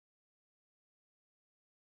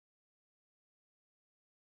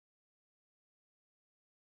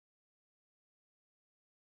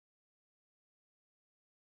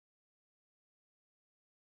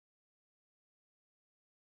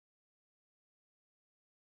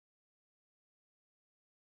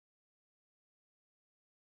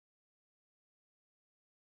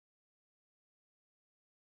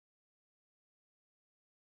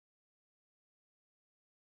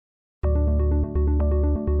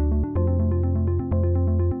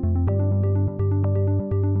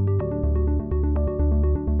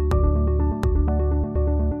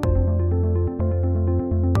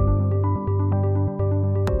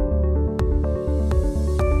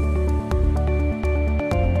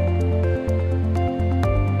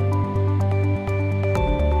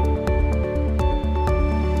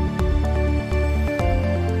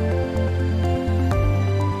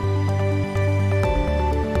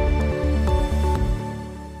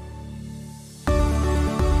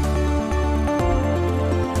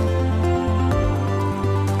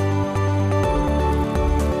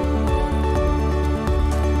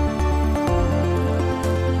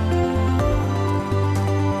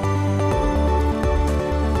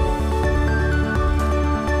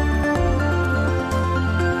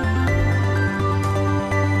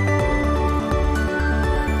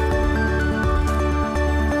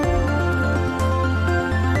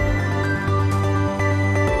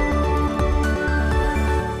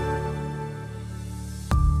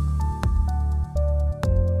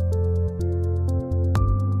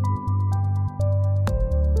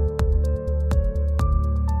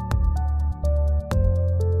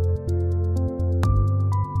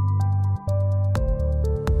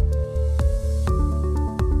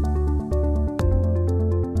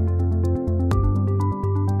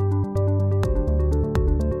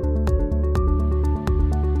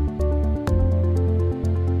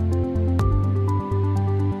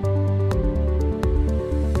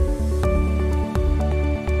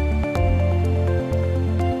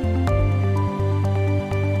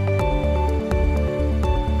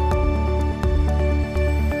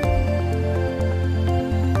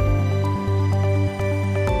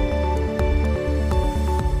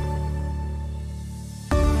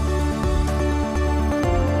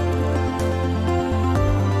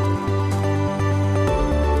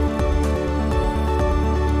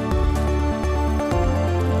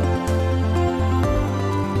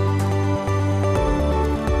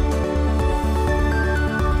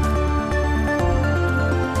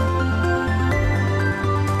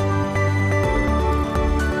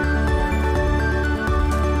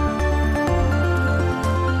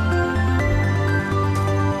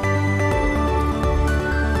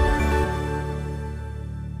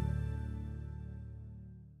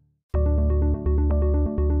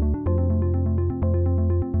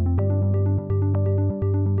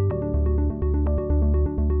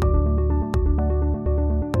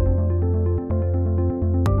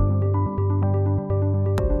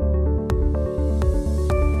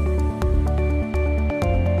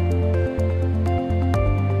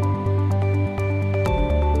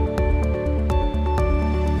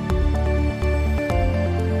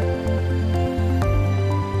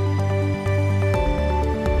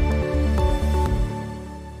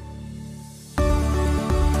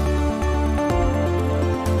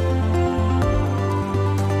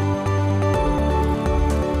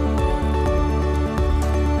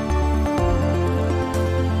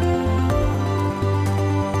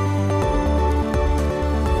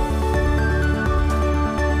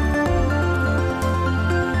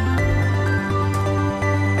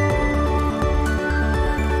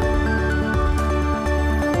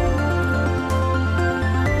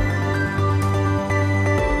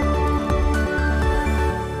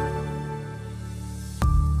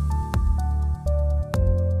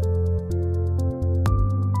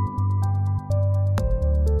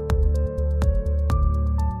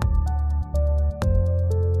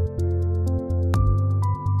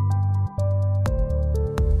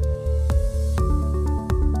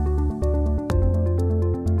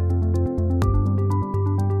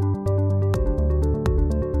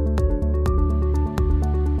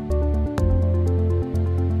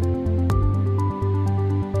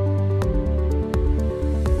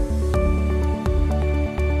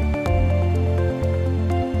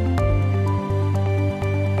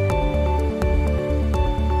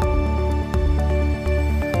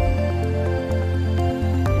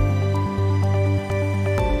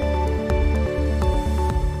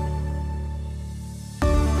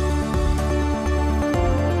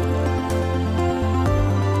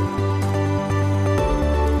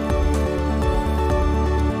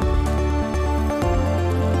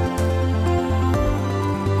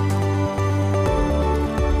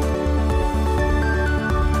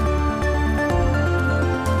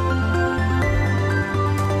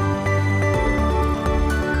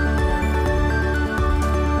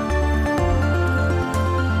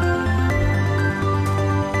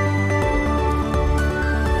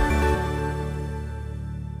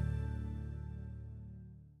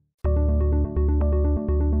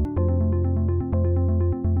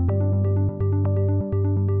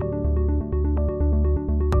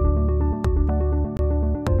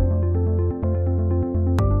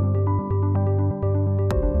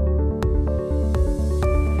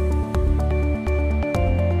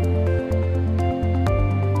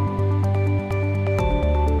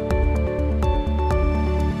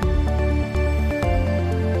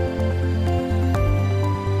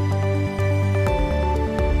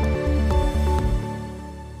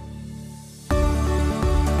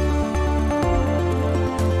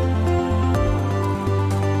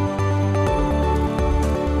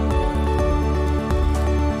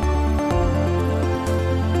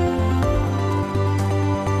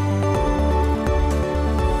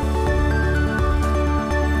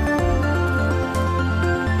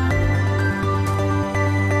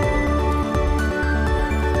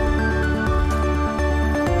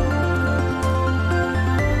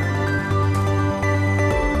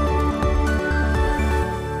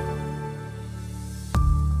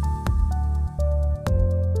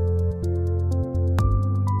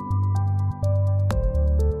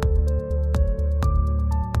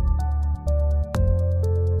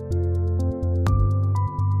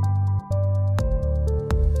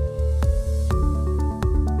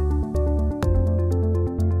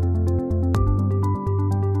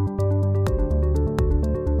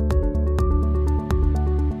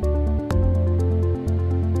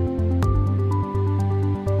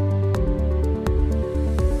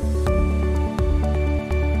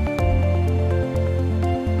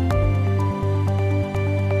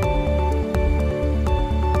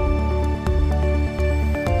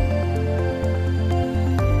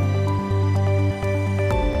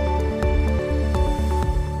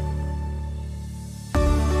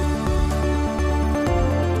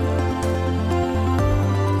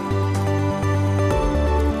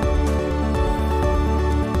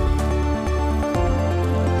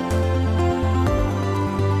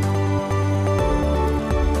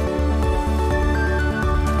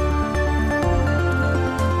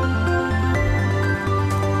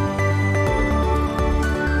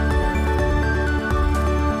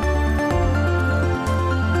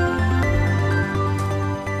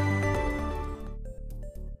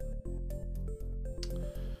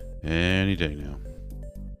Any day now.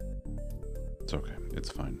 It's okay. It's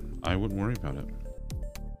fine. I wouldn't worry about it.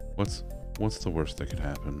 What's the worst that could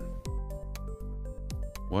happen?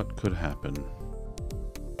 What could happen?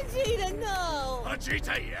 Vegeta, no!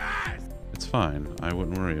 Vegeta, yes! It's fine. I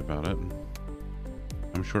wouldn't worry about it.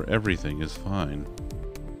 I'm sure everything is fine.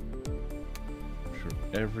 I'm sure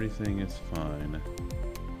everything is fine.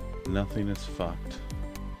 Nothing is fucked.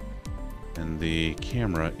 And the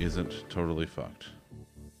camera isn't totally fucked.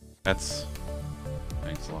 That's...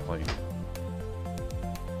 Thanks, lovely.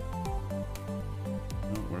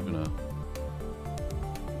 Well,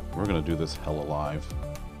 we're gonna do this hella live.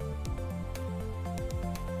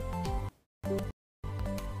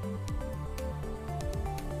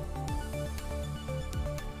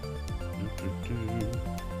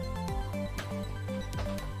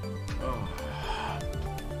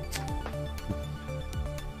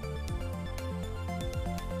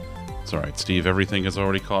 It's alright, Steve. Everything has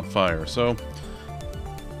already caught fire, so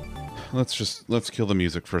let's kill the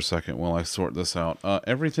music for a second while I sort this out.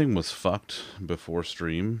 Everything was fucked before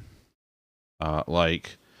stream.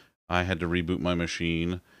 Like, I had to reboot my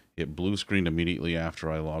machine. It blue screened immediately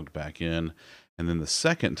after I logged back in. And then the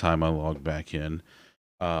second time I logged back in,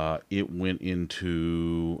 it went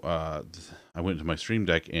into, I went to my stream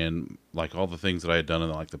deck, and like all the things that I had done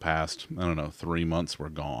in like the past, I don't know, 3 months were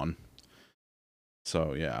gone.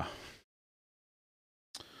 So, yeah.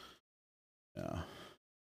 Yeah.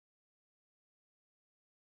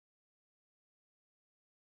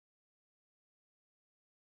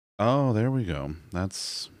 Oh, there we go.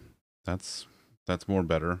 That's more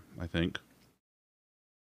better, I think.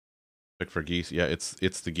 Pick for geese. Yeah, it's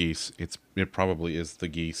the geese. It probably is the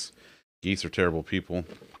geese. Geese are terrible people.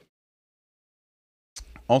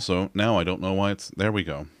 Also, now I don't know why it's there we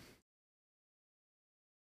go.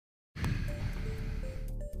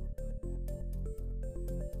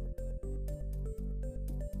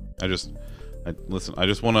 Listen, I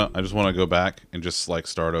just wanna go back and just like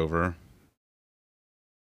start over.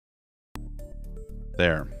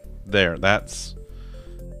 There,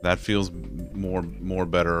 that feels more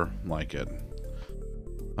better like it.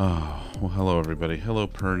 Oh, well, hello everybody. Hello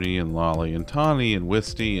Perny and Lolly and Tawny and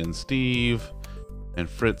Wisty and Steve and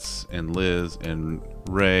Fritz and Liz and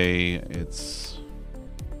Ray. It's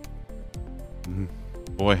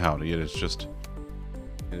boy howdy, it is just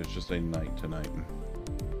a night tonight.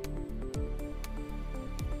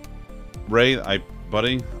 Ray,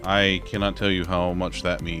 buddy, I cannot tell you how much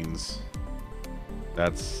that means.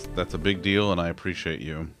 That's a big deal, and I appreciate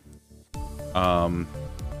you.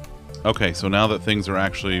 Okay, so now that things are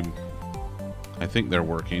actually, I think they're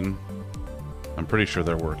working. I'm pretty sure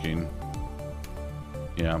they're working.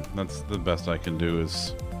 Yeah, that's the best I can do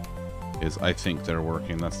is I think they're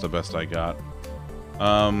working. That's the best I got.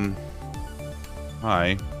 Hi.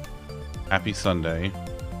 Happy Sunday.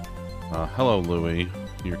 Hello, Louie.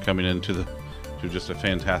 You're coming into just a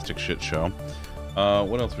fantastic shit show.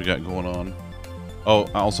 What else we got going on? Oh,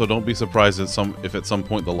 also don't be surprised if at some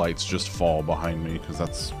point the lights just fall behind me, because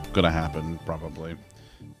that's gonna happen probably.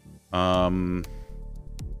 And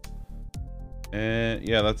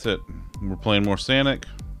yeah, that's it. We're playing more Sonic.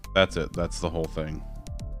 That's it. That's the whole thing.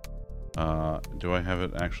 Do I have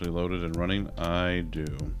it actually loaded and running? I do.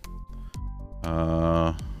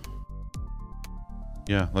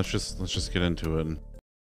 Yeah, let's just get into it.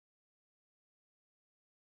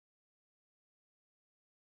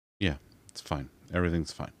 Yeah, it's fine.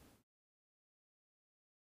 Everything's fine.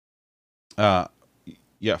 Yeah,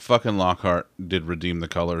 fucking Lockhart did redeem the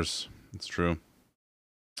colors. It's true.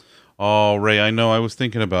 Oh, Ray, I know. I was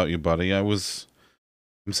thinking about you, buddy. I'm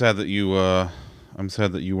sad that you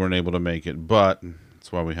weren't able to make it, but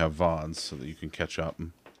that's why we have VODs, so that you can catch up.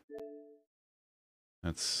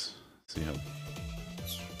 Let's see how...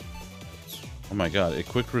 Oh my god, it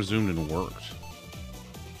quick resumed and worked.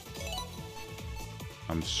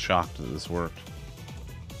 I'm shocked that this worked.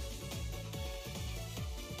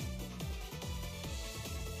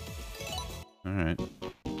 Alright.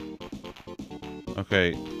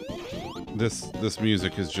 Okay. This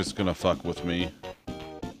music is just gonna fuck with me.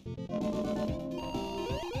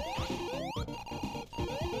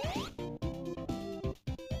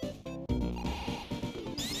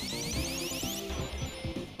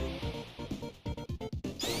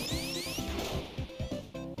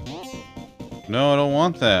 No, I don't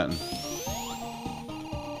want that.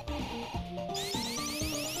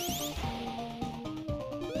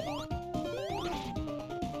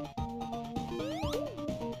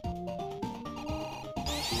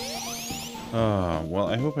 Well,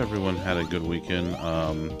 I hope everyone had a good weekend.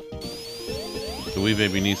 The wee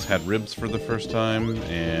baby niece had ribs for the first time,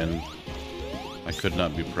 and I could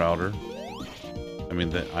not be prouder. I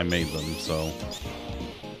mean, I made them, so,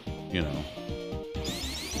 you know.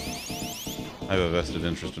 I have a vested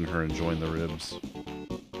interest in her enjoying the ribs.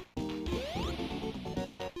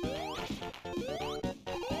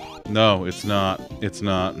 No, it's not. It's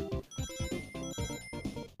not.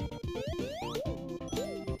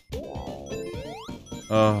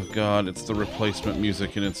 Oh, God, it's the replacement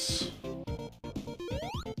music, and it's...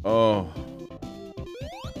 Oh.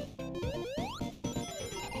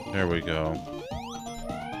 There we go.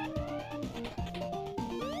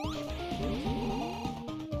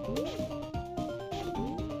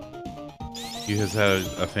 You has had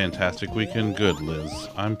a fantastic weekend. Good, Liz.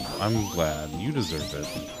 I'm glad. You deserve it.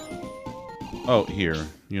 Oh, here.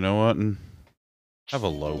 You know what? Have a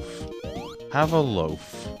loaf. Have a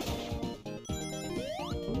loaf.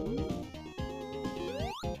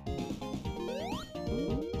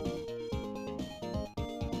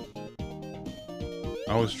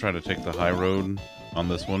 I always try to take the high road on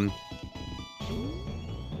this one.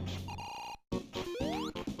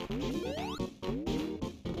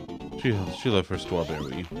 She loved her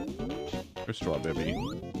strawberry. Her strawberry.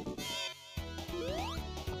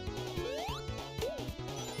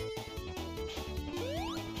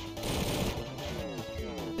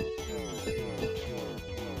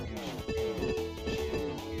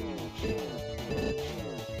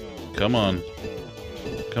 Come on.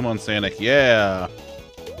 Come on, Sonic. Yeah!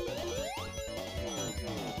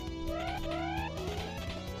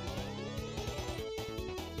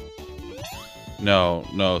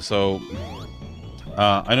 No, so...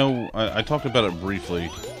 I know I talked about it briefly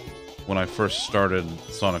when I first started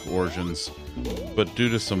Sonic Origins, but due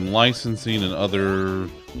to some licensing and other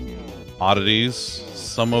oddities,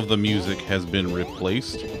 some of the music has been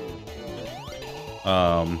replaced.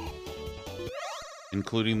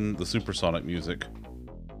 Including the Supersonic music.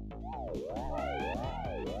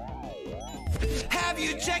 Have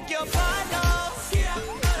you checked your vitals?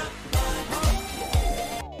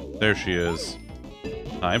 There she is.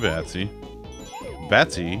 Hi, Batsy.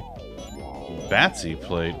 Batsy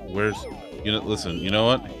played. Where's... You know, listen, you know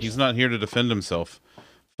what? He's not here to defend himself.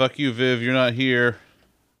 Fuck you, Viv. You're not here.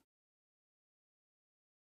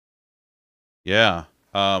 Yeah.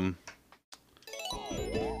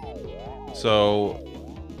 So...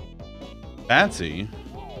 Batsy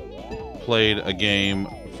played a game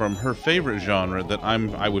from her favorite genre that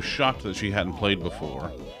I was shocked that she hadn't played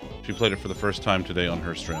before. She played it for the first time today on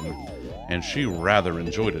her stream, and she rather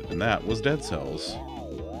enjoyed it, and that was Dead Cells.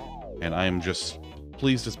 And I am just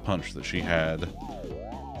pleased as punch that she had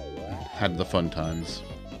the fun times.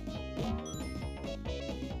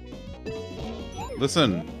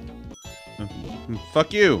 Listen,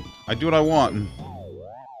 fuck you. I do what I want.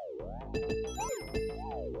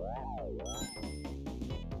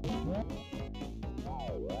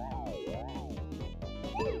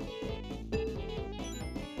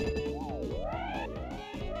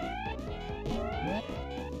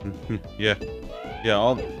 Yeah,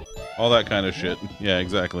 all that kind of shit. Yeah,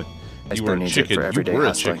 exactly. You were a chicken. You were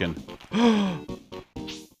a chicken.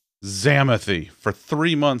 Zamathy. For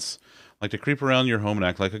 3 months, like to creep around your home and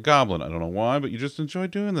act like a goblin. I don't know why, but you just enjoy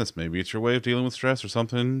doing this. Maybe it's your way of dealing with stress or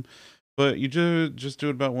something. But you just do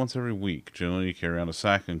it about once every week. Generally, you carry around a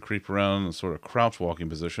sack and creep around in a sort of crouch walking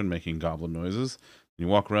position, making goblin noises. You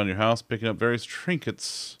walk around your house, picking up various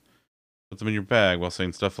trinkets. Put them in your bag while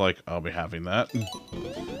saying stuff like, I'll be having that.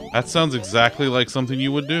 That sounds exactly like something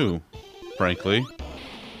you would do, frankly.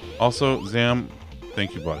 Also, Zam,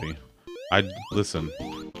 thank you, buddy. Listen,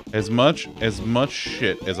 as much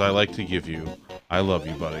shit as I like to give you, I love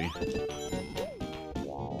you, buddy.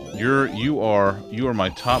 You are my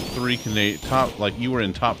top 3 you were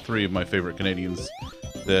in top 3 of my favorite Canadians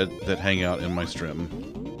that hang out in my stream.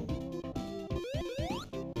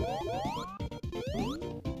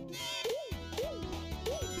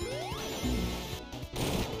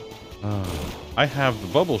 I have the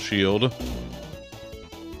bubble shield,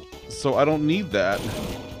 so I don't need that.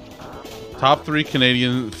 Top 3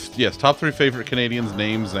 Canadians, yes, top 3 favorite Canadians,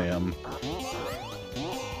 name Zam.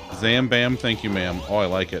 Zam Bam, thank you, ma'am. Oh, I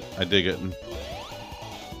like it. I dig it.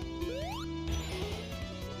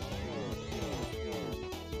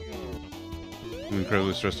 I'm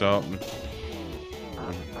incredibly stressed out.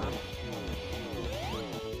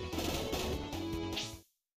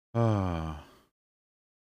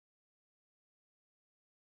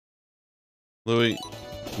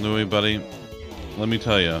 Louis, buddy, let me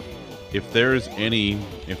tell you, if there's any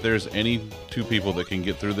 2 people that can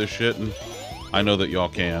get through this shit, I know that y'all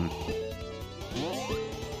can.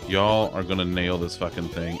 Y'all are gonna nail this fucking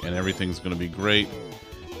thing, and everything's gonna be great,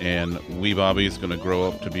 and Wee Bobby's gonna grow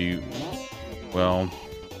up to be, well,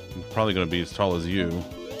 I'm probably gonna be as tall as you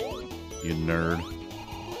nerd.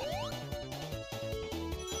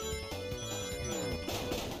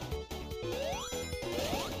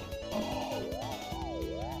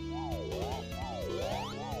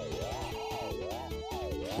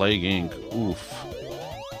 Plague Inc. Oof.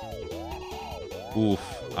 Oof.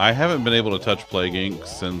 I haven't been able to touch Plague Inc.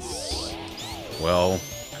 since, well,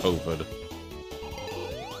 COVID.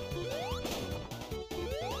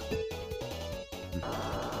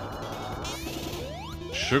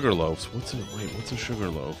 Sugar loaves? What's it? Wait, what's a sugar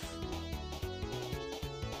loaf?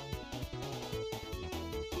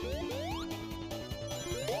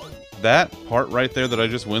 That part right there that I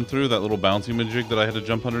just went through, that little bouncy majig that I had to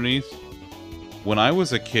jump underneath, when I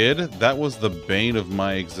was a kid, that was the bane of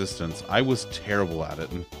my existence. I was terrible at it.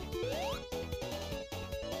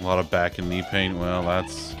 A lot of back and knee pain. Well,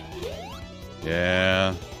 that's...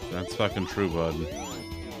 yeah, that's fucking true, bud.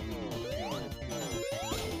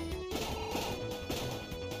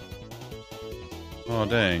 Oh,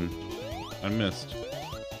 dang. I missed.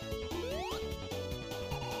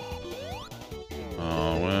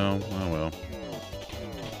 Oh, well. Oh, well.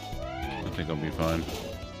 I think I'll be fine.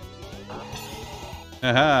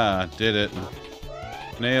 Haha! Did it.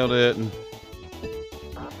 Nailed it.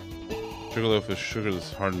 Sugarloaf is sugar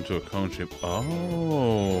that's hardened to a cone shape.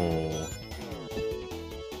 Oh.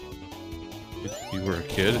 You were a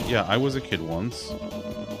kid? Yeah, I was a kid once.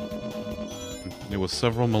 It was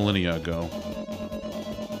several millennia ago.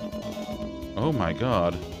 Oh my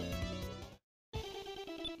god.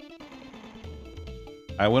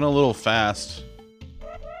 I went a little fast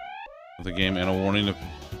with the game, and a warning to...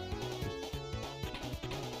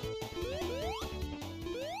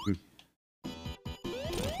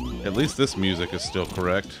 At least this music is still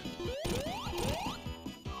correct.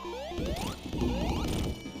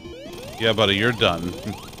 Yeah, buddy, you're done.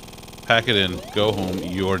 Pack it in. Go home.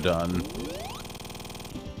 You're done.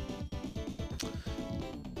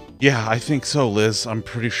 Yeah, I think so, Liz. I'm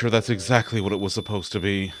pretty sure that's exactly what it was supposed to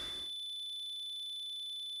be.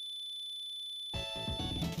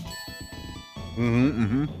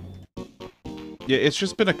 Yeah, it's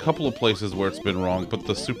just been a couple of places where it's been wrong, but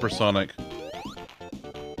the supersonic...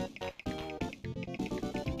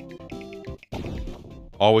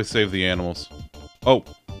 Always save the animals. Oh!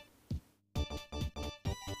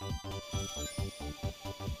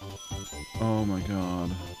 Oh my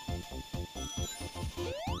god.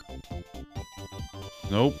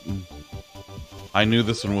 Nope. I knew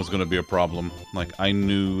this one was going to be a problem. Like, I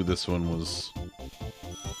knew this one was...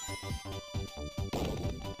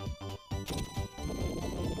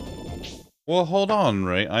 Well, hold on,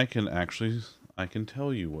 Ray. I can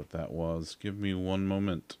tell you what that was. Give me one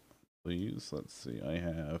moment, please. Let's see. I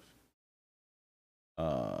have...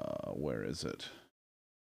 where is it?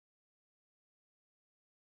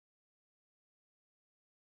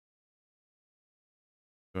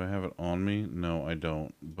 Do I have it on me? No, I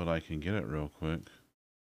don't, but I can get it real quick.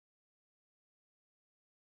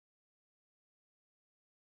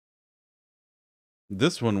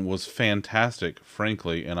 This one was fantastic,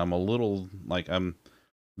 frankly, and I'm a little, like,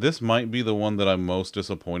 this might be the one that I'm most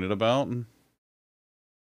disappointed about.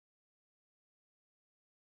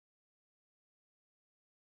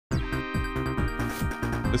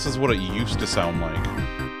 This is what it used to sound like.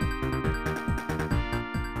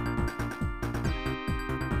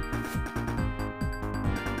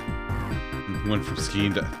 Went from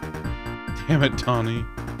skiing to... Damn it, Tawny.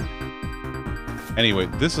 Anyway,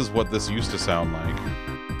 this is what this used to sound like.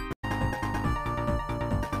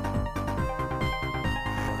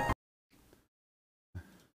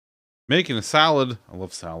 Making a salad. I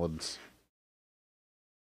love salads.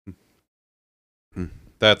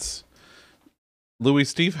 That's... Louis,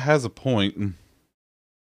 Steve has a point.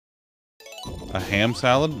 A ham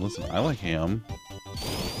salad? Listen, I like ham.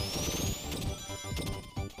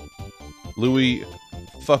 Louis,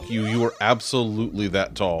 fuck you. You are absolutely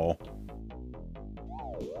that tall.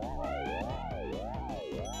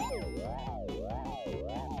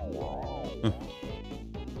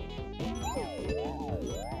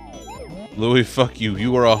 Louis, fuck you.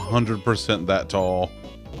 You are 100% that tall.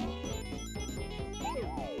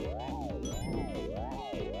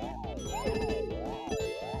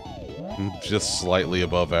 Just slightly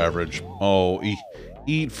above average. Oh,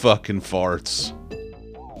 eat fucking farts.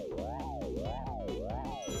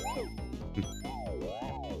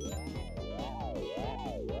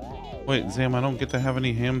 Wait, Zam, I don't get to have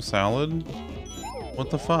any ham salad? What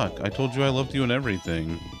the fuck? I told you I loved you and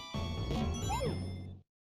everything.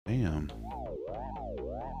 Damn.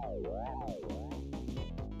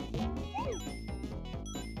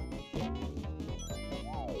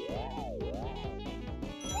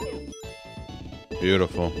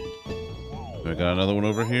 Beautiful. Do I got another one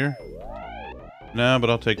over here? Nah, but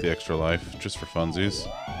I'll take the extra life, just for funsies.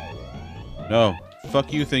 No.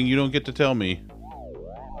 Fuck you thing, you don't get to tell me.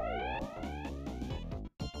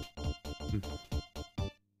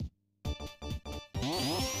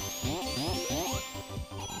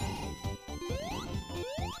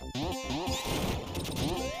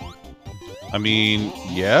 I mean,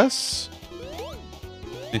 yes?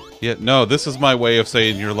 Yeah, no, this is my way of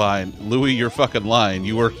saying you're lying. Louis, you're fucking lying.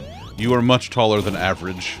 You are much taller than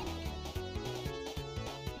average.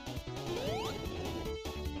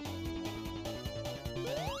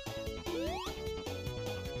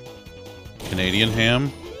 Canadian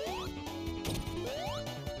ham?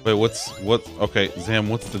 Wait, okay, Zam,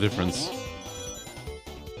 what's the difference?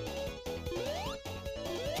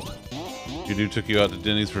 Your dude took you out to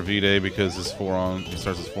Denny's for V-Day because he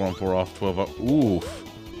starts his 4 on 4 off, 12 up. Oof.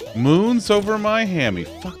 Moon's over my hammy.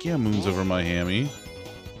 Fuck yeah, moon's over my hammy.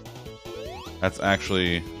 That's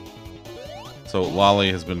actually... So,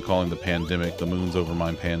 Lolly has been calling the pandemic the moon's over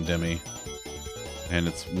my pandemic. And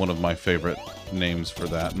it's one of my favorite names for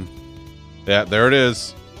that. Yeah, there it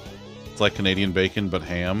is. It's like Canadian bacon, but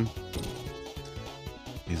ham.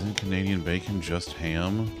 Isn't Canadian bacon just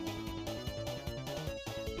ham?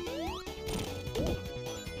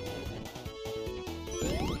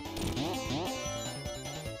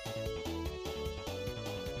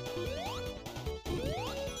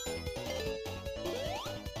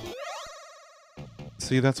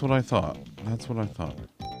 See, that's what I thought. That's what I thought.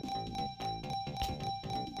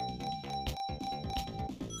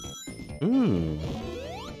 Ooh.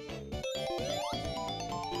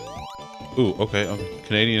 Ooh, okay.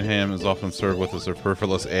 Canadian ham is often served with a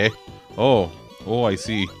superfluous eh? Oh, I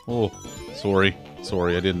see. Oh, sorry.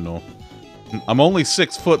 Sorry, I didn't know. I'm only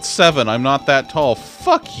 6'7". I'm not that tall.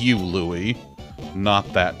 Fuck you, Louis.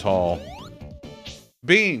 Not that tall.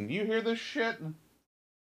 Bean, you hear this shit?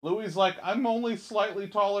 Louis like, I'm only slightly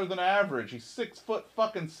taller than average. He's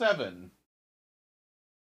 6'7".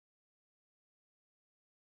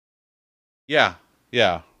 Yeah.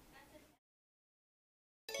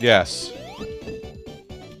 Yes.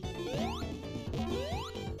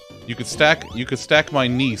 You could stack my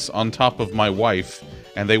niece on top of my wife,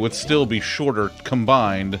 and they would still be shorter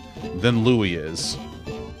combined than Louis is.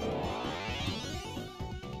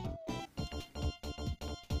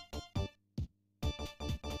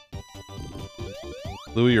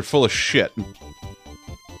 Louis, you're full of shit.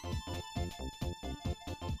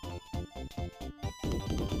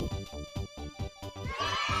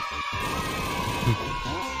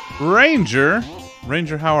 Ranger?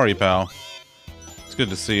 Ranger, how are you, pal? It's good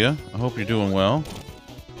to see you. I hope you're doing well.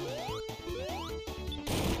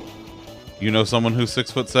 You know someone who's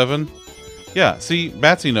 6'7"? Yeah, see,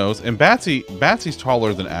 Batsy knows, and Batsy's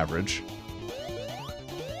taller than average.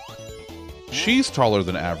 She's taller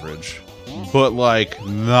than average, but, like,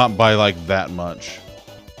 not by, like, that much.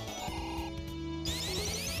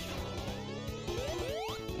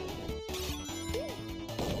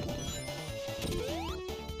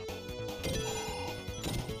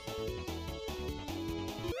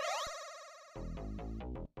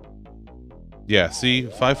 Yeah, see,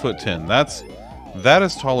 5'10". That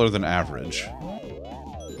is taller than average.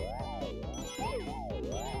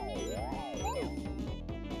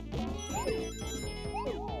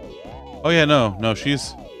 Oh yeah, no,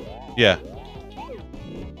 she's... Yeah.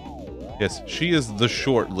 Yes, she is the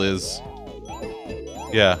short Liz.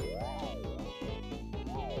 Yeah.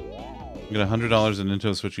 You get $100 in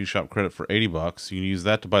Nintendo Switch eShop credit for $80. You can use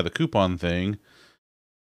that to buy the coupon thing.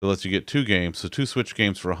 It lets you get 2 games, so 2 Switch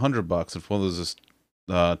games for $100. If one of those is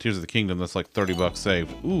Tears of the Kingdom, that's like $30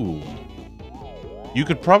 saved. Ooh. You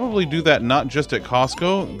could probably do that not just at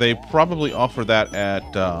Costco. They probably offer that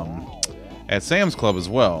at Sam's Club as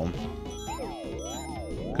well.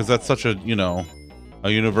 Because that's such a, you know, a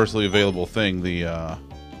universally available thing. The,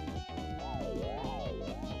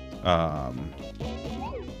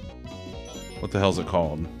 what the hell's it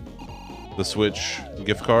called? The Switch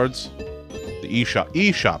gift cards? The eShop.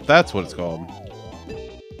 eShop, that's what it's called.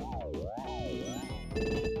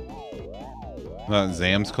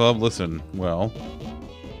 Sam's Club? Listen, well.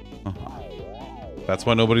 That's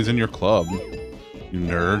why nobody's in your club. You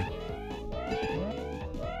nerd.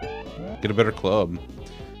 Get a better club.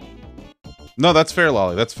 No, that's fair,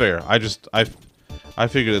 Lolly. That's fair. I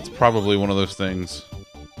figured it's probably one of those things.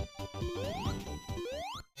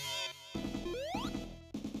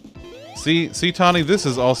 See, Tawny, this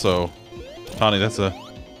is also... Tawny, that's a...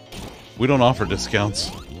 We don't offer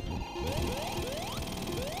discounts.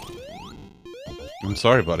 I'm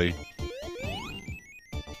sorry, buddy.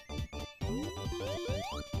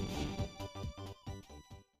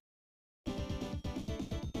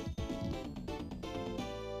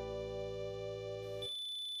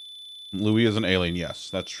 insane. Yes,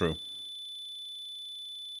 that's true.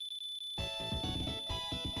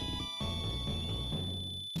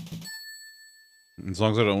 As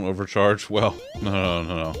long as I don't overcharge. Well,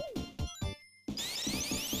 no.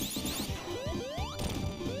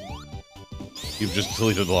 You've just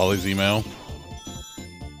deleted Lolly's email.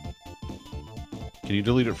 Can you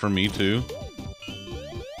delete it for me, too?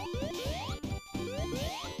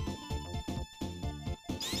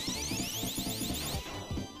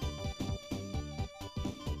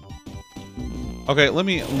 Okay,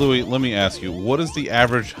 Louis, let me ask you, what is the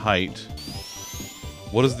average height?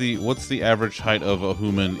 What's the average height of a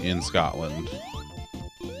human in Scotland?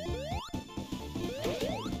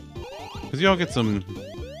 Because y'all get some,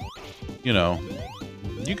 you know,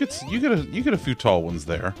 you get a few tall ones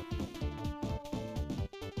there.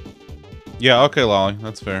 Yeah, okay, Lolly,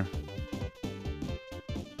 that's fair.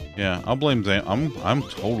 Yeah, I'll blame Zam. I'm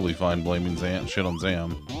totally fine blaming shit on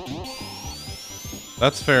Zam.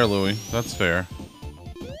 That's fair, Louis. That's fair.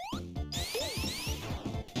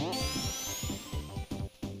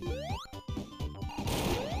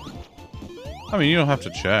 I mean, you don't have to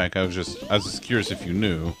check. I was just curious if you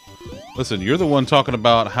knew. Listen, you're the one talking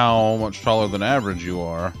about how much taller than average you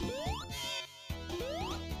are.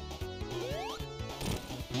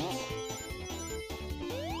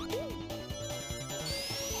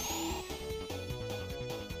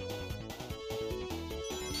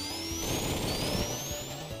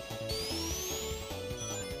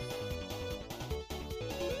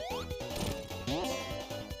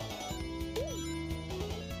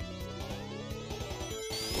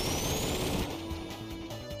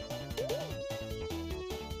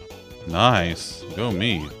 Nice. Go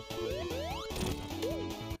me.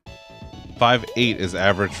 5'8" is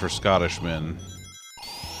average for Scottish men.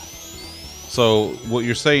 So, what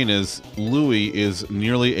you're saying is, Louis is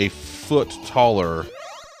nearly a foot taller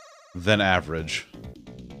than average.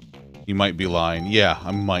 You might be lying. Yeah,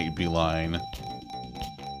 I might be lying.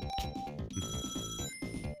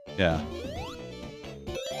 Yeah.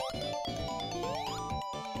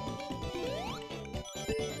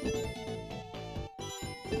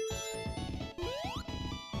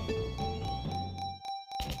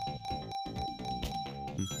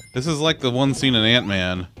 This is like the one scene in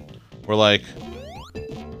Ant-Man where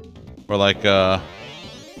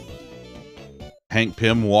Hank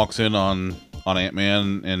Pym walks in on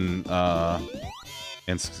Ant-Man and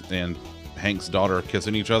Hank's daughter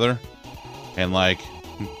kissing each other, and like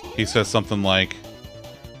he says something like,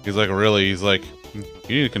 he's like, you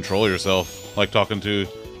need to control yourself, like talking to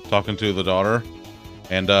the daughter,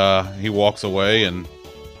 and he walks away and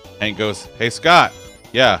Hank goes, "Hey Scott,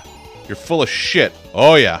 yeah, you're full of shit.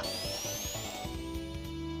 Oh yeah."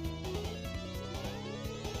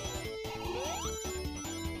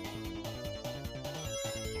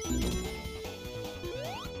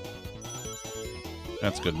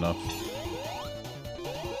 That's good enough.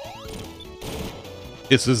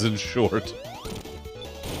 This isn't short.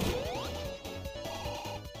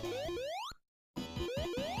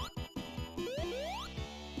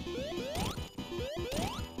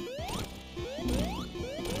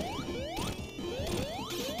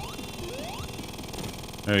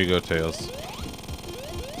 There you go, Tails.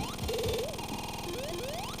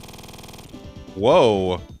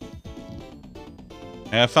 Whoa!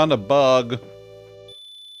 Hey, I found a bug.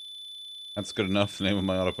 That's good enough. The name of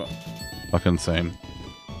my auto. Fucking insane.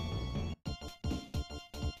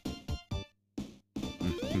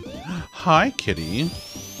 Hi, kitty.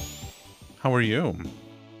 How are you?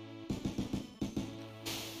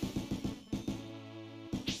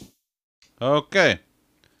 Okay.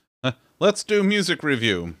 Let's do music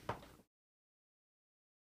review.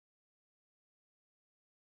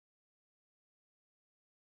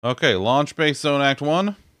 Okay, Launch Base Zone Act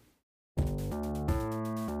 1.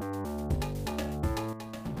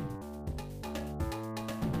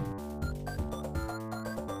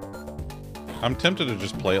 I'm tempted to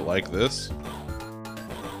just play it like this.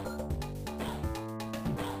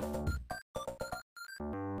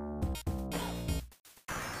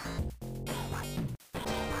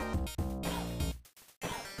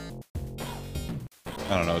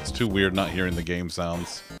 I don't know, it's too weird not hearing the game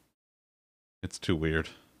sounds. It's too weird.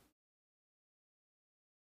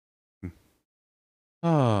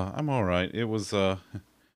 Ah, I'm alright. It was a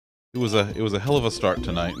hell of a start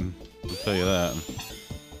tonight, and I'll tell you that.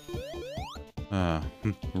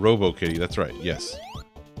 Robo Kitty, that's right, yes.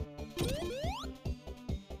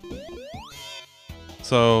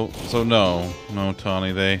 So no,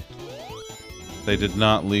 Tawny, they did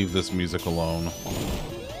not leave this music alone.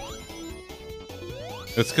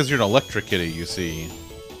 It's because you're an electric kitty, you see.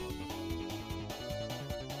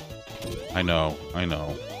 I know, I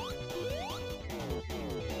know.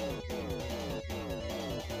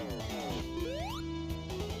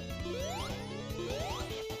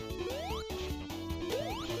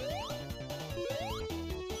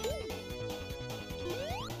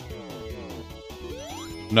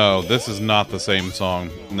 No, this is not the same song.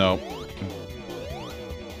 No.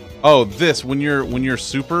 Oh, this when you're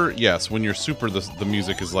super, yes, when you're super the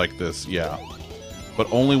music is like this, yeah.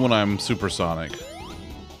 But only when I'm supersonic.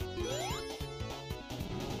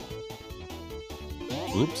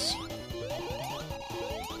 Oops.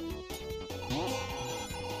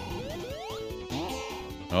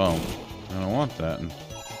 Oh, I don't want that.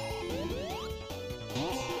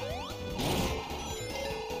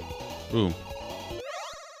 Ooh.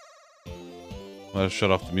 Let us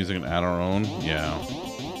shut off the music and add our own? Yeah.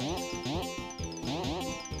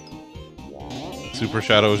 Super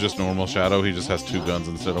Shadow is just normal Shadow. He just has 2 guns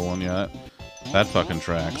instead of 1 yet. That fucking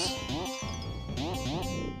tracks.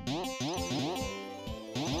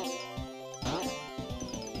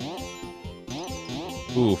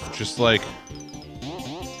 Oof, just like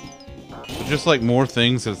more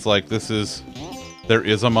things. It's like there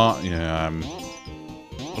is a mod. Yeah,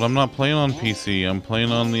 but I'm not playing on PC. I'm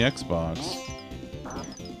playing on the Xbox.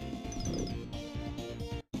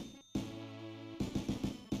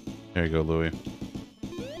 There you go, Louie.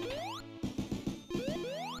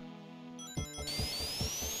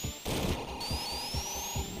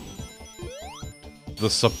 The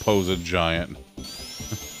supposed giant.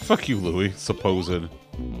 Fuck you, Louie. Supposed.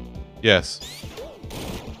 Yes.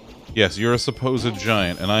 Yes, you're a supposed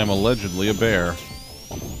giant, and I am allegedly a bear.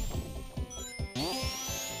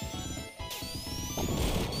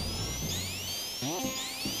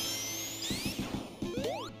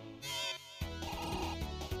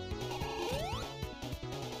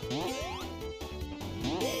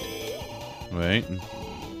 Wait.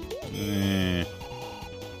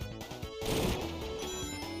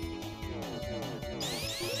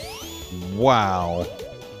 Wow.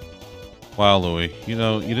 Wow, Louie. You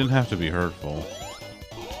know, you didn't have to be hurtful.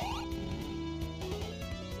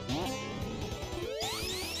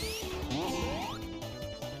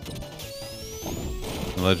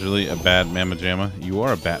 Allegedly a bad mamma jamma. You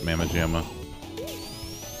are a bat mamma jamma.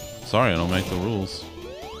 Sorry, I don't make the rules.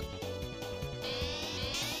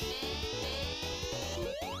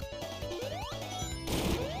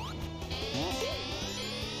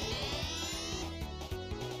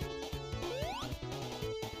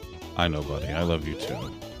 I know, buddy. I love you too.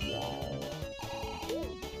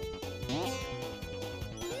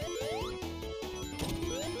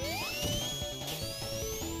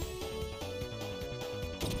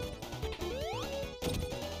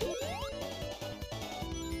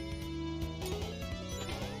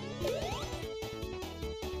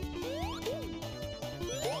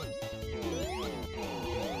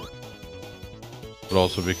 But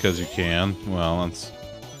also because you can. Well, that's...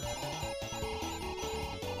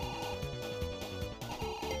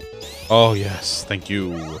 Oh, yes. Thank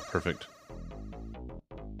you. Perfect.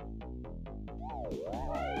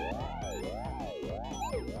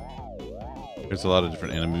 There's a lot of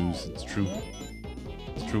different animus. It's true.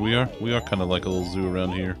 It's true. We are kind of like a little zoo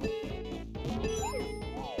around here.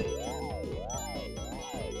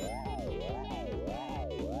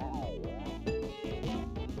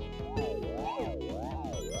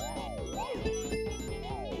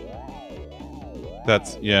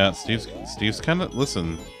 That's... Yeah, Steve's kind of...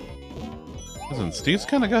 Listen, Steve's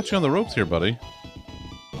kind of got you on the ropes here, buddy.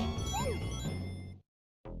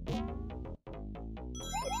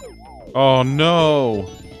 Oh, no!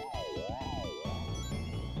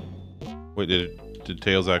 Wait, did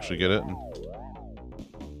Tails actually get it?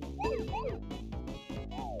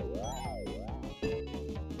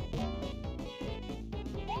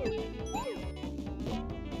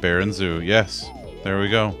 Bear and Zoo, yes. There we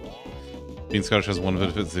go. Bean Scottish has one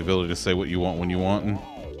benefit, the ability to say what you want when you want, and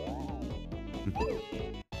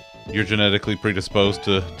you're genetically predisposed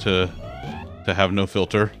to have no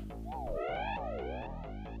filter.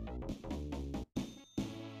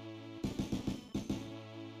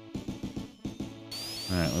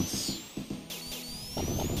 Alright, let's...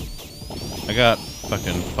 I got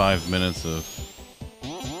fucking 5 minutes of...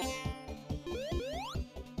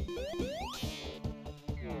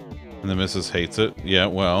 And the missus hates it. Yeah,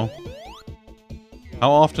 well... How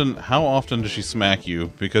often does she smack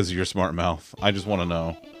you because of your smart mouth? I just want to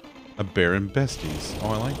know. A bear and besties. Oh,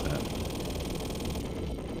 I like that.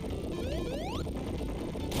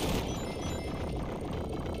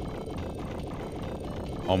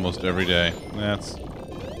 Almost every day.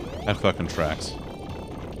 That fucking tracks.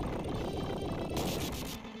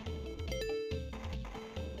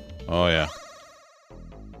 Oh yeah.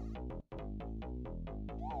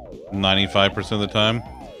 95% of the time.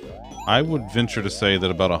 I would venture to say that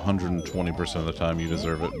about 120% of the time you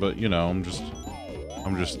deserve it, but you know, I'm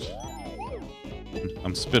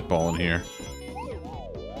spitballing here.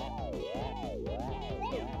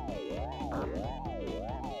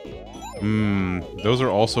 Those are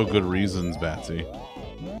also good reasons, Batsy.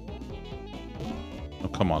 Oh,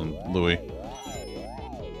 come on, Louie.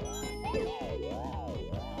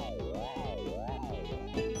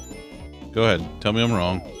 Go ahead. Tell me I'm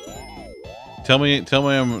wrong. Tell me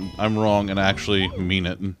I'm wrong and actually mean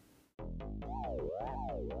it.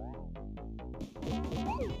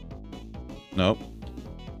 Nope.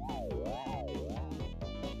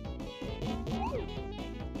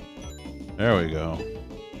 There we go.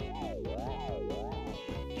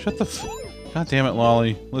 Shut the f- God damn it,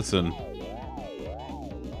 Lolly. Listen.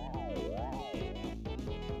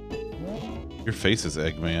 Your face is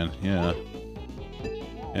Eggman. Yeah.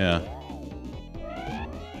 Yeah.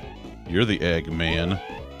 You're the Eggman.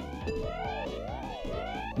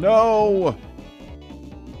 No!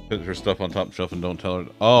 Put her stuff on top shelf and don't tell her.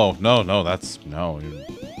 Oh, no, that's... No.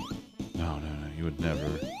 No, you would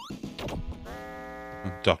never.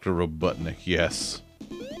 Dr. Robotnik, yes.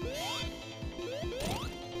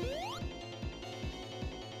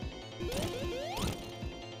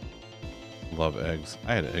 Love eggs.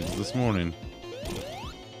 I had eggs this morning.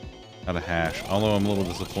 Had a hash, although I'm a little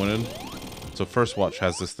disappointed. So First Watch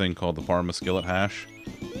has this thing called the Parma Skillet Hash.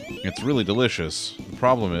 It's really delicious. The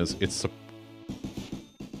problem is, it's...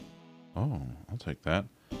 Oh, I'll take that.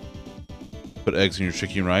 Put eggs in your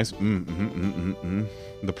chicken rice.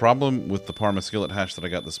 The problem with the Parma Skillet Hash that I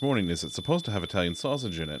got this morning is it's supposed to have Italian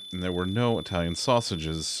sausage in it, and there were no Italian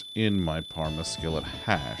sausages in my Parma Skillet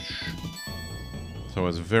Hash. So I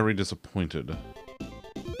was very disappointed.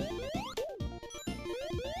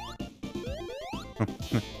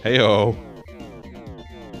 Heyo!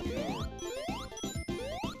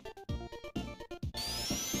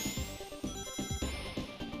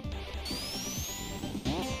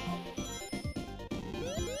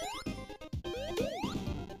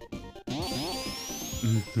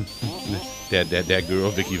 that girl,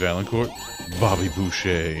 Vicky Valancourt? Bobby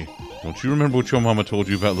Boucher. Don't you remember what your mama told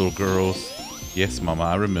you about little girls? Yes, Mama,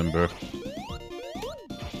 I remember.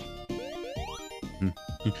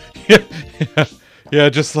 yeah,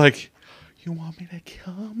 just like, you want me to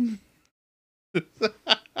come?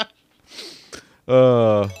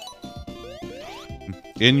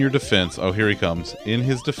 In your defense, oh, here he comes. In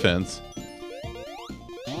his defense,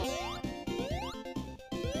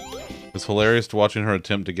 it's hilarious to watching her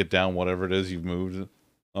attempt to get down whatever it is you've moved.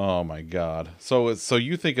 Oh my god. So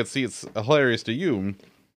you think it's hilarious to you.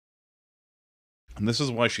 And this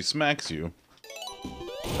is why she smacks you.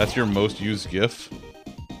 That's your most used GIF.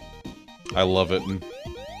 I love it.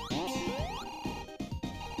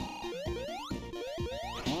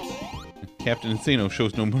 Captain Insano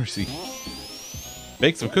shows no mercy.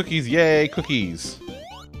 Bake some cookies. Yay, cookies.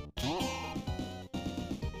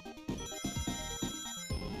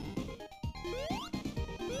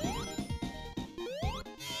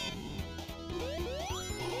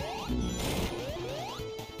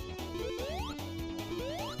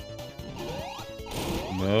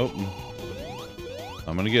 Nope.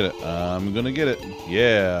 I'm gonna get it. I'm gonna get it.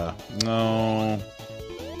 Yeah. No.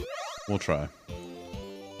 We'll try.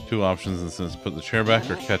 Two options in the sense: put the chair back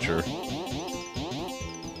or catch her.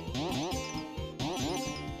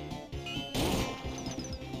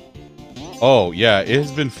 Oh, yeah. It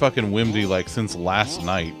has been fucking windy, like, since last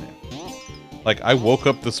night. Like, I woke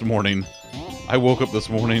up this morning,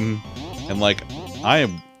 and, like, I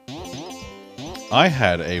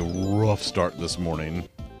had a rough start this morning.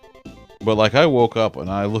 But, like, I woke up and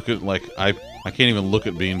I look at, like, I can't even look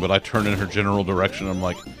at Bean, but I turn in her general direction. I'm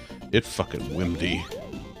like, it's fucking windy.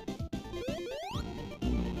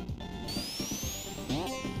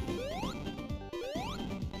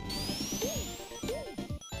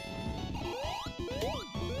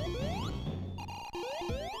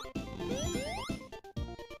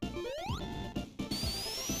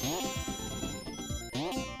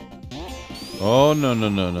 Oh, no, no,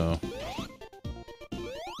 no, no.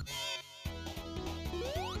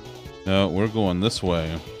 No, we're going this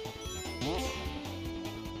way.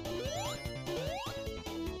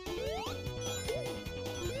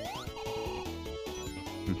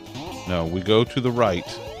 No, we go to the right.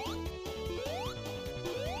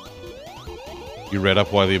 You read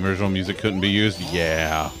up why the original music couldn't be used?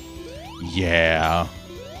 Yeah. Yeah.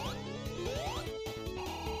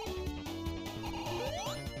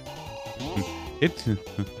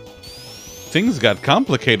 Things got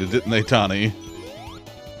complicated, didn't they, Tani?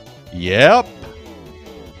 Yep.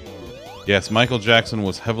 Yes, Michael Jackson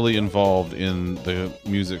was heavily involved in the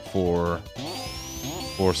music for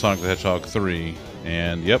Sonic the Hedgehog 3,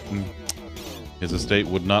 and yep, his estate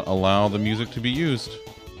would not allow the music to be used.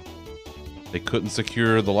 They couldn't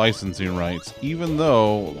secure the licensing rights, even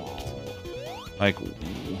though, like,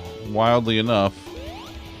 wildly enough,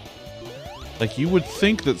 like, you would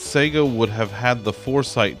think that Sega would have had the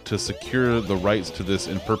foresight to secure the rights to this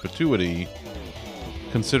in perpetuity,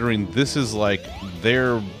 considering this is, like,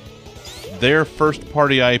 their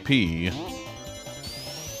first-party IP.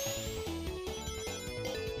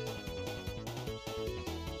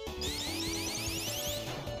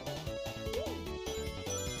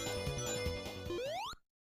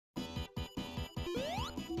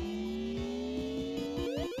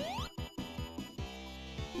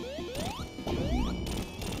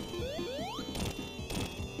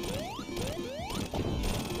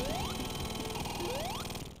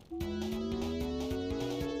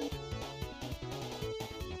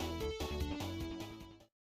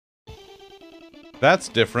 That's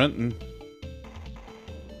different.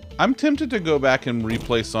 I'm tempted to go back and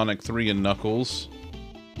replay Sonic 3 and Knuckles.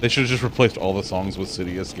 They should have just replaced all the songs with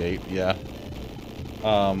City Escape, yeah.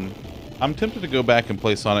 I'm tempted to go back and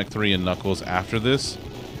play Sonic 3 and Knuckles after this.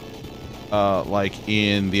 Like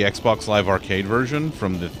in the Xbox Live Arcade version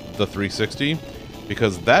from the 360.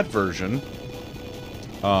 Because that version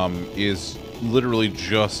is literally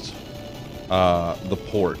just the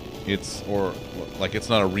port. It's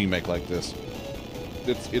not a remake like this.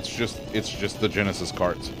 It's just the Genesis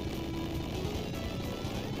carts.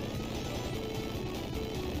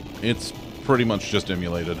 It's pretty much just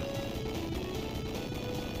emulated.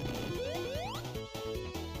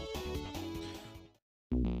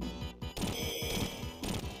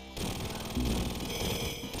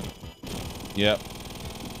 Yep.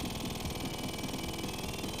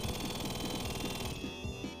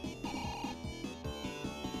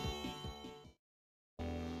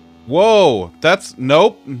 Whoa, that's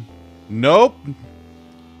nope. Nope.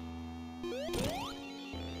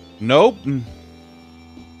 Nope.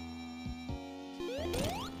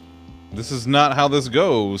 This is not how this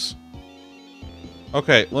goes.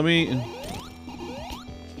 Okay, let me...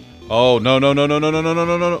 Oh, no, no, no, no, no, no, no, no,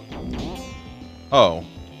 no, no. Oh.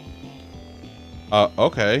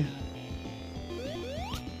 Okay.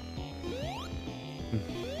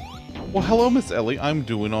 Well, hello, Miss Ellie. I'm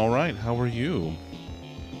doing all right. How are you?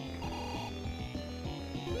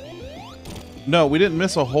 No, we didn't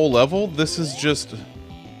miss a whole level. This is just...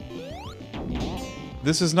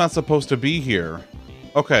 This is not supposed to be here.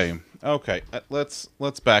 Okay. Okay. Let's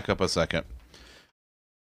back up a second.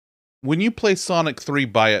 When you play Sonic 3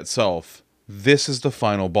 by itself, this is the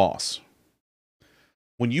final boss.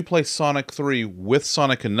 When you play Sonic 3 with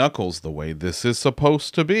Sonic and Knuckles the way this is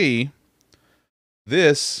supposed to be,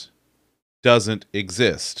 this doesn't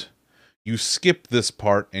exist. You skip this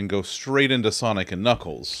part and go straight into Sonic and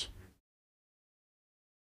Knuckles.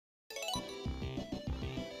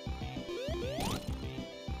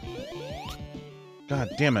 God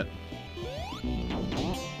damn it.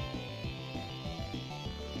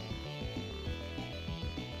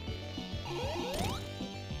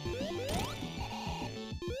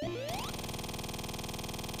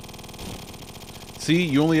 See,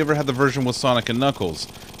 you only ever had the version with Sonic and Knuckles.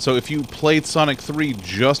 So if you played Sonic 3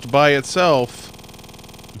 just by itself,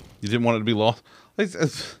 you didn't want it to be lost.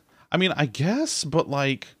 I mean, I guess, but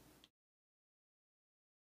like...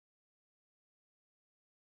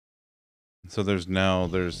 So there's...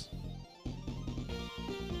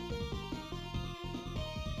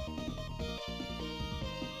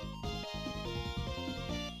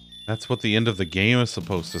 That's what the end of the game is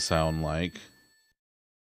supposed to sound like.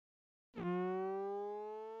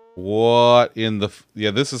 What in the...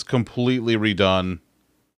 Yeah, this is completely redone.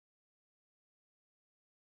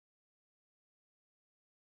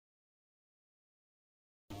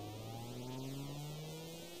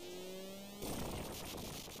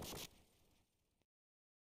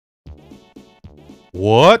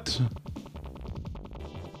 What?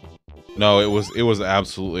 No, it was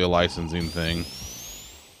absolutely a licensing thing.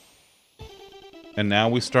 And now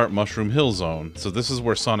we start Mushroom Hill Zone. So this is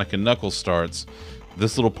where Sonic and Knuckles starts.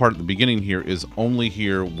 This little part at the beginning here is only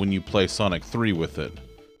here when you play Sonic 3 with it.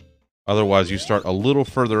 Otherwise, you start a little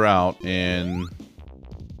further out and...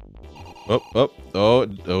 Oh,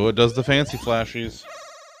 it does the fancy flashies.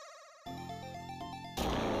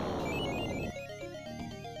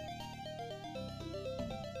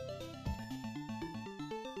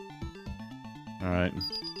 Alright.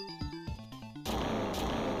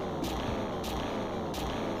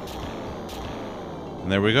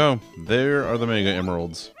 And there we go. There are the Mega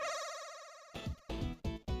Emeralds.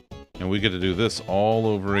 And we get to do this all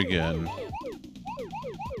over again.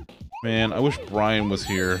 Man, I wish Brian was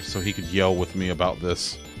here so he could yell with me about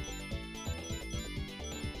this.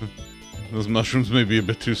 Those mushrooms may be a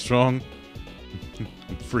bit too strong.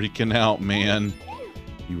 I'm freaking out, man.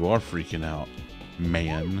 You are freaking out,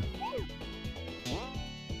 man.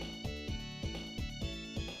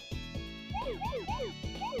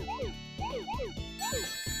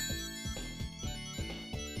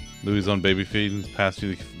 Louis on baby feed and passed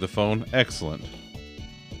you the phone. Excellent.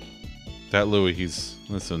 That Louis,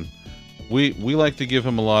 listen. We like to give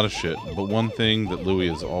him a lot of shit, but one thing that Louis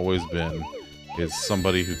has always been is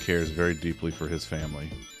somebody who cares very deeply for his family.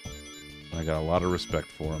 I got a lot of respect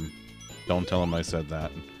for him. Don't tell him I said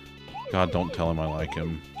that. God, don't tell him I like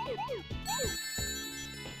him.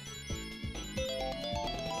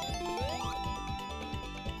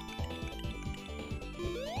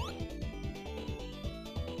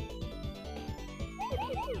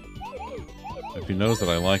 If he knows that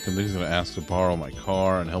I like him, then he's going to ask to borrow my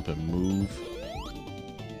car and help him move.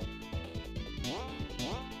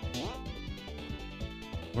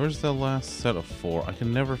 Where's the last set of 4? I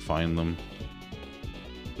can never find them.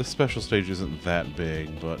 This special stage isn't that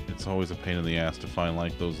big, but it's always a pain in the ass to find,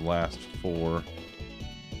 like, those last 4.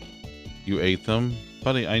 You ate them?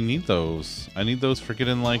 Buddy, I need those. I need those for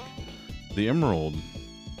getting, like, the emerald.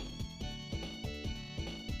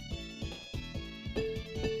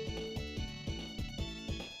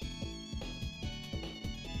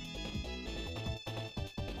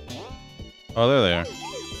 Oh, there they are.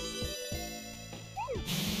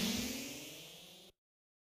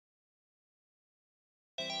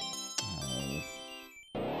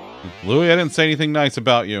 Oh. Louis, I didn't say anything nice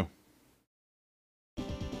about you.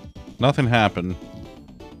 Nothing happened.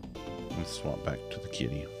 Let's swap back to the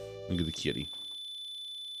kitty. Look at the kitty.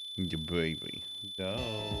 Your baby. Go.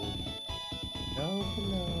 Go,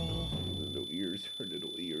 hello. Her little ears. Her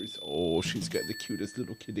little ears. Oh, she's got the cutest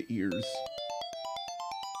little kitty ears.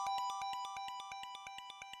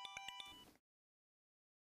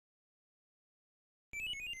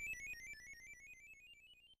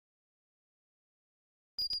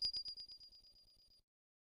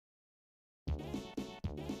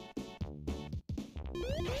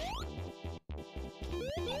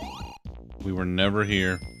 We were never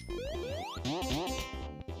here.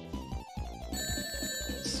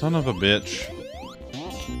 Son of a bitch.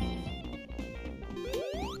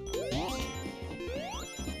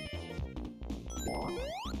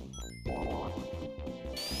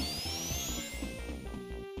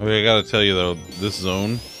 Okay, I gotta tell you though, this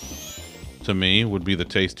zone, to me, would be the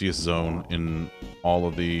tastiest zone in all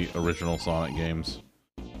of the original Sonic games.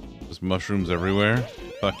 Just mushrooms everywhere.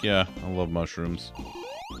 Fuck yeah, I love mushrooms.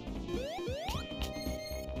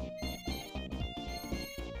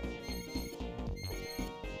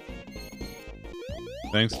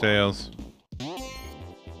 Thanks, Tails.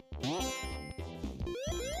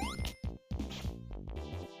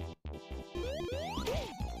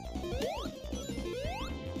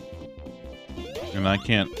 And I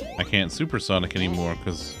can't supersonic anymore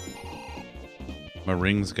because my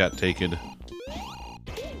rings got taken.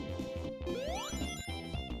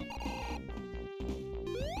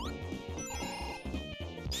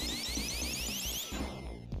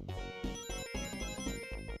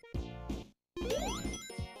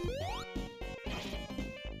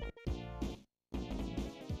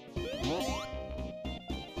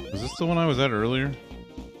 Is this the one I was at earlier?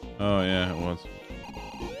 Oh yeah, it was.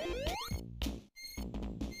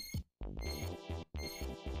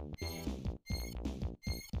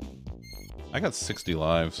 I got 60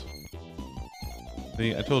 lives.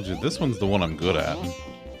 See, I told you, this one's the one I'm good at.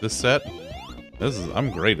 This set,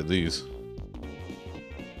 I'm great at these.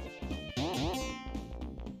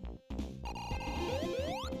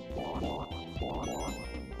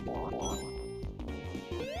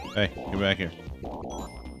 Hey, get back here.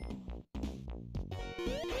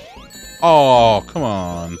 Oh, come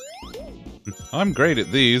on. I'm great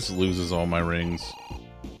at these. Loses all my rings.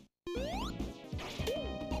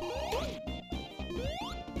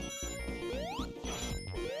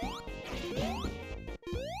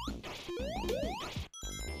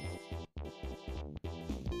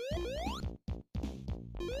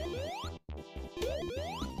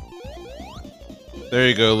 There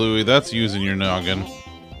you go, Louis. That's using your noggin.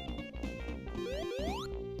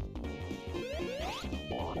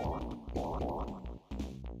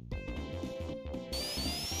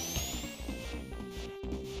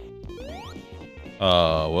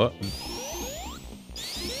 What?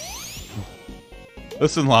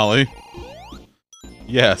 Listen, Lolly.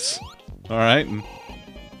 Yes. Alright.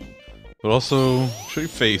 But also, show your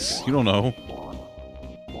face. You don't know.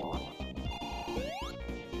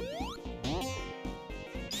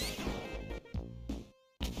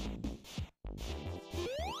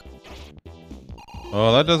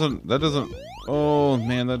 Oh, that doesn't, oh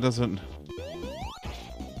man, that doesn't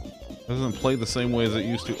play the same way as it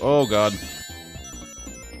used to. Oh god.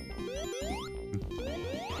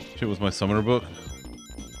 Shit, was my summoner book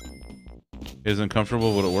isn't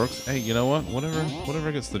comfortable, but it works. Hey, you know what?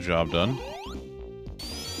 Whatever gets the job done.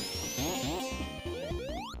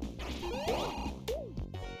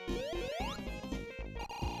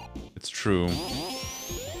 It's true.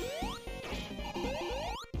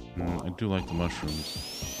 I do like the mushrooms.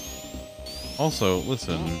 Also,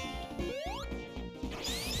 listen.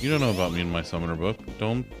 You don't know about me and my summoner book.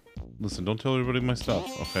 Don't tell everybody my stuff,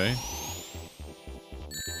 okay?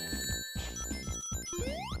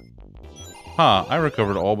 Ha, I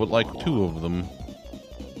recovered all but like 2 of them.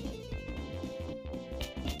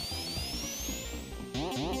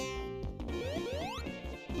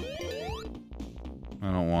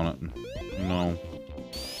 I don't want it. No.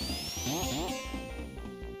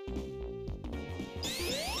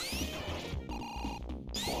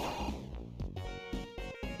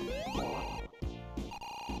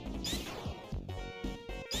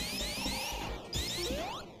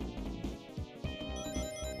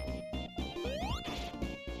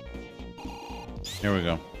 Here we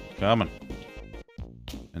go. Coming.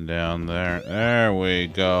 And down there. There we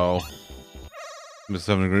go. Mrs.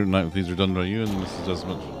 having a great night with these are done by you, and Mrs. does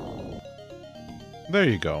much. There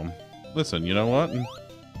you go. Listen, you know what?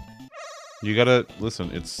 You gotta...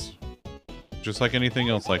 Listen, it's just like anything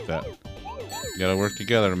else like that. You gotta work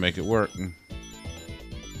together to make it work.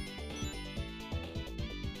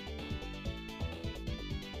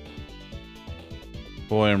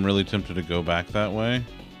 Boy, I'm really tempted to go back that way.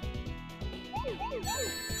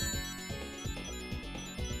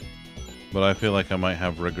 But I feel like I might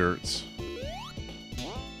have regrets.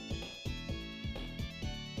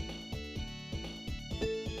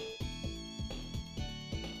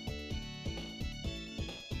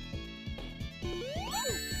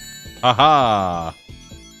 Haha!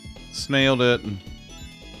 Snailed it.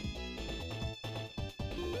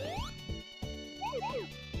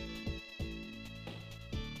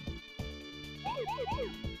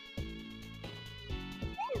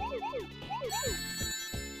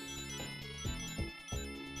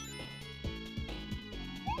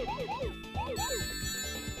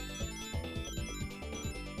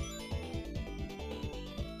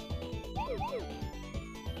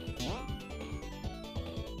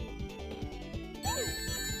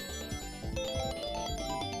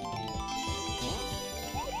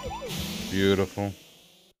 Beautiful.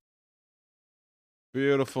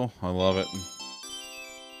 Beautiful. I love it.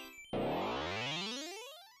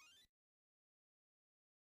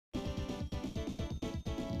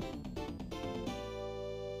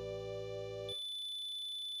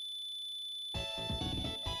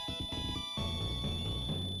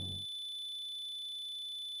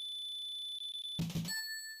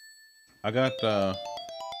 I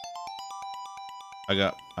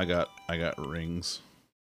got rings.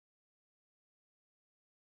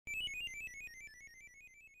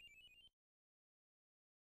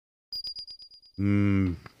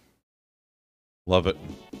 Love it.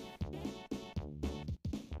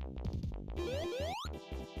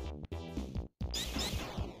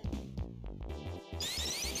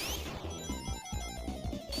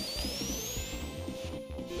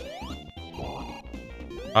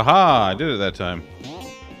 Aha! I did it that time.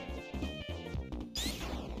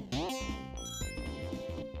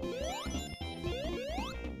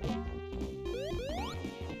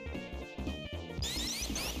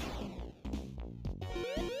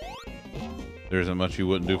 There isn't much you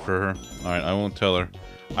wouldn't do for her. Alright, I won't tell her.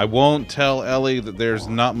 I won't tell Ellie that there's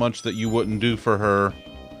not much that you wouldn't do for her.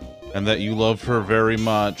 And that you love her very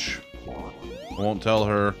much. I won't tell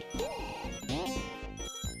her.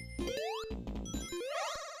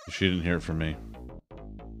 She didn't hear it from me.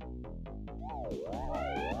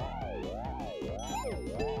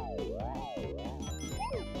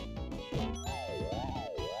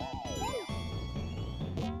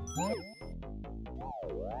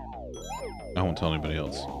 I won't tell anybody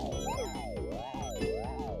else.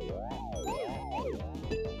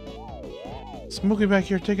 Smokey back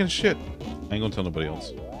here taking a shit. I ain't gonna tell nobody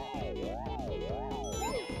else.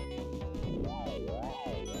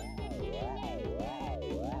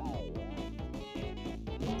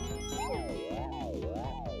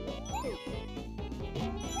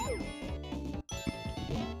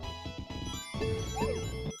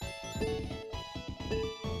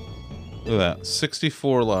 Look at that.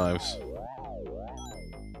 64 lives.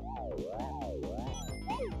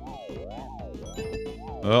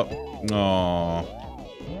 Oh, no.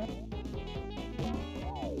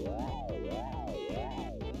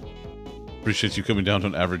 Appreciate you coming down to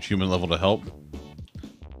an average human level to help.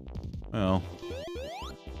 Well.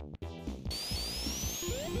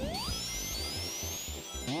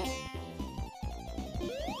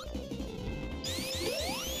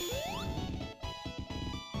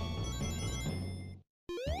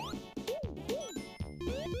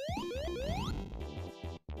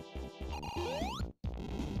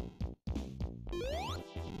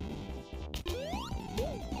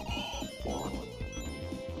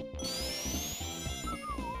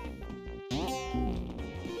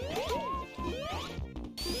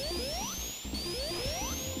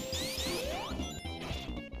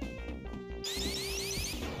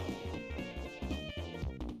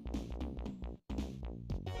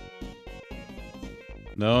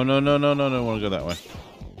 No, no, no, no, no, no, I want to go that way.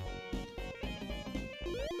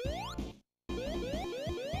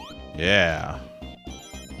 Yeah.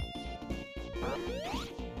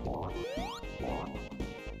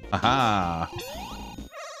 Aha!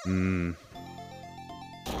 Hmm.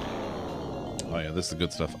 Oh yeah, this is the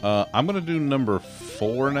good stuff. I'm gonna do number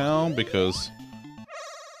 4 now, because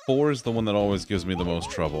 4 is the one that always gives me the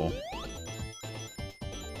most trouble.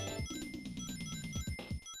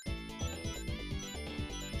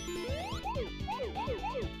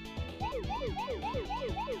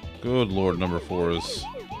 Good lord, number 4 is...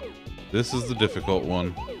 This is the difficult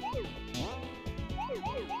one.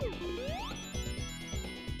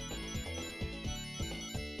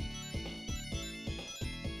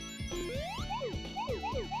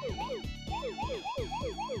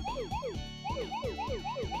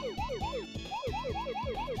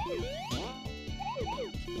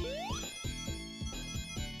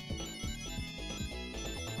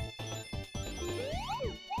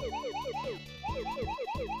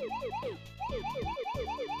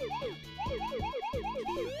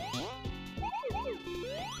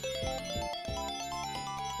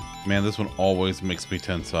 Man, this one always makes me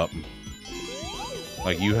tense up.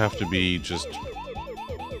 Like, you have to be just...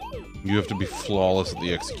 You have to be flawless at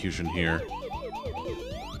the execution here.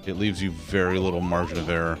 It leaves you very little margin of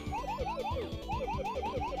error.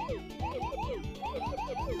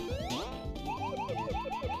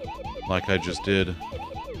 Like I just did.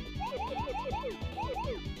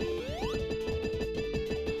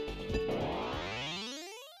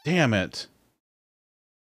 Damn it!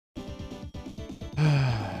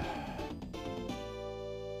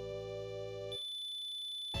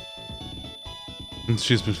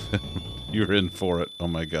 She's been... You're in for it. Oh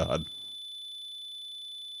my god.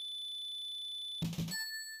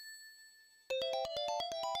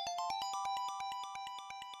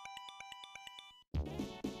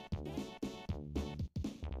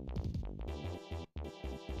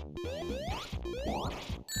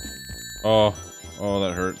 Oh. Oh,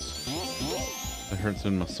 that hurts. That hurts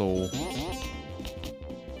in my soul.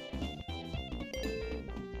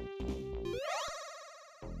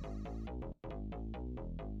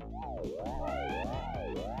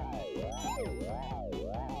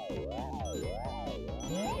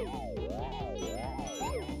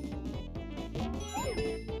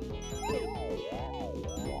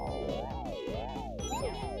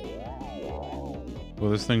 Well,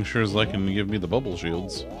 this thing sure is liking to give me the bubble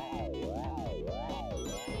shields.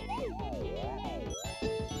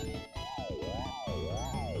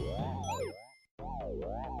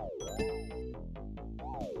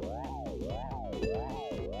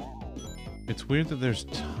 It's weird that there's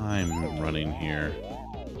time running here.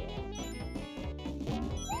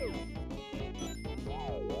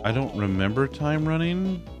 I don't remember time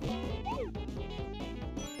running.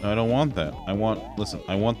 No, I don't want that. I want, listen,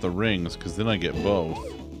 I want the rings, because then I get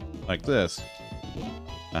both. Like this.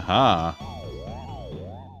 Aha!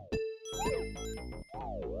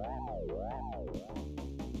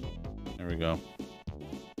 There we go.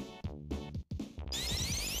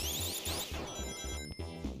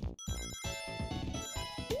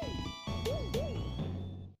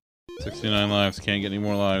 $69 lives. Can't get any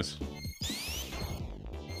more lives.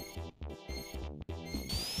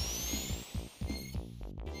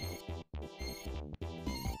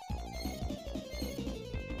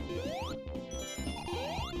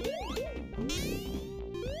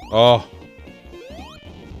 Oh.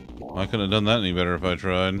 I couldn't have done that any better if I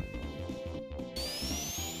tried.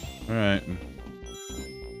 Alright.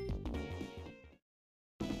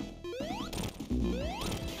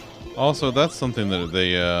 Also, that's something that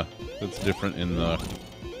they, that's different in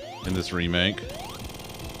this remake.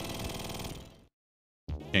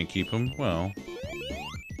 Can't keep them? Well.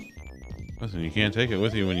 Listen, you can't take it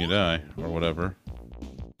with you when you die, or whatever.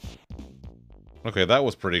 Okay, that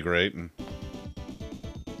was pretty great.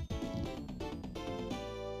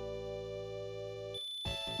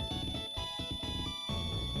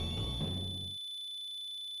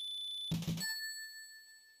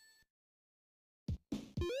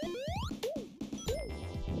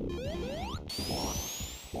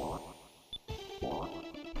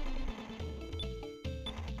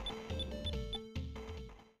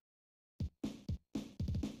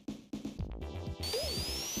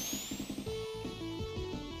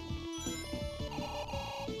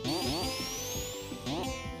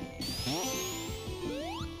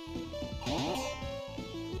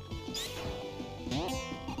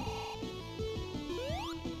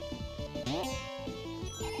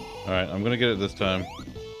 Alright, I'm gonna get it this time.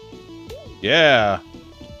 Yeah!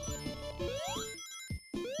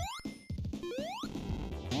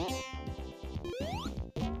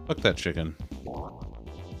 Fuck that chicken.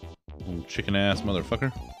 Little chicken ass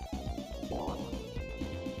motherfucker.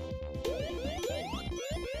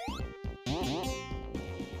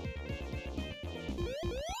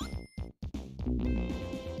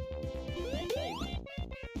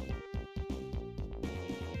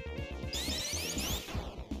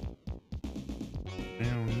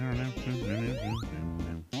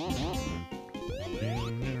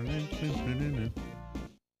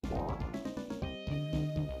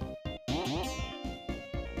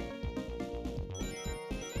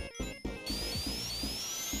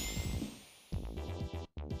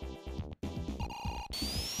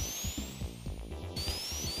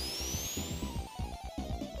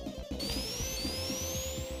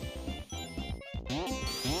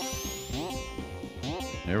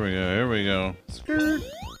 Here we go, here we go. Skirt.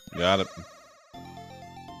 Got it.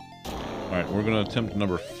 Alright, we're gonna attempt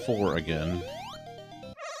number 4 again.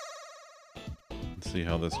 Let's see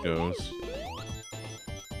how this goes.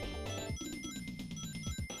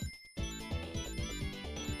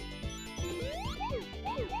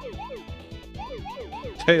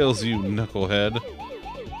 Tails, you knucklehead.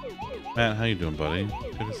 Matt, how you doing, buddy?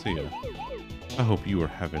 Good to see you. I hope you are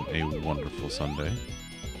having a wonderful Sunday.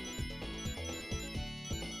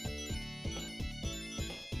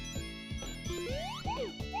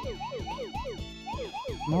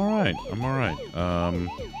 I'm alright. I'm alright.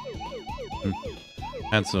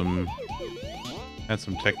 Had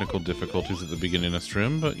some technical difficulties at the beginning of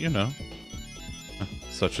stream, but you know,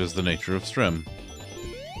 such is the nature of stream.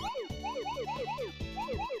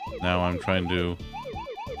 Now I'm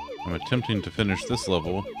attempting to finish this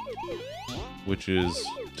level, which is,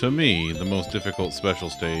 to me, the most difficult special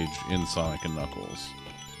stage in Sonic and Knuckles.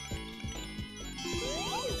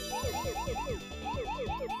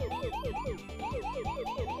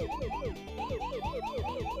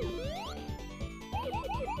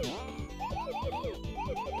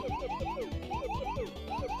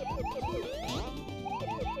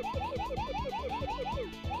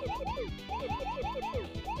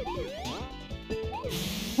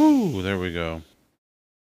 Woo, there we go.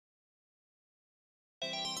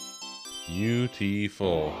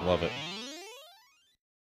 Beautiful. Love it.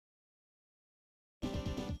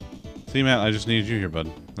 See, Matt, I just need you here, bud.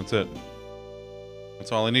 That's it.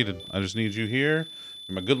 That's all I needed. I just need you here.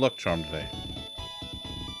 You're my good luck charm today.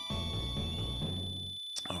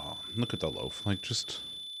 Oh, look at the loaf. Like, just...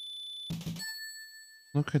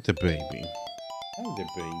 Look at the baby. Hi, the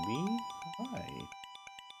baby. Hi.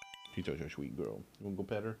 She's such a sweet girl. You wanna go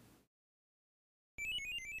pet her?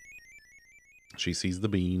 She sees the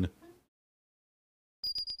bean.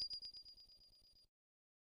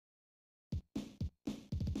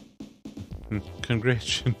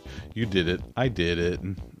 Congrats. You did it. I did it.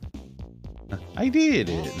 I did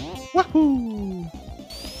it. Wahoo!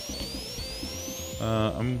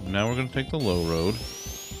 Now we're gonna take the low road.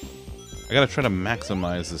 I gotta try to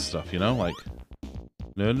maximize this stuff, you know? Like...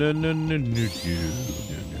 No.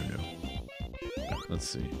 Let's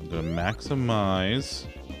see. I'm gonna maximize.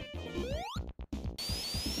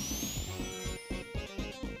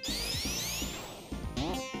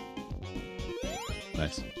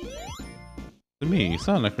 Nice. To me,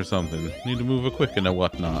 Sonic or something. Need to move a quick and a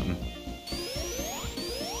whatnot.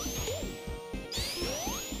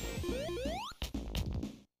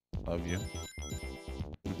 Love you.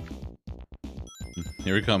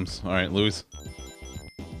 Here he comes. Alright, Louis.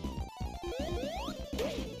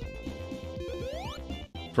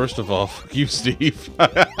 First of all, fuck you, Steve.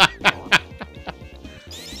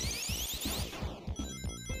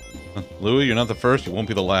 Louis, you're not the first, you won't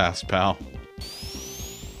be the last, pal.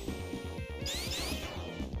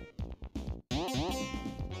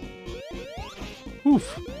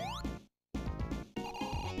 Oof.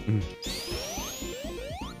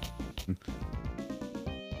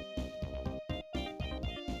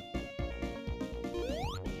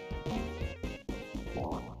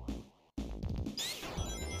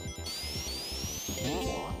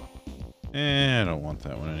 I don't want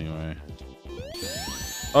that one anyway.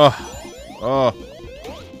 Oh.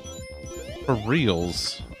 For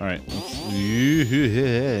reals. Alright, let's...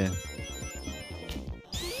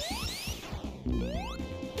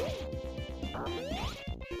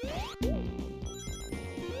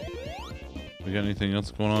 We got anything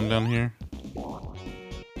else going on down here?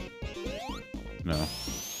 No.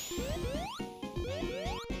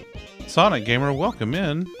 Sonic Gamer, welcome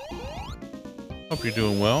in. Hope you're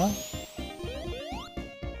doing well.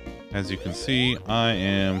 As you can see, I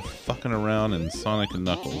am fucking around in Sonic and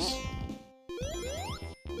Knuckles.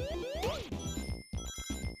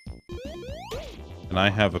 And I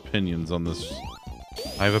have opinions on this.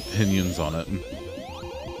 I have opinions on it.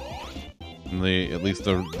 And at least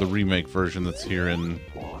the remake version that's here in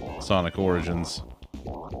Sonic Origins.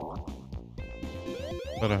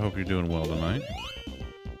 But I hope you're doing well tonight.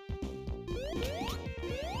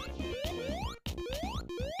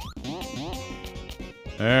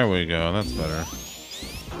 There we go, that's better.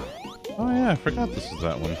 Oh yeah, I forgot this is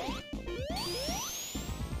that one.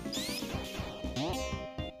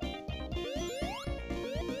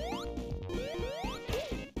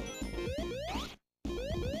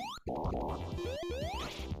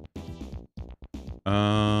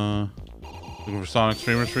 Looking for Sonic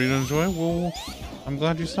streamers for you to enjoy? Well, I'm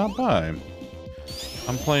glad you stopped by.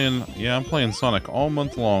 I'm playing Sonic all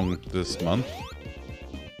month long this month.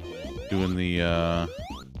 Doing the,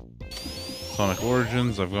 Sonic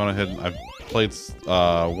Origins. I've gone ahead and I've played,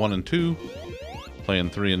 1 and 2. Playing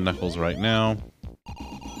 3 and Knuckles right now.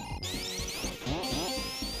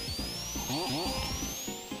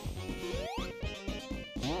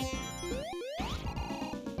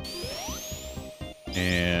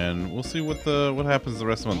 And we'll see what happens the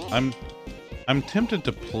rest of the month. I'm tempted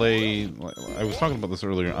to play. I was talking about this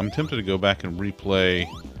earlier. I'm tempted to go back and replay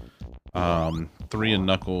 3 and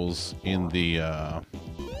Knuckles in the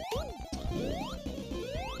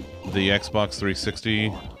Xbox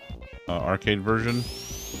 360 arcade version,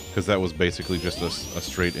 because that was basically just a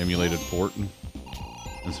straight emulated port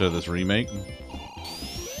instead of this remake.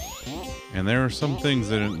 And there are some things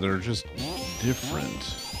that are just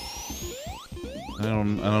different. I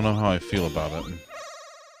don't know how I feel about it.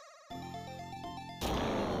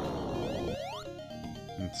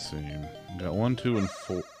 Let's see. Got 1, 2, and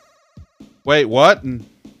 4. Wait, what?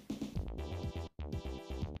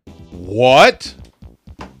 What?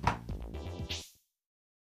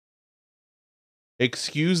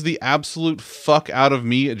 Excuse the absolute fuck out of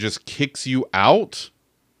me, it just kicks you out?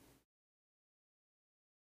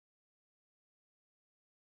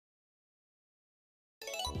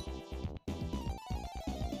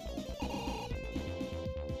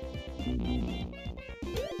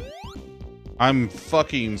 I'm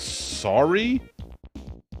fucking sorry?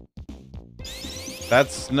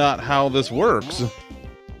 That's not how this works.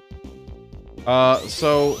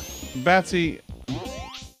 So, Batsy...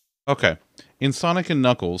 Okay. In Sonic and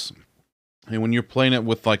Knuckles, and when you're playing it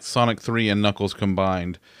with, like, Sonic 3 and Knuckles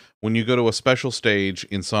combined, when you go to a special stage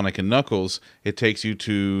in Sonic and Knuckles, it takes you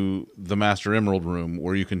to the Master Emerald room,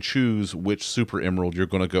 where you can choose which Super Emerald you're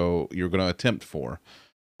gonna attempt for.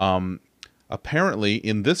 Apparently,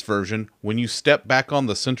 in this version, when you step back on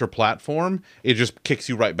the center platform, it just kicks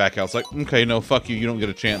you right back out. It's like, okay, no, fuck you, you don't get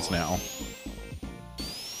a chance now.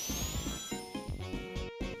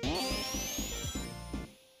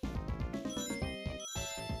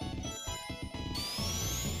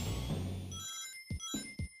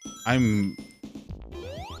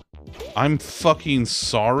 I'm fucking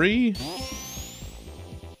sorry?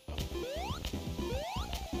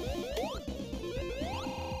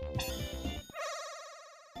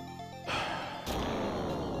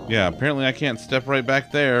 Yeah, apparently I can't step right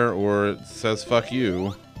back there, or it says fuck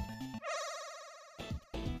you.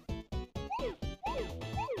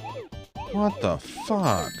 What the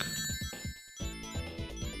fuck?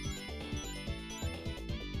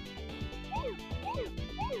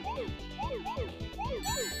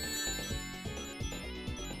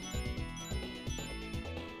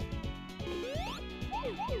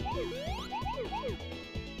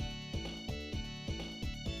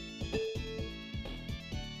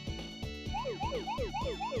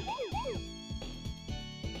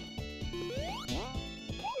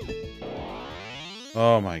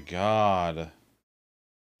 Oh my god.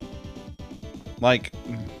 Like,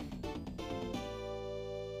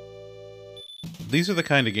 these are the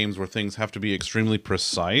kind of games where things have to be extremely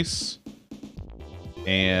precise.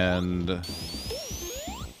 And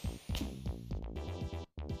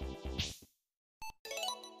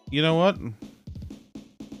you know what?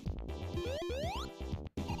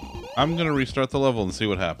 I'm gonna restart the level and see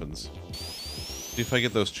what happens. See if I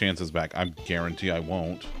get those chances back. I guarantee I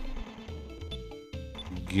won't.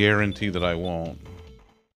 Guarantee that I won't.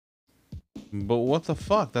 But what the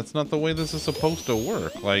fuck? That's not the way this is supposed to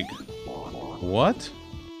work. Like, what?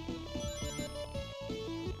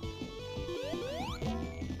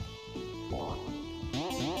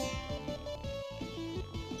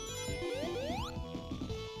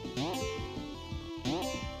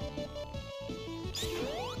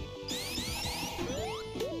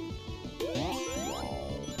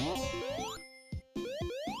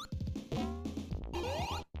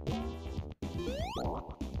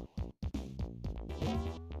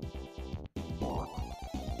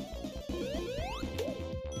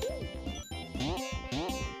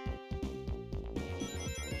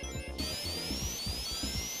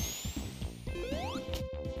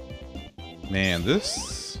 Man,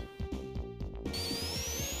 this...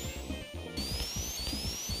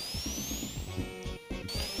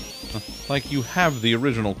 Like, you have the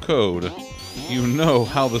original code. You know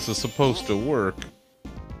how this is supposed to work.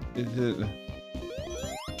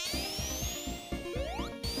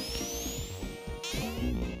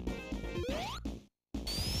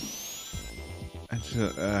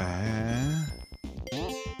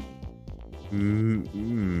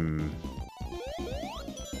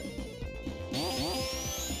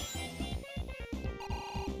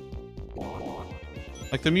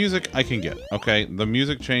 Like, the music, I can get. Okay, the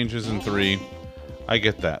music changes in 3. I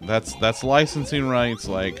get that. That's licensing rights,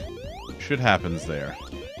 like, shit happens there.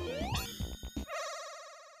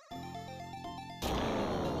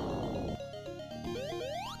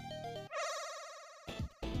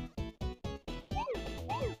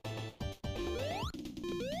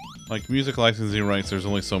 Like, music licensing rights, there's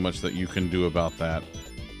only so much that you can do about that.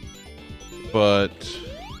 But...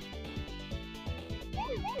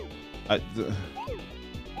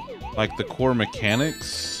 like, the core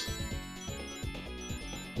mechanics...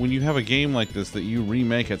 When you have a game like this that you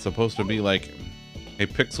remake, it's supposed to be like a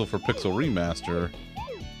pixel-for-pixel remaster,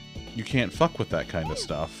 you can't fuck with that kind of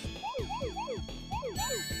stuff.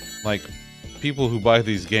 Like, people who buy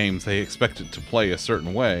these games, they expect it to play a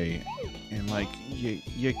certain way, and like,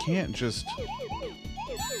 you can't just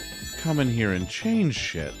come in here and change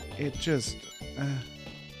shit. It just...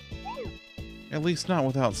 at least not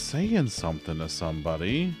without saying something to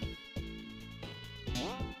somebody.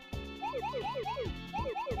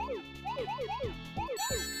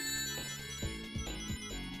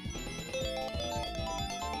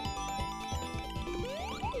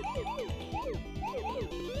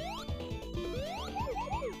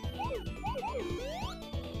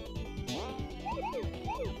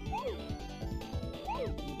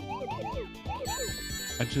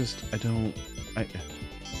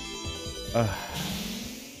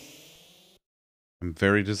 I'm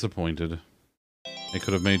very disappointed. It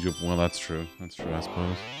could have made you... Well, that's true. That's true, I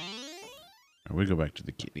suppose. Alright, we go back to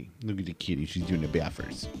the kitty. Look at the kitty. She's doing the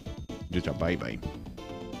baffers. Just a bye-bye.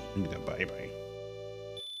 Look at that bye-bye.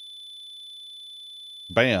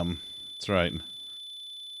 Bam! That's right.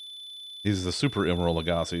 These are the Super Emerald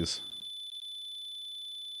Legacies.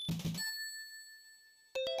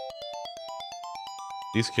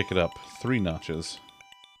 These kick it up 3 notches.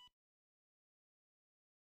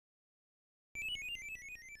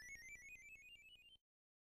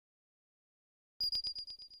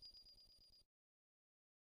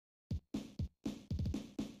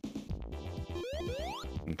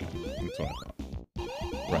 Okay, that's what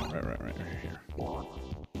I thought. Right here.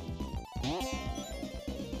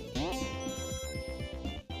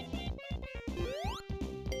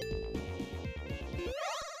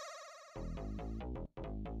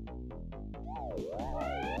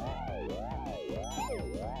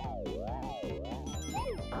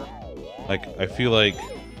 Like, I feel like...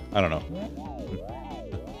 I don't know.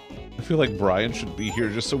 I feel like Brian should be here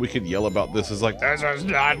just so we could yell about this. It's like, this is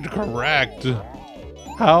not correct!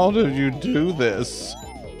 How did you do this?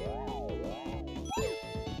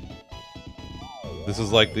 This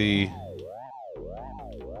is like the...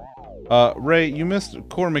 Ray, you missed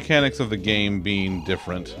core mechanics of the game being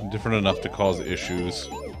different. Different enough to cause issues.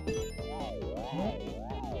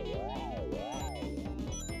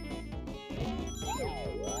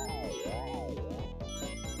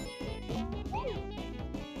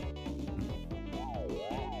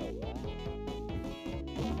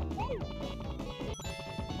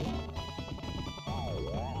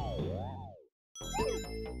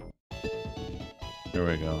 Here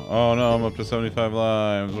we go. Oh no, I'm up to 75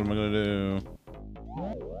 lives. What am I gonna do?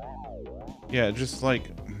 Yeah, just like...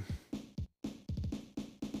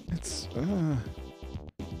 It's...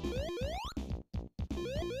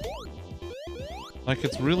 Like,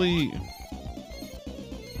 it's really...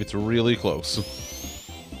 It's really close.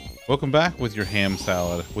 Welcome back with your ham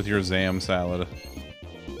salad. With your Zam salad.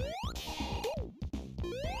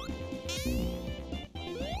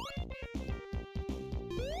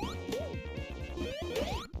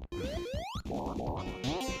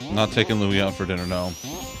 Not taking Louis out for dinner, no.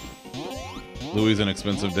 Louis is an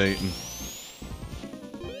expensive date. And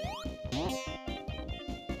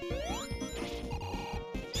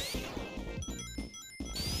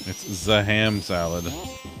it's the ham salad.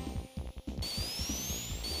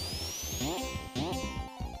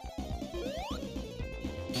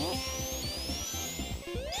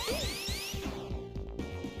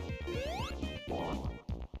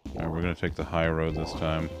 Alright, we're gonna take the high road this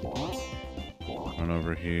time. Run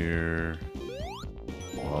over here.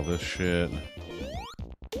 All this shit.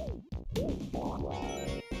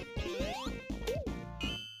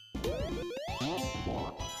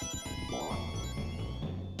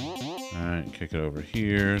 Alright, kick it over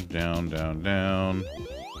here. Down, down, down.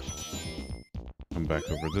 Come back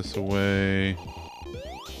over this way.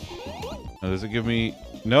 Now, does it give me...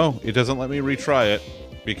 No, it doesn't let me retry it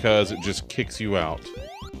because it just kicks you out.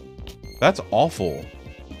 That's awful.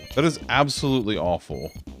 That is absolutely awful.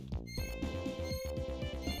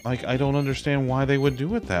 Like, I don't understand why they would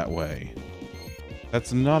do it that way.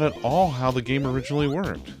 That's not at all how the game originally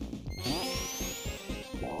worked.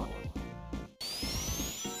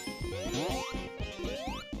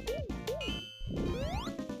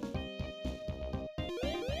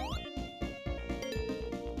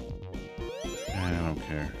 I don't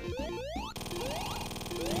care.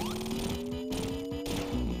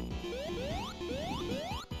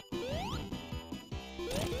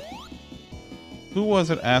 Who was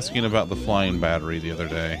it asking about the flying battery the other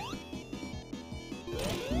day?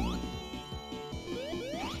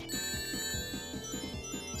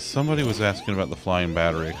 Somebody was asking about the flying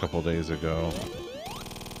battery a couple days ago.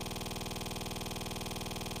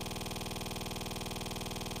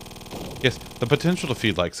 Yes, the potential to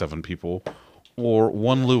feed like 7 people. Or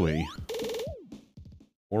 1 Louie.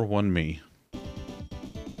 Or 1 me.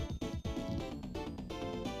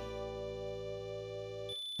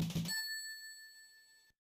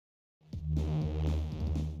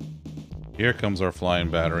 Here comes our flying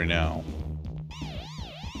battery now.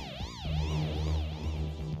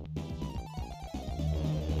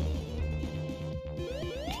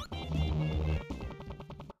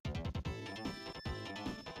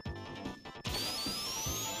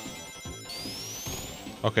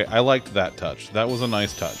 Okay, I liked that touch. That was a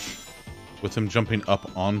nice touch. With him jumping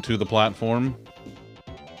up onto the platform.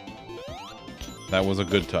 That was a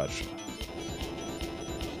good touch.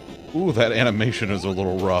 Ooh, that animation is a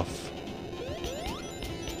little rough.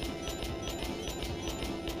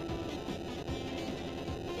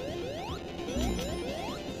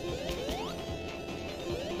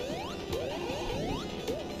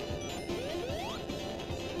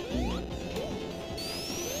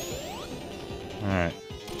 Alright.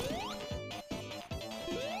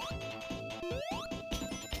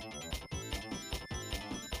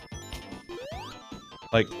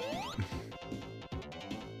 Like...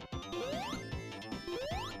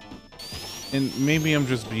 And maybe I'm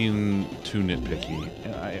just being too nitpicky.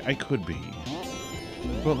 I could be.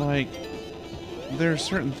 But, like, there are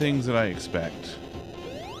certain things that I expect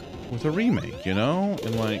with a remake, you know?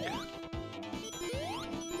 And, like...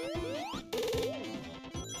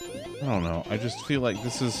 I don't know. I just feel like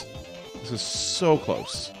this is so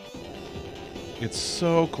close. It's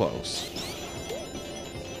so close.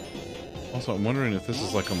 Also, I'm wondering if this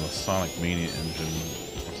is like on the Sonic Mania engine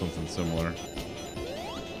or something similar.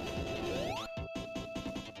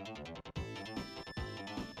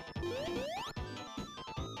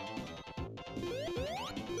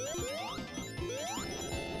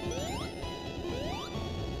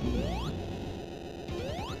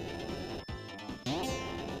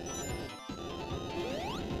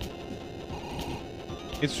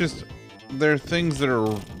 It's just there are things that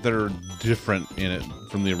are different in it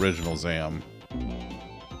from the original Zam,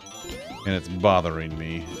 and it's bothering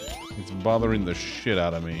me. It's bothering the shit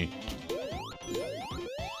out of me.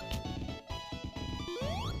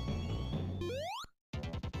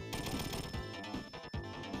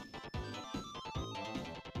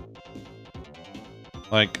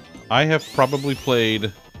 Like, I have probably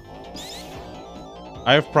played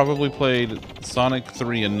Sonic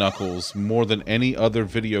 3 and Knuckles more than any other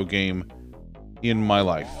video game in my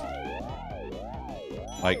life.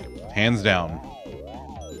 Like, hands down.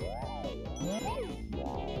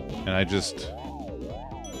 And I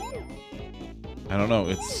don't know,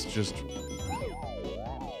 it's just...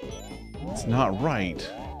 It's not right.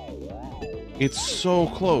 It's so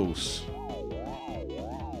close.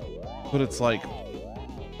 But it's like...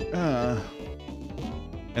 And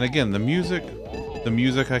again, the music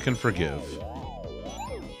I can forgive.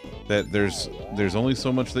 That there's only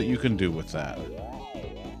so much that you can do with that.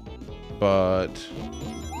 But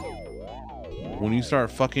when you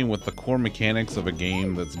start fucking with the core mechanics of a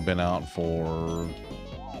game that's been out for,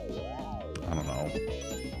 I don't know,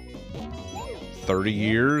 30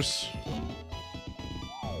 years?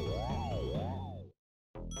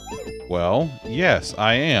 Well, yes,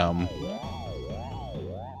 I am.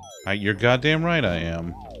 You're goddamn right I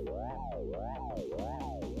am.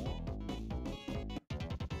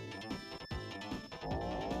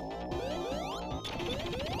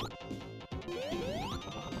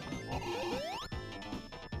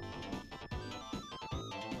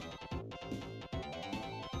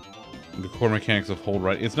 The core mechanics of hold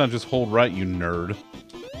right. It's not just hold right, you nerd.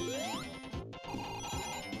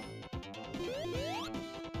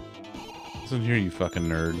 Listen here, you fucking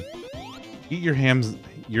nerd. Eat your hams,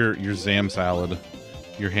 your zam salad.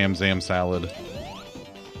 Your ham zam salad.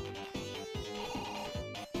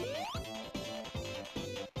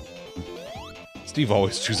 Steve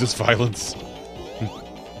always chooses violence.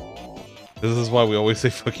 This is why we always say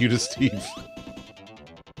fuck you to Steve.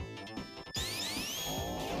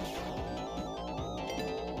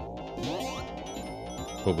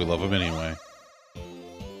 But we love him anyway.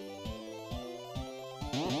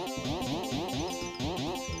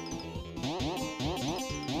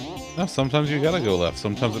 No, sometimes you gotta go left.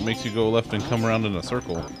 Sometimes it makes you go left and come around in a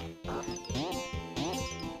circle.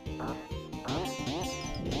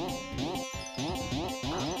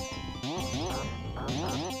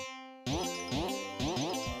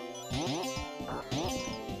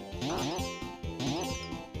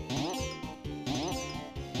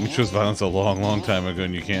 You chose violence a long, long time ago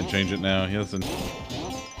and you can't change it now. Listen.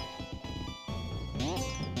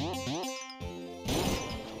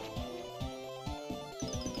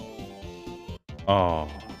 Oh.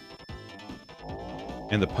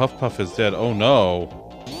 And the Puff Puff is dead. Oh no.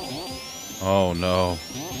 Oh no.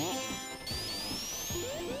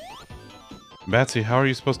 Batsy, how are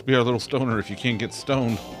you supposed to be our little stoner if you can't get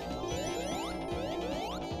stoned?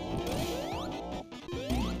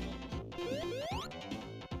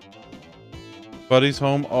 Buddy's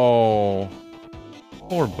home? Oh.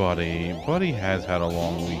 Poor Buddy. Buddy has had a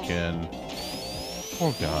long weekend.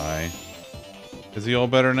 Poor guy. Is he all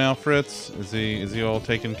better now, Fritz? Is he all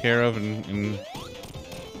taken care of and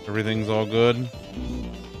everything's all good?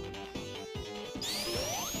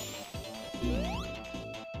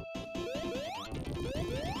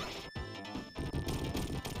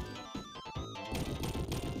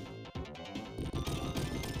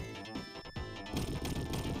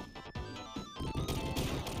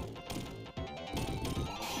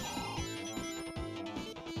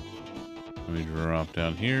 Let me drop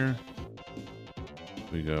down here.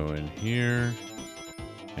 We go in here,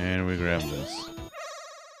 and we grab this.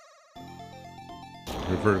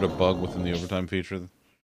 Reverted a bug within the overtime feature.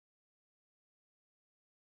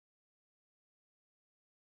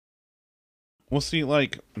 Well, see,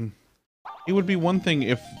 like, it would be one thing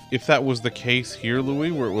if that was the case here,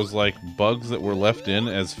 Louis, where it was like bugs that were left in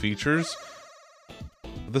as features.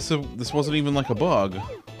 This wasn't even like a bug.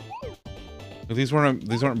 These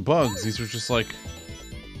aren't bugs. These are just like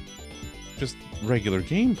regular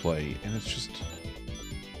gameplay, and it's just,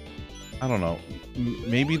 I don't know.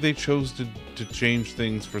 Maybe they chose to change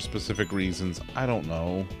things for specific reasons. I don't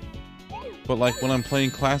know. But like when I'm playing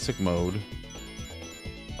classic mode,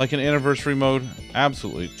 like in anniversary mode,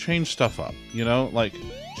 absolutely change stuff up. You know, like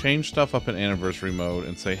change stuff up in anniversary mode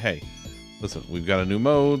and say, hey, listen, we've got a new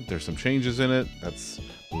mode. There's some changes in it.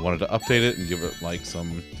 We wanted to update it and give it like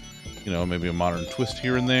some, you know, maybe a modern twist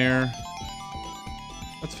here and there.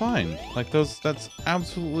 That's fine. Like that's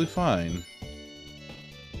absolutely fine.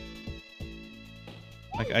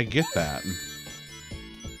 Like I get that.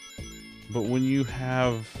 But when you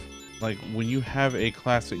have a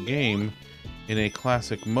classic game in a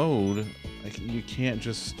classic mode, like you can't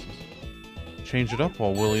just change it up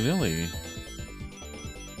all willy-nilly.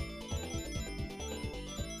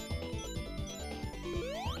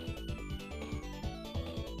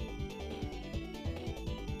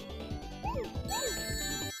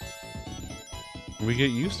 We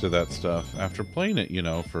get used to that stuff after playing it, you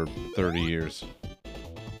know, for 30 years.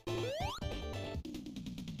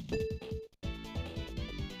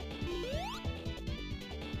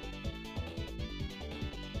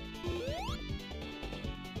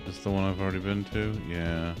 Is this the one I've already been to?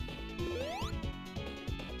 Yeah.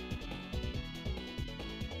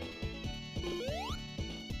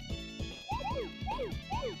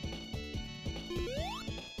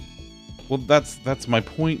 Well, that's my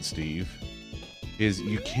point, Steve. Is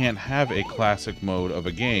you can't have a classic mode of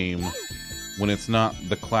a game when it's not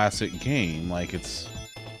the classic game. Like it's...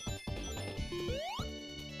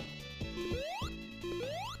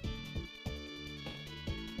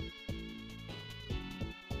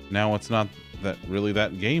 Now it's not really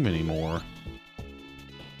that game anymore.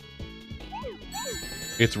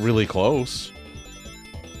 It's really close.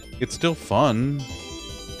 It's still fun.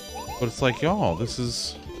 But it's like, y'all, this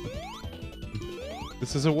isn't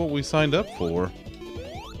what we signed up for.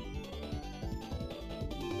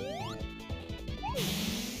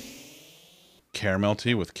 Caramel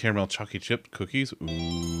tea with caramel chalky chip cookies.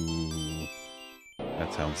 Ooh,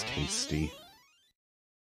 that sounds tasty.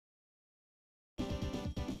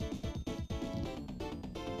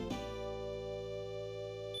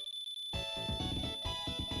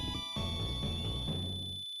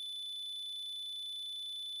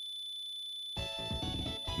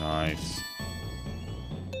 Nice.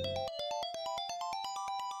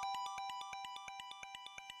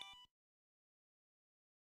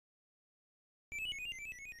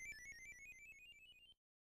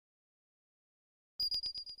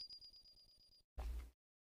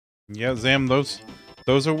 Yeah, Zam, those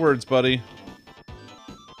are words, buddy.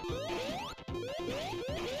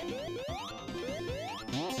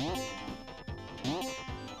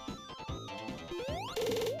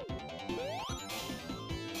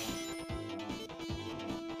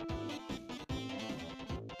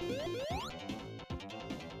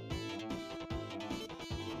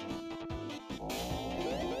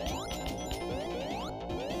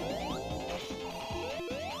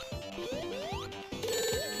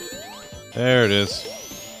 There it is.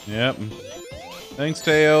 Yep. Thanks,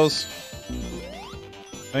 Tails.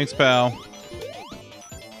 Thanks, pal.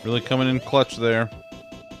 Really coming in clutch there.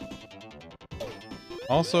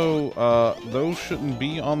 Also, those shouldn't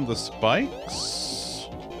be on the spikes.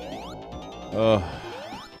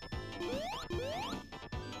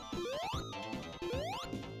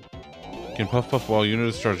 Can puff puff while unit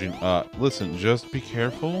is charging. Listen, just be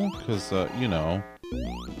careful, because, you know,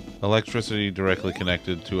 electricity directly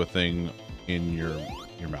connected to a thing in your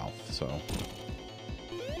mouth, so.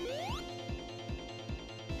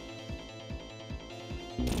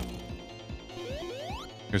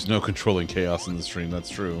 There's no controlling chaos in the stream, that's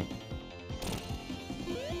true.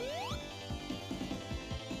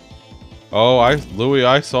 Oh, Louis,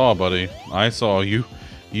 I saw, buddy. I saw you.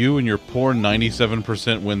 You and your poor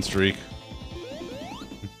 97% win streak.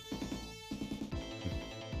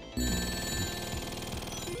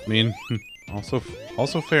 I mean, also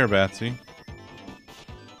fair, Batsy.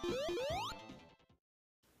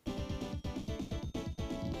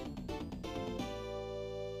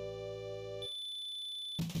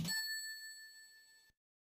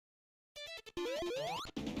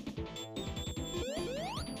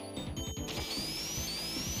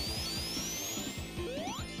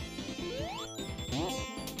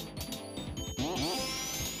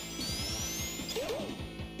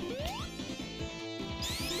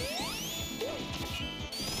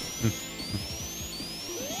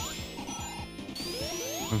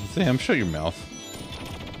 Sam, shut your mouth.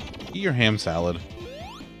 Eat your ham salad.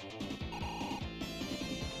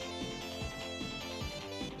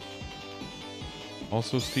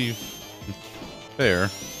 Also, Steve. There.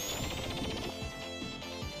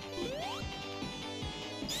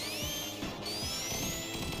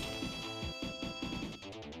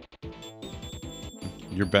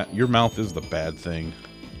 Your mouth is the bad thing.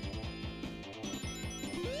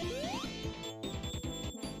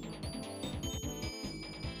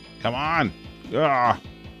 Come on! Ah!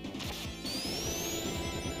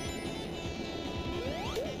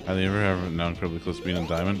 I never have now incredibly close to being in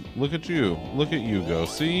diamond. Look at you. Look at you go.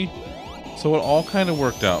 See? So it all kind of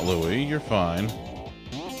worked out, Louis. You're fine.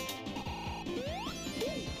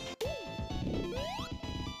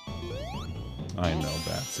 I know,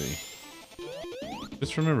 Batsy.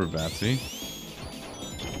 Just remember, Batsy.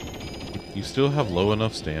 You still have low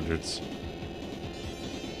enough standards.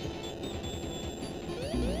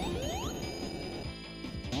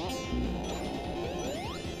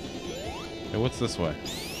 Hey, what's this way?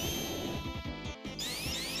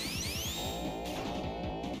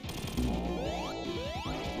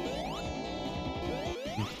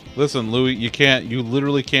 Listen, Louis, you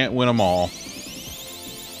literally can't win them all.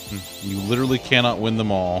 You literally cannot win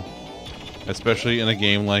them all. Especially in a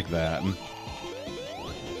game like that.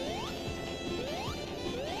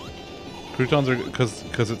 Croutons are,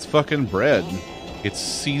 because it's fucking bread. It's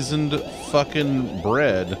seasoned fucking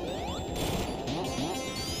bread.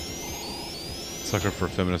 Sucker for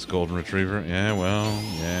feminist golden retriever. Yeah, well,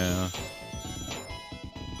 yeah.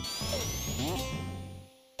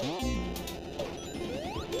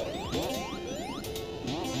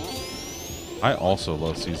 I also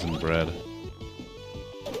love seasoned bread.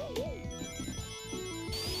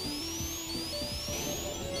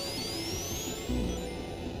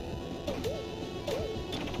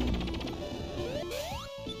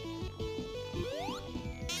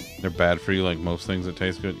 They're bad for you like most things that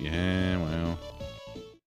taste good? Yeah, well.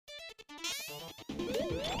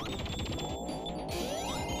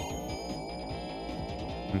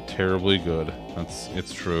 Terribly good.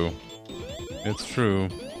 It's true. It's true.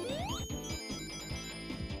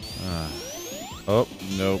 Oh,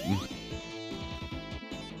 nope.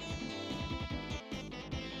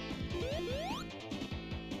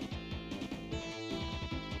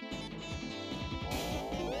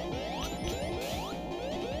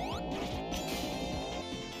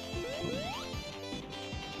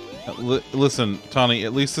 Listen, Tawny,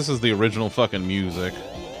 at least this is the original fucking music.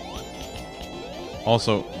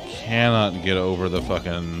 Also, cannot get over the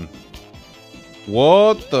fucking...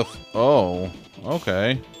 What the oh,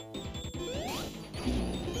 okay.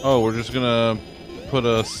 Oh, we're just gonna put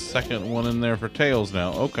a second one in there for Tails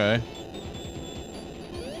now. Okay.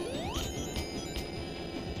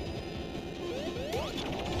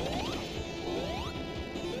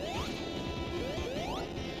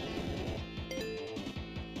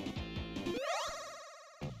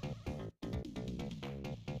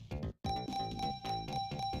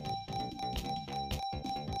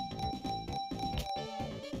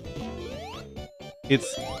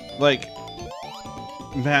 It's like,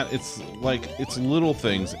 Matt, it's like, it's little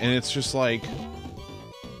things, and it's just like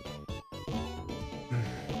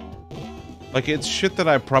it's shit that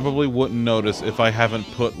I probably wouldn't notice if I haven't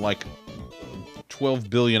put like 12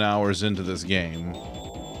 billion hours into this game.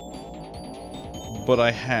 But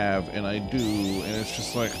I have, and I do, and it's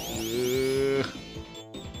just like, ugh.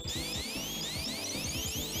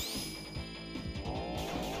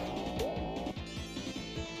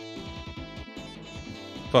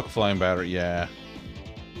 Fuck flying battery, yeah.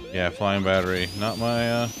 Yeah, flying battery. Not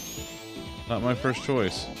my first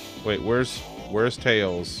choice. Wait, where's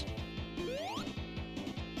Tails?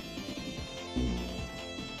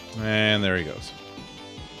 And there he goes.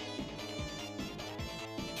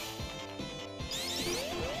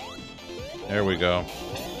 There we go.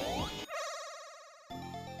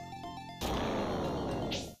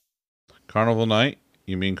 Carnival night?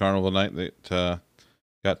 You mean Carnival night that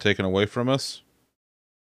got taken away from us?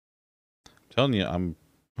 I'm telling you,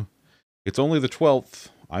 it's only the 12th.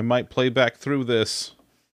 I might play back through this.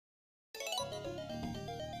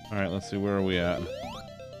 Alright, let's see, where are we at?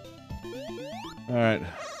 Alright.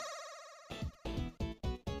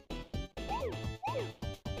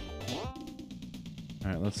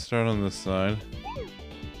 Alright, let's start on this side.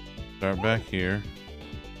 Start back here.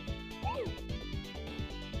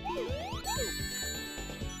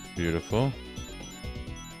 Beautiful.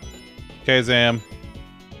 Okay, Zam.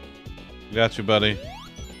 Got you, buddy.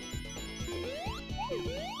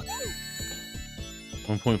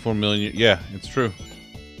 1.4 million. Yeah, it's true.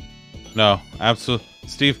 No,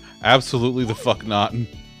 Steve, absolutely the fuck not.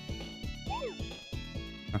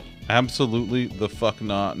 Absolutely the fuck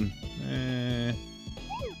not.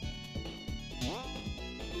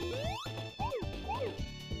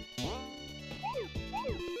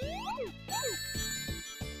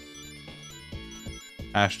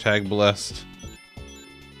 Hashtag blessed.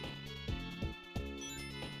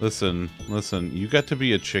 Listen, you got to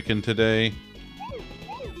be a chicken today.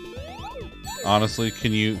 Honestly,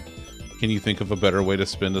 can you think of a better way to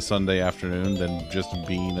spend a Sunday afternoon than just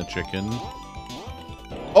being a chicken?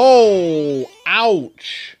 Oh,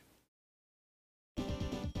 ouch.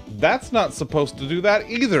 That's not supposed to do that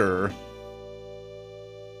either.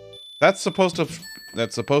 That's supposed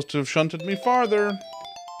to have shunted me farther.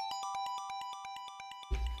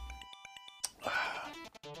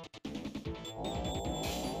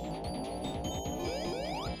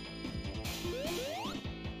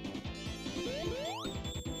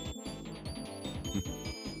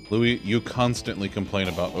 Louis, you constantly complain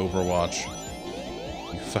about Overwatch.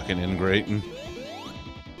 You fucking ingrate.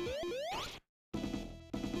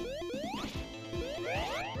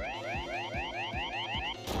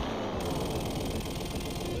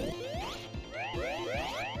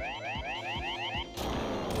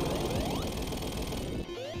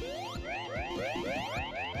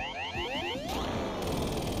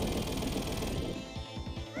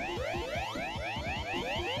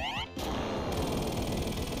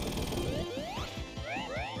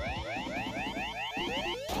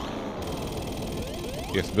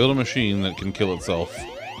 Yes, build a machine that can kill itself.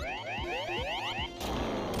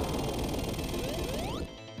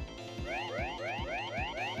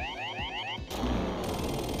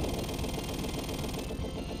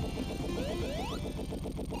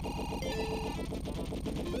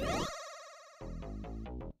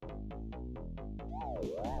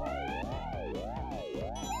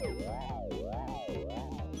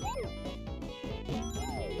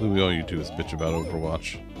 Louis, all you do is bitch about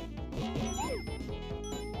Overwatch.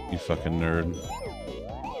 You fucking nerd.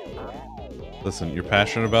 Listen, you're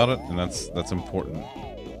passionate about it, and that's important.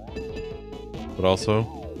 But also,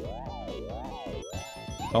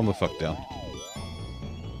 calm the fuck down.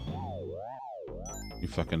 You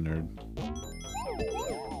fucking nerd.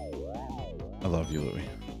 I love you, Louis.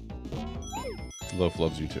 Loaf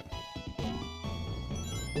loves you too.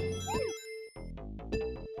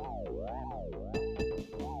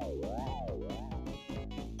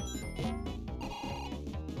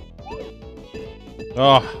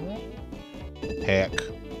 Oh, heck.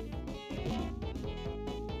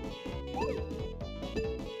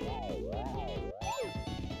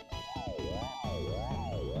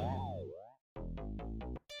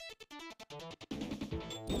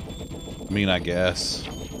 I mean, I guess,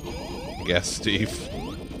 Steve.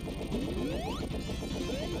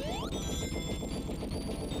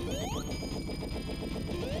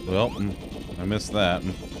 Well, I missed that.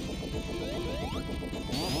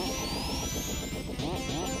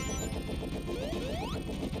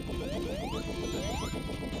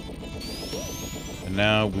 And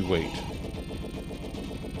now we wait.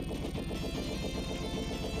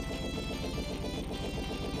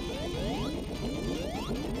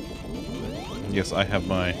 Yes, I have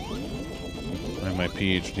my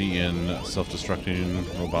PhD in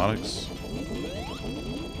self-destructing robotics.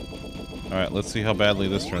 Alright, let's see how badly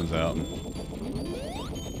this turns out.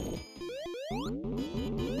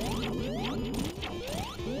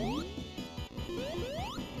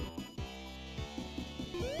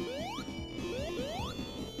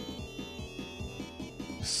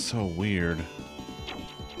 So weird.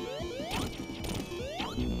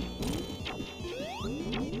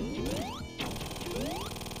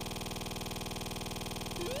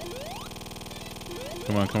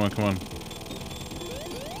 Come on, come on, come on.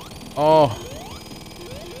 Oh!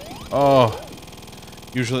 Oh!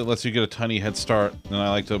 Usually it lets you get a tiny head start, and I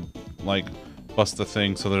like to, like, bust the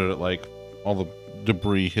thing so that it, like, all the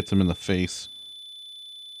debris hits them in the face.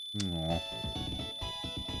 Aww.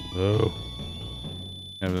 Oh.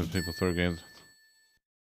 Having people throw games.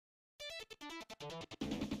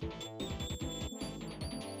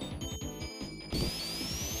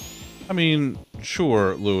 I mean,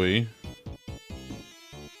 sure, Louis.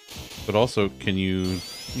 But also, can you,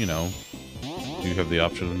 you know, do you have the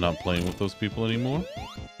option of not playing with those people anymore?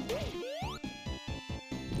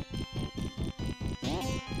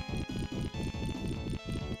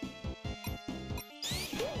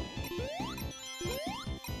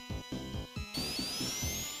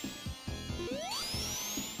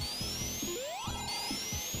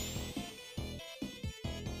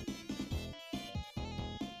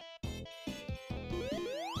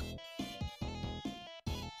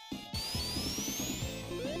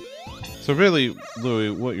 So really,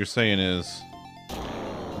 Louis, what you're saying is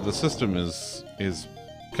the system is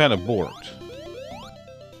kind of borked.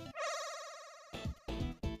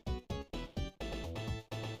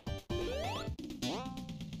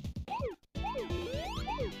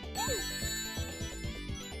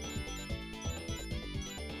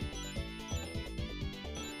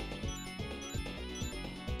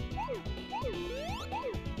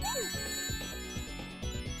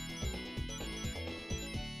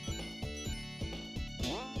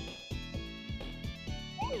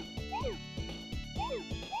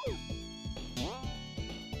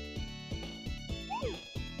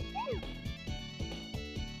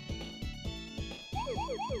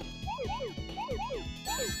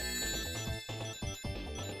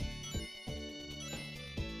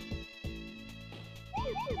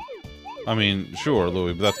 I mean, sure,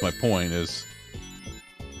 Louis, but that's my point, is...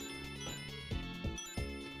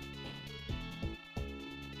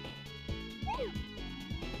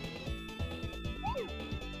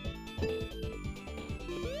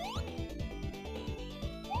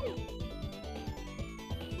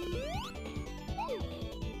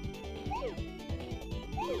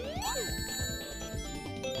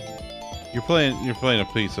 You're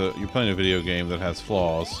playing a video game that has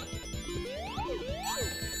flaws.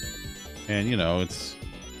 And, you know, it's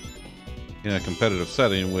in a competitive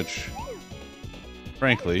setting, which,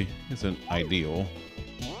 frankly, isn't ideal.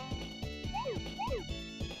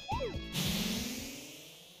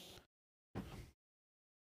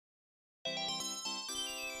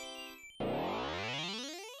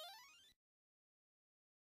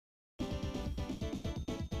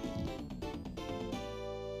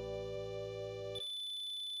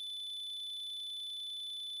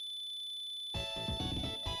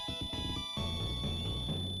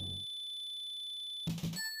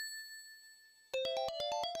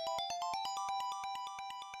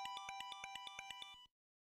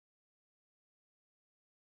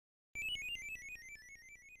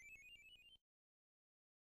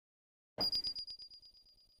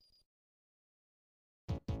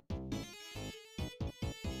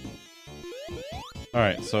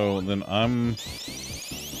 Alright, so then I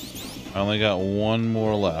only got one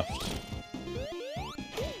more left.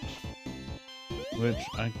 Which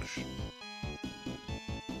I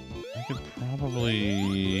could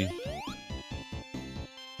probably...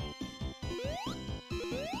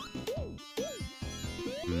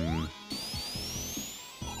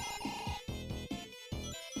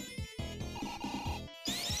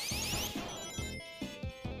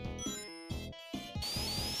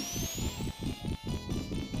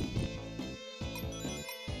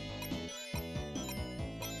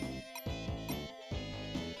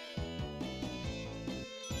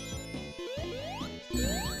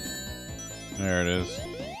 There it is.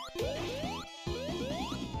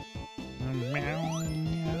 Meow,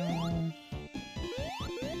 meow.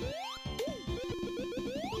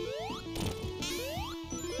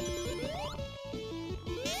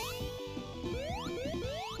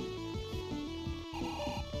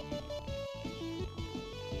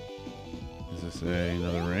 Is this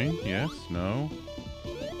another ring? Yes? No?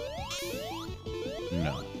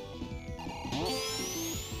 No.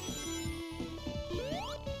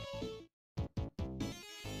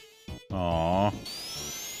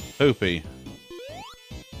 Poopy.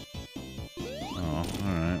 Oh,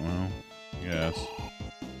 alright, well, yes.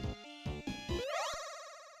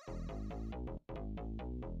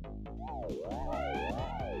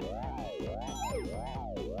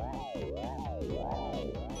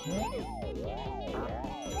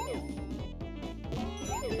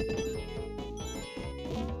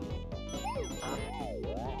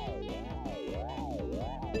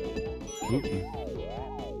 Oop.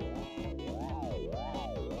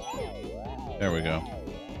 There we go.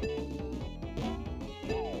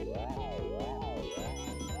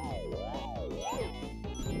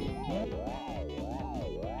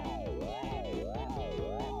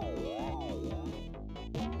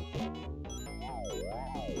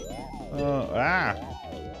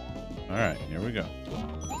 Alright, here we go.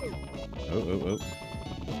 Oh.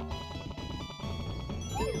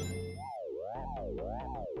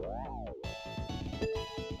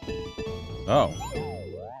 Oh.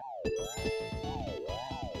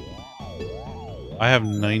 I have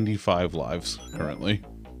 95 lives currently.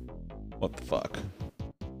 What the fuck?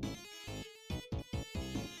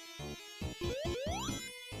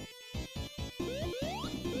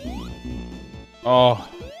 Oh.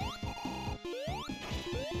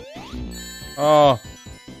 Oh.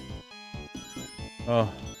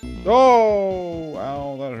 Oh. Oh!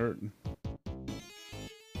 Ow, that hurt.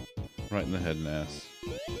 Right in the head and ass.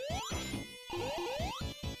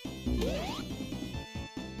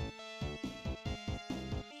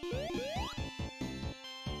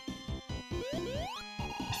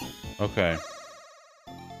 Okay.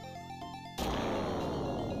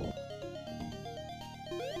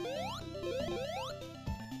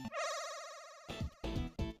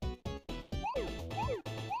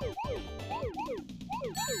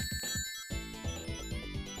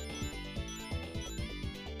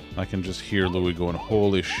 I can just hear Louis going,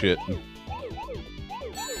 holy shit.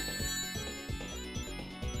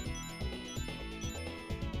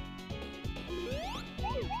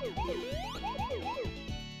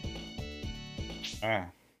 Ah.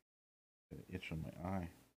 Itch on my eye.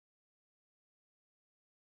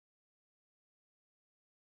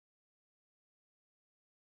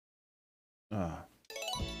 Ah.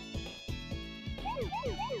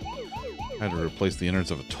 I had to replace the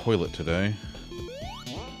innards of a toilet today.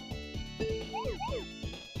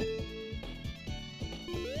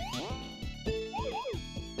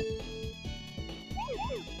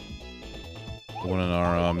 The one in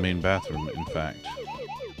our main bathroom, in fact.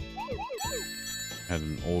 Had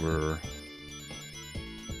an older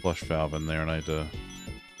flush valve in there, and I had to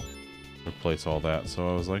replace all that. So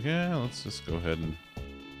I was like, yeah, let's just go ahead and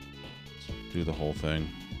do the whole thing.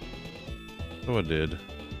 So I did.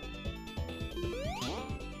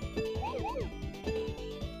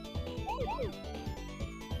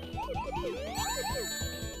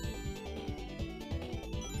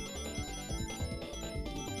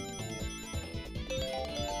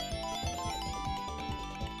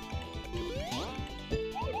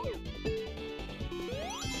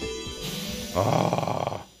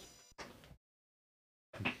 Ah.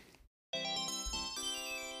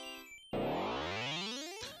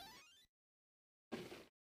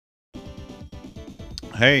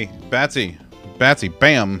 Hey, Batsy. Batsy,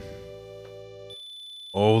 bam.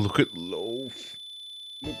 Oh, look at Loaf.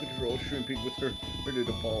 Look at her all shrimping with her ready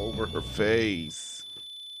to fall over her face.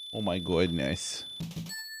 Oh my goodness.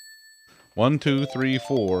 1, 2, 3,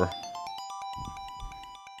 4.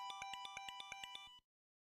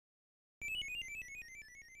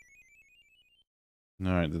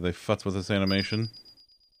 Alright, did they futz with this animation?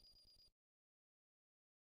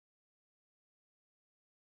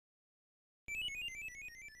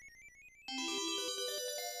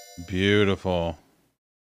 Beautiful.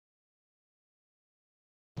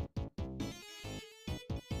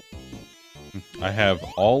 I have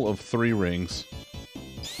all of 3 rings.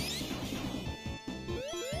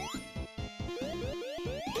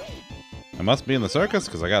 I must be in the circus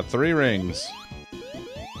because I got 3 rings.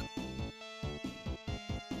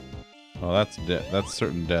 Oh, that's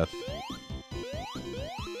certain death.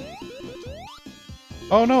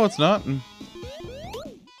 Oh no, it's not.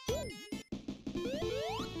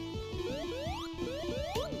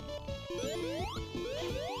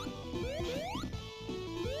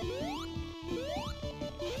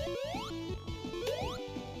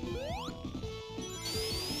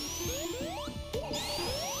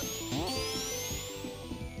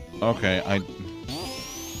 Okay, I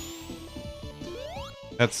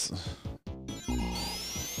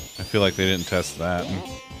feel like they didn't test that.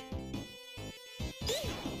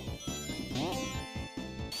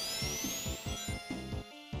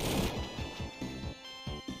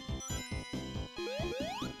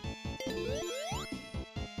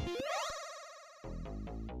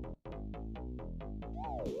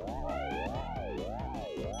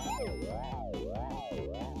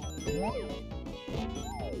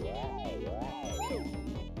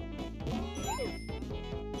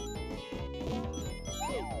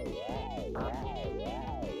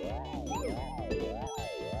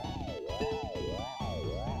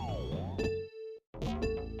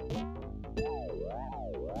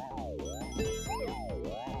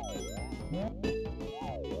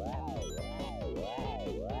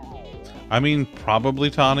 I mean, probably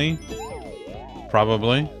Tawny.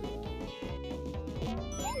 Probably.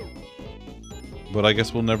 But I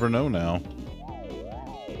guess we'll never know now.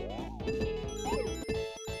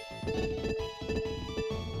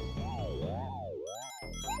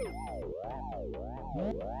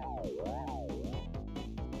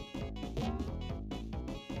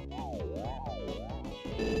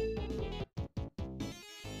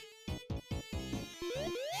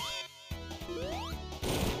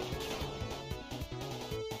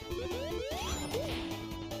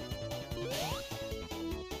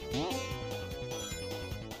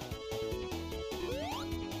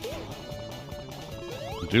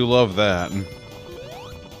 Do love that.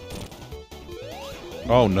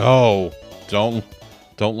 Oh no. Don't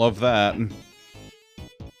love that.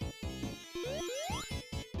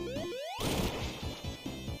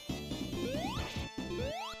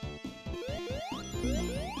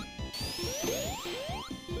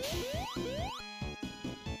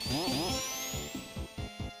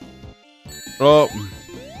 Oh.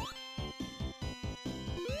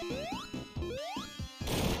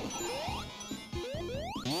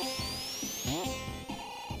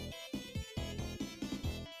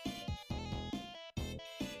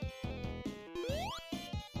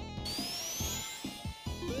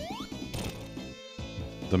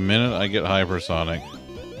 The minute I get hypersonic,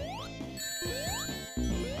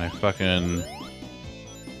 I fucking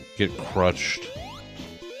get crushed.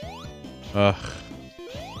 Ugh.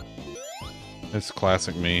 It's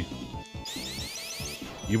classic me.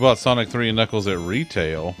 You bought Sonic 3 and Knuckles at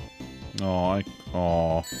retail. Aw.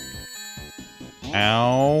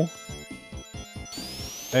 Ow.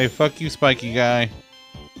 Hey, fuck you, spiky guy.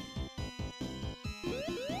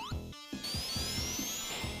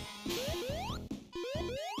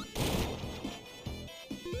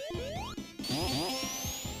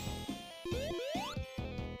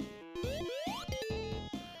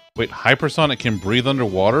 Wait, hypersonic can breathe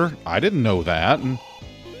underwater? I didn't know that.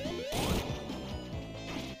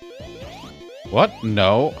 What?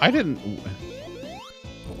 No, I didn't.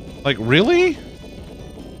 Like, really?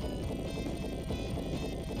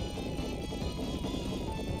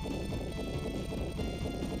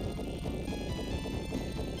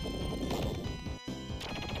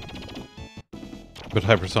 But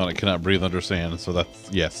hypersonic cannot breathe under sand, so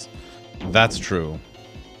that's, yes, that's true.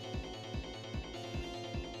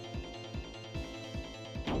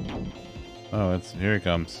 Oh, it's, here he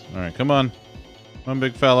comes. Alright, come on. Come on,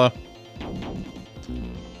 big fella.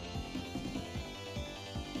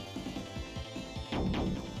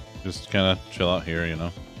 Just kind of chill out here, you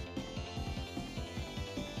know.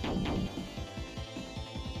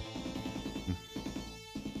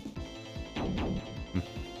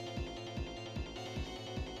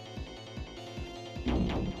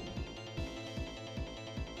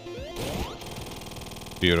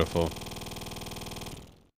 Beautiful.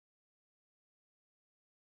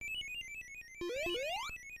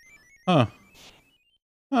 Huh.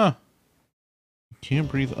 Huh. Can't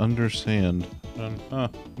breathe under sand. Huh.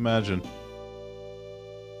 Imagine.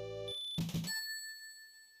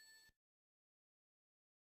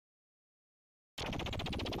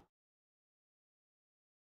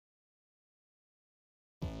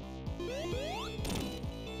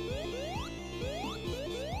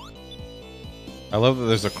 I love that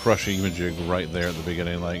there's a crushing imaging right there at the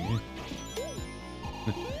beginning, like...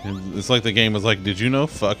 It's like the game was like, did you know?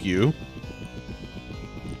 Fuck you.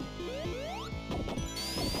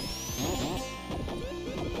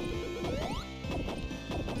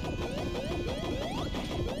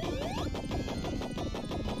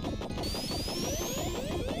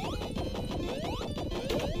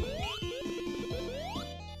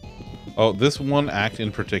 Oh, this one act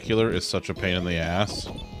in particular is such a pain in the ass.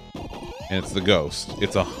 And it's the ghost.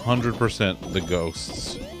 It's 100% the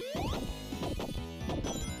ghosts.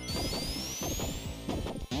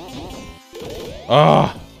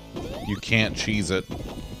 Ah! You can't cheese it.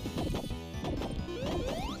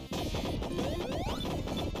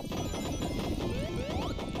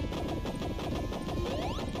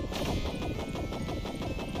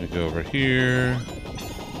 We go over here.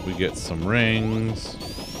 We get some rings.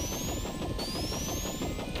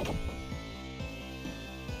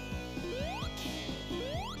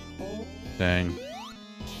 Dang.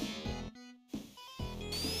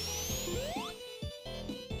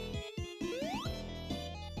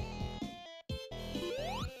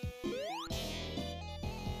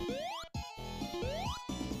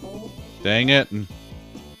 Dang it.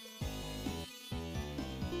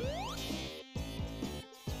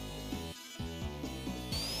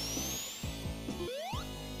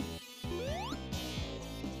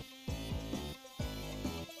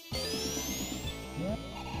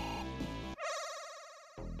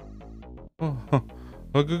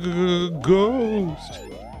 A ghost!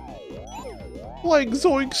 Like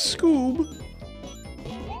Zoink Scoob!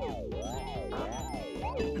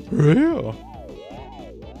 Yeah!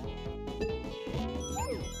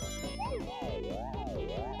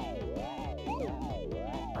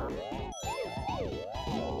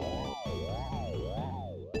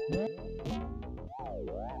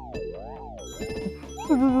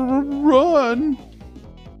 Run!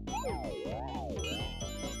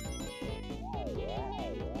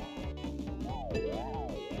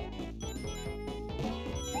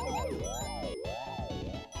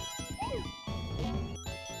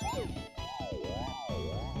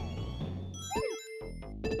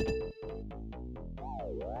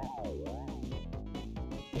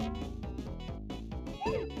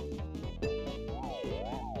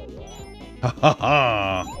 Ha ha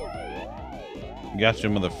ha! Gotcha,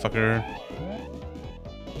 motherfucker.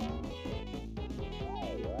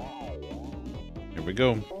 Here we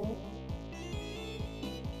go.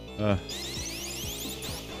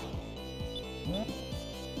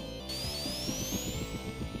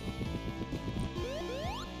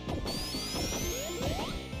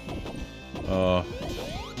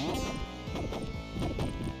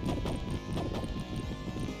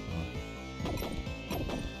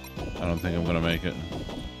 I don't think I'm gonna make it.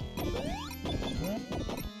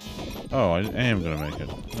 Oh, I am gonna make it.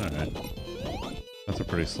 Alright. That's a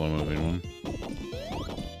pretty slow moving one.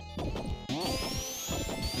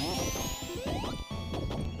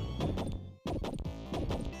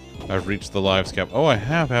 I've reached the lives cap. Oh, I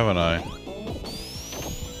have, haven't I?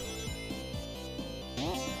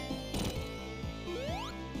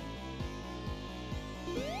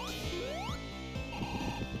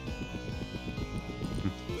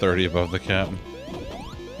 $30 above the cap.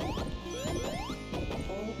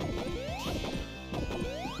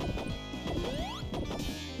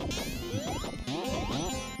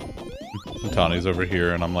 Tawny's over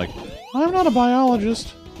here, and I'm like, I'm not a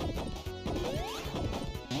biologist.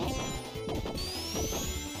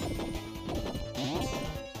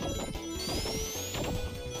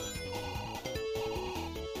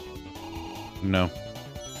 No.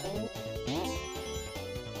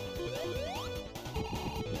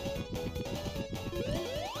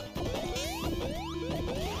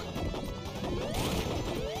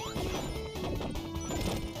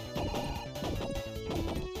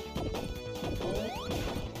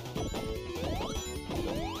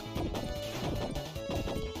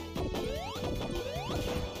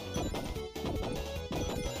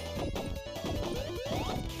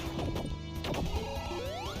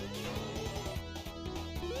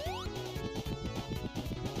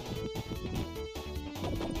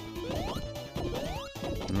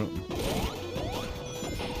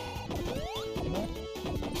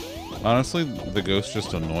 Honestly, the ghosts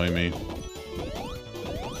just annoy me.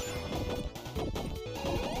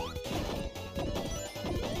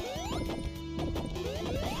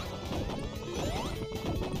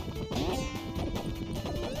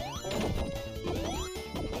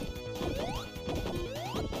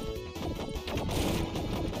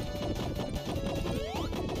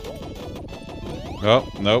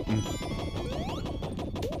 Oh, nope.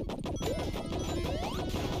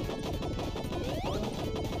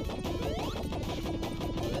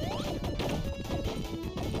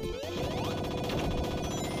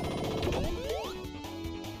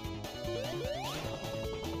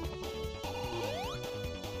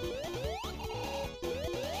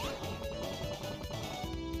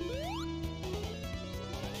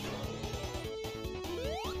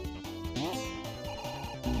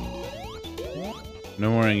 No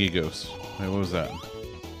more Angie ghosts. Wait, what was that?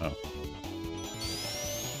 Oh.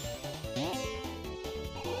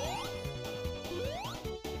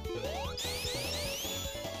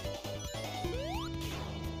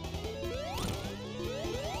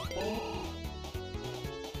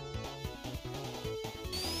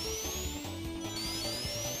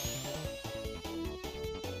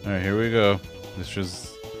 Alright, here we go. This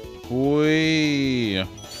is... Whee!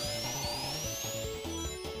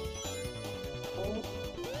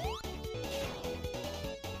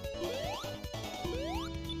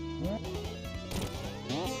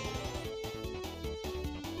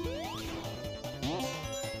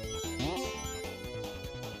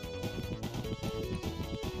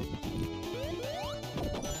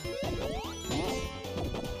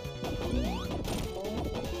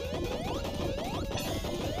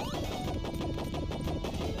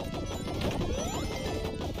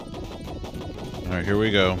 Alright, here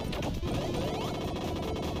we go.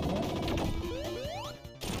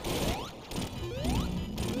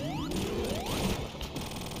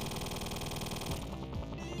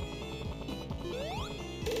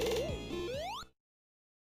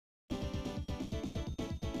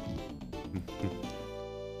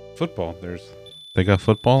 Football. They got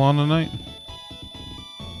football on tonight?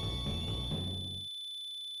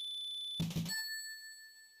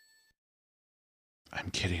 I'm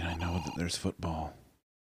kidding, I know that there's football.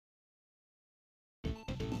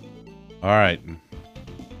 Alright.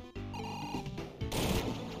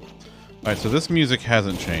 Alright, so this music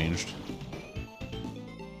hasn't changed.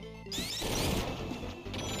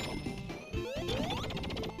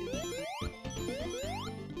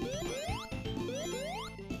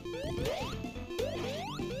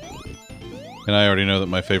 And I already know that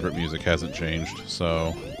my favorite music hasn't changed,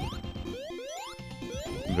 so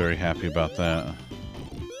I'm very happy about that.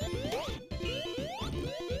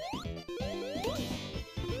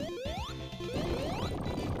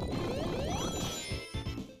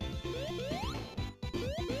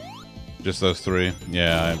 Just those three?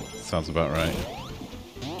 Yeah, sounds about right.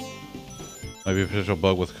 Maybe a potential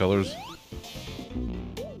bug with colors.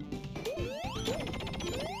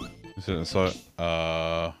 So,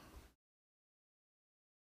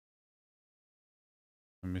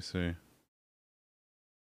 let me see.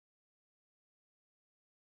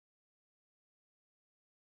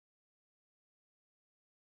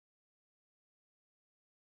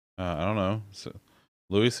 I don't know. So,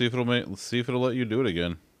 Louis, see if it'll let you do it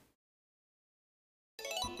again.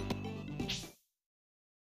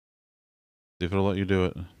 See if it'll let you do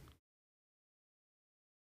it.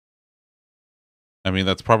 I mean,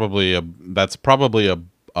 that's probably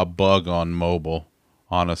a bug on mobile,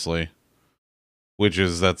 honestly. Which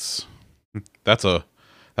is that's a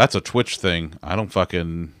Twitch thing. I don't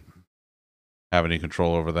fucking have any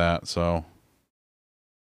control over that, so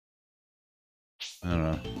I don't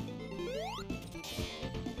know.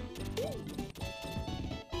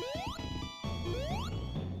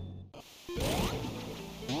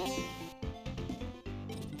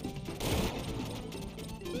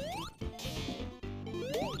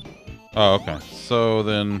 Oh, okay. So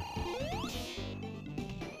then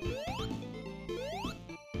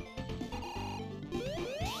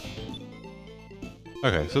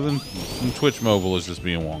okay, so then Twitch mobile is just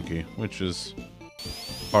being wonky, which is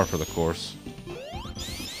par for the course.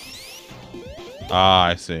 Ah,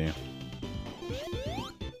 I see.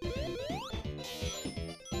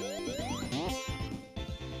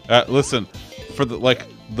 Listen, for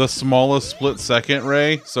the smallest split second,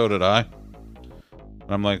 Ray, so did I. And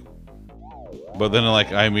I'm like, but then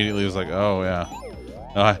I immediately was like, oh yeah,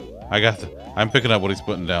 I'm picking up what he's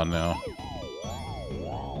putting down now.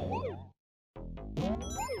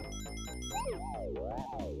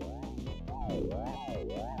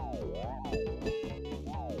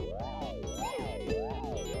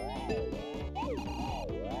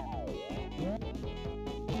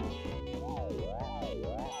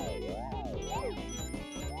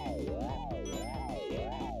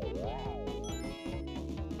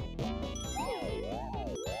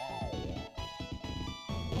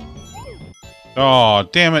 Oh,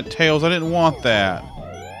 damn it, Tails, I didn't want that.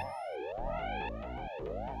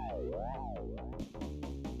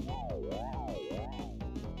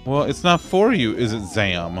 Well, it's not for you, is it,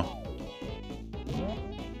 Zam?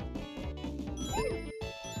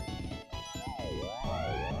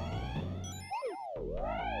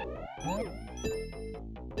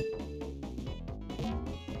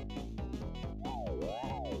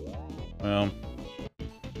 Well,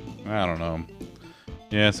 I don't know.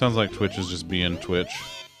 Yeah, it sounds like Twitch is just being Twitch.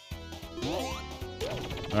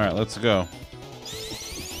 Alright, let's go.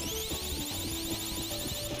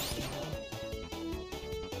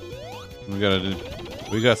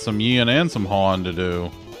 We got some yin and some han to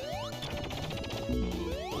do.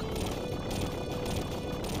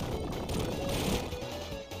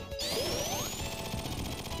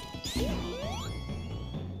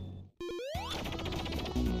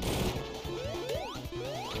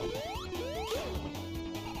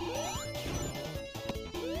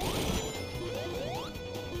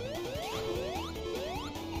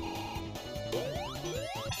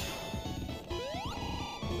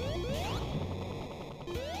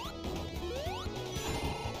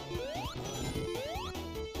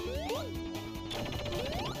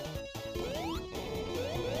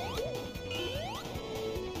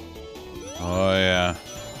 Oh, yeah.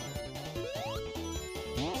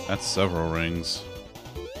 That's several rings.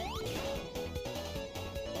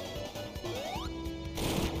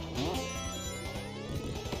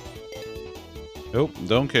 Nope,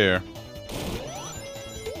 don't care.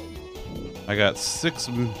 I got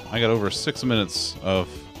over 6 minutes of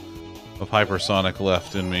hypersonic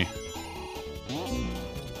left in me.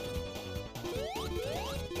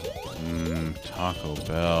 Taco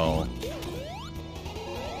Bell.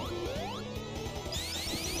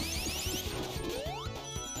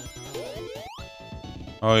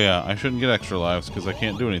 Oh yeah, I shouldn't get extra lives because I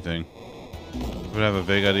can't do anything. I would have a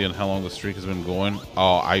vague idea on how long the streak has been going.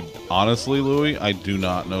 Oh, I honestly, Louis, I do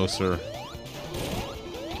not know, sir.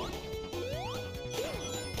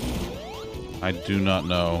 I do not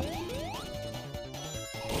know.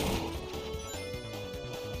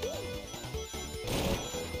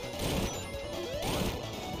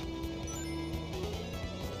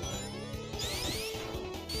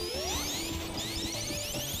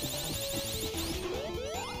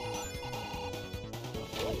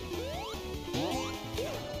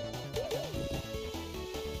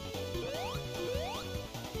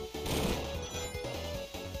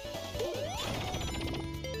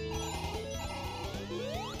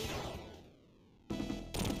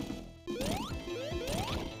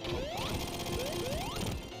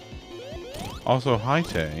 Also, hi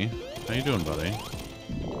Tay. How you doing, buddy?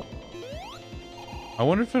 I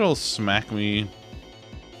wonder if it'll smack me.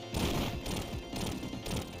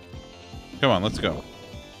 Come on, let's go.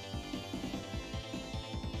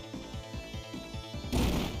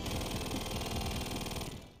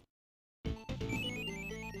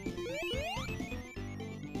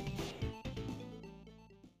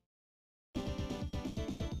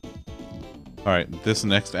 Alright, this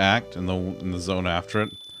next act in the zone after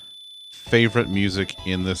it. Favorite music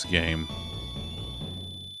in this game.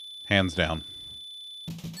 Hands down.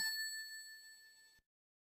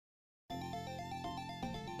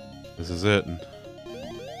 This is it.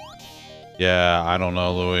 Yeah, I don't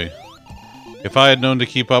know, Louis. If I had known to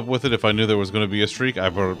keep up with it, if I knew there was going to be a streak, I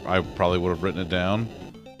probably would have written it down.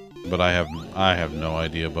 But I have no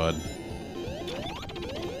idea, bud.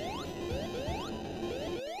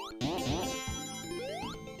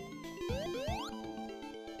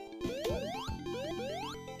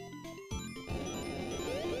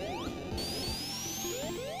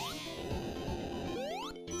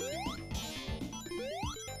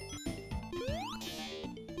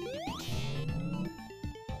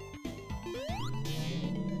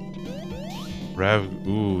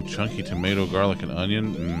 Ooh, chunky tomato, garlic, and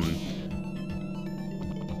onion.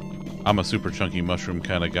 I'm a super chunky mushroom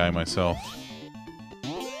kind of guy myself.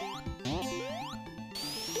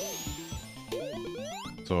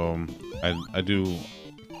 So I do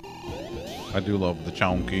love the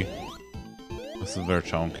chunky. This is very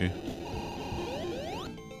chunky.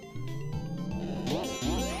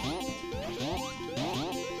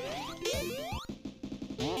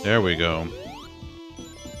 There we go.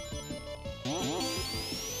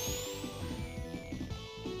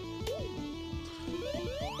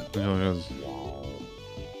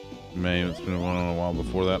 Maybe it's been going on a while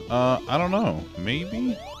before that. I don't know.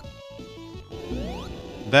 Maybe?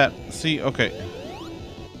 See, okay.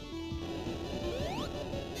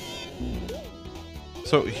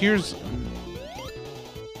 So here's...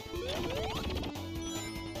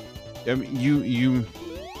 I mean, you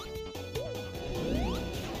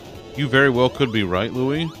very well could be right,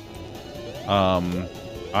 Louis.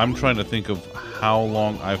 I'm trying to think of how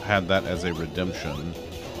long I've had that as a redemption.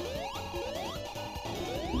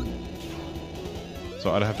 So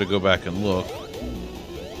I'd have to go back and look,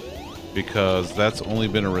 because that's only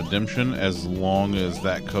been a redemption as long as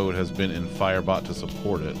that code has been in Firebot to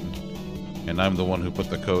support it. And I'm the one who put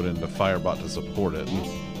the code into Firebot to support it.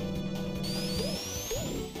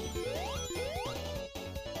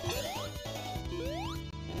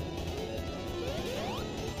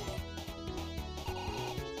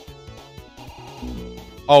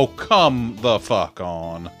 Oh, come the fuck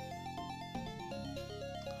on.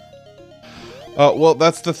 Well,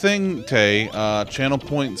 that's the thing, Tay. Channel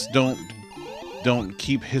points don't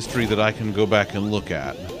keep history that I can go back and look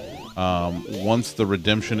at. Once the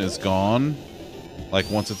redemption is gone, like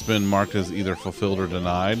once it's been marked as either fulfilled or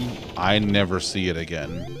denied, I never see it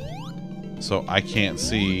again. So I can't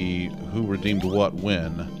see who redeemed what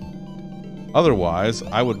when. Otherwise,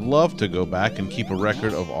 I would love to go back and keep a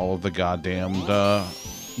record of all of the goddamned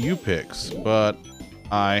U-picks, but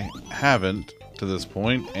I haven't to this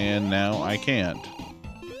point, and now I can't.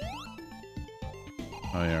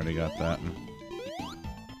 Oh, I already got that.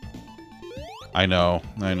 I know,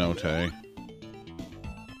 Tay.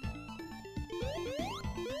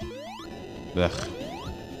 Ugh.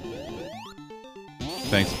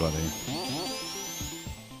 Thanks, buddy.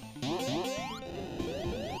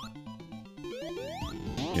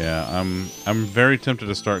 Yeah, I'm very tempted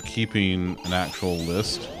to start keeping an actual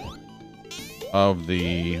list of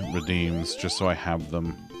the redeems, just so I have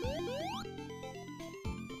them.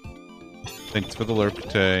 Thanks for the lurk,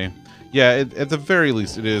 Tay. Yeah, at the very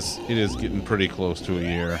least, it is getting pretty close to a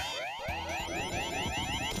year.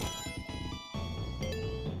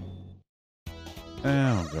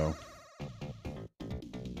 I'll go.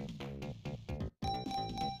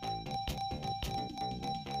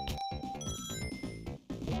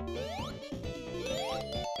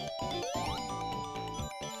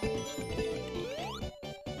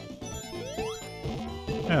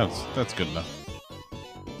 Yeah, that's good enough.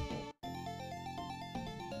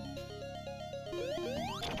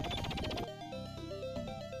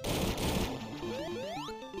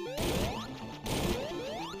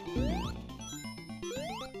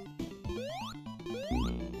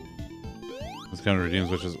 This kind of redeems,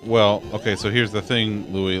 which is, well, okay, so here's the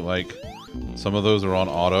thing, Louis, like, some of those are on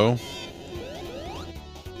auto.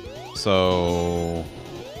 So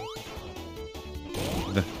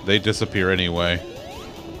they disappear anyway.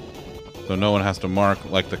 So no one has to mark,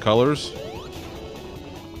 like, the colors.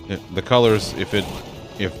 The colors, if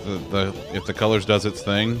the colors does its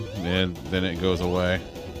thing, then it goes away.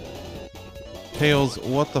 Tails,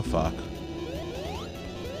 what the fuck?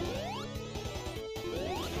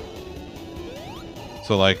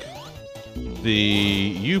 So, like, the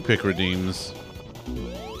U-Pick redeems.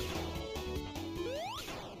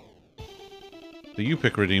 The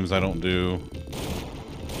U-Pick redeems I don't do.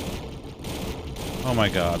 Oh my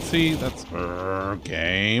god. See, that's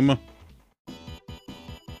game.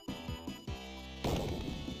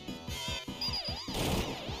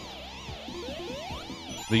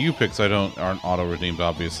 The U-Picks aren't auto-redeemed,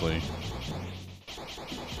 obviously.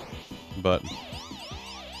 But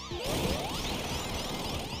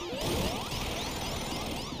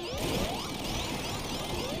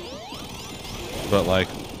like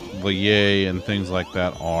the yay and things like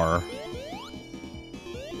that are.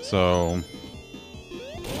 So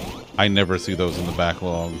I never see those in the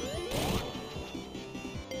backlog.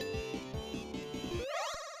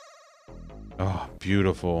 Oh,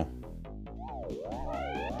 beautiful.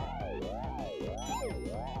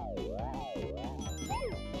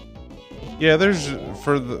 Yeah, there's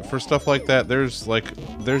for stuff like that, there's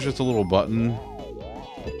just a little button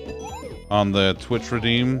on the Twitch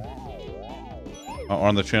redeem,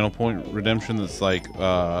 on the channel point redemption that's like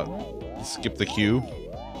skip the queue,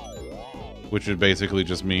 which it basically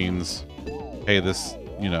just means, hey, this,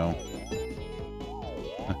 you know,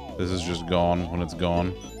 this is just gone when it's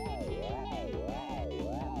gone.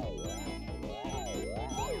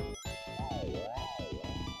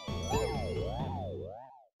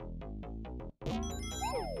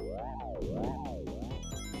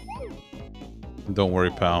 Don't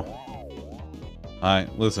worry, pal.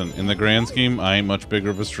 Listen, in the grand scheme, I ain't much bigger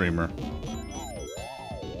of a streamer.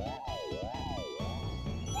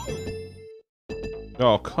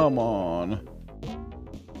 Oh, come on.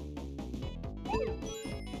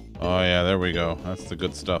 Oh, yeah, there we go. That's the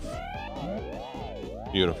good stuff.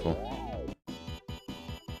 Beautiful.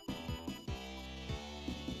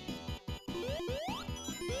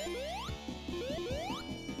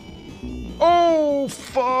 Oh,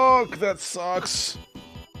 fuck! That sucks.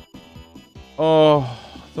 Oh,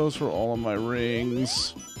 those were all of my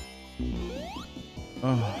rings.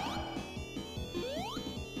 Oh.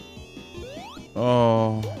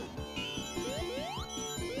 Oh.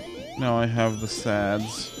 Now I have the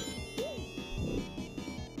sads.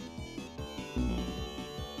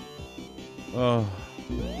 Oh.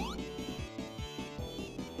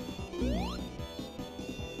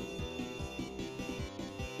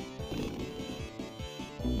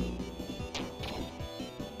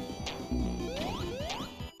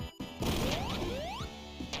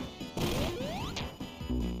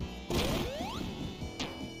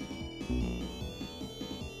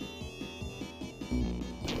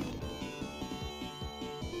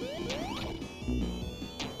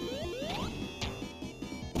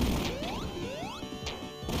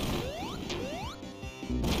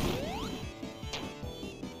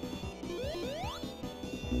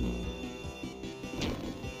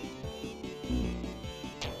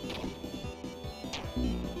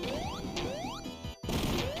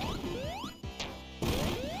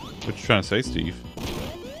 What you trying to say, Steve?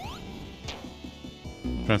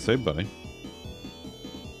 What you trying to say, buddy?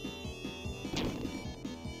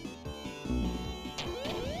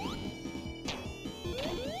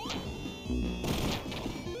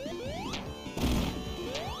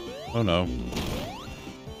 Oh no.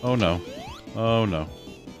 Oh no. Oh no.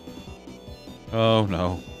 Oh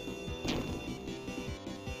no.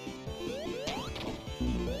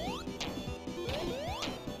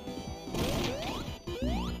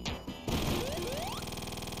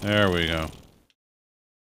 There we go.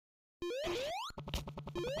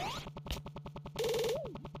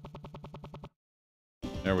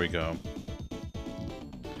 There we go.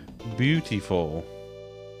 Beautiful.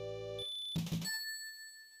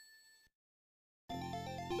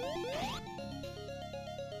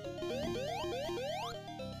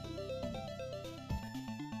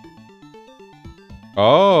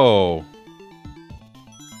 Oh.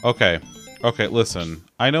 Okay. Okay, listen.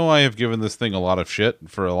 I know I have given this thing a lot of shit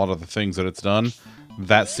for a lot of the things that it's done.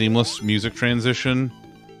 That seamless music transition.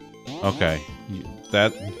 Okay.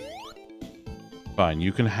 That... Fine,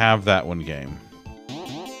 you can have that one game.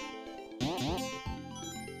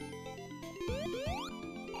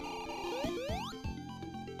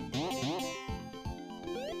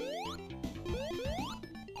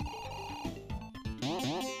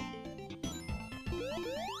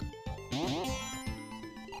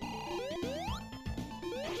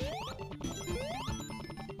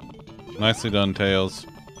 Nicely done, Tails.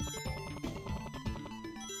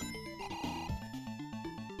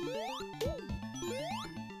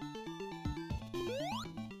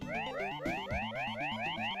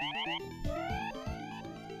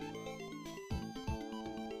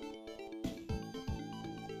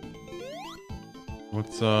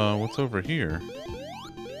 What's over here?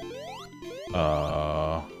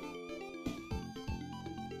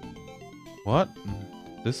 What?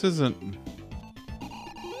 This isn't...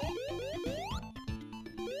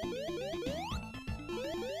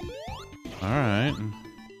 Alright.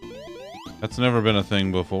 That's never been a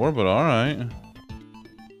thing before, but alright.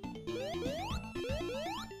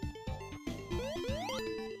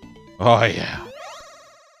 Oh, yeah.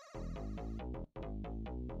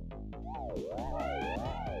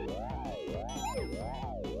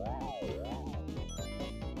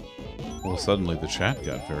 Well, suddenly the chat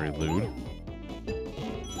got very lewd.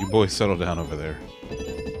 You boys settle down over there.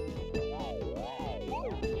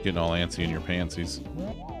 Getting all antsy in your pantsies.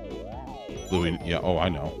 Louis, yeah, oh, I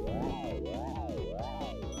know.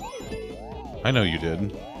 I know you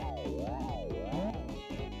did.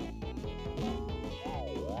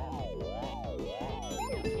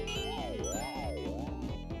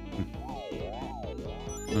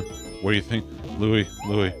 What do you think? Louis,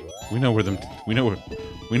 we know where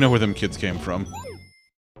them kids came from.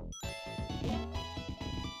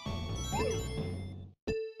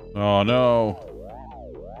 Oh no.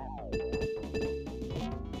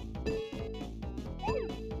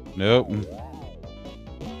 Nope.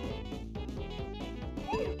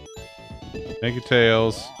 Thank you,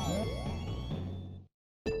 Tails.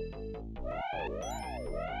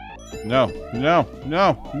 No, no,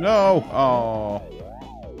 no, no! Oh.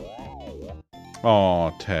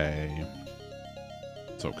 Oh, Tay.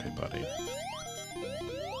 It's okay, buddy.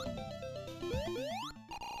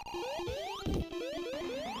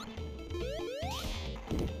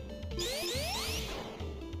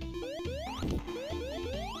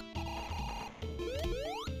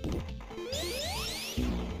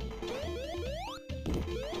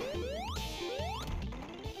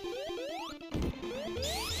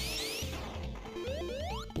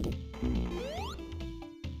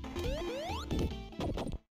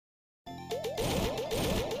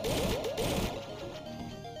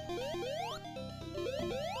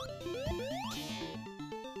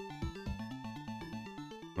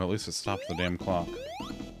 Well, at least it stops the damn clock.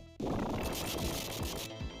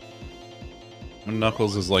 And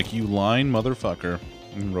Knuckles is like, you lying motherfucker.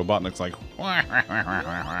 And Robotnik's like, wah, wah, wah, wah,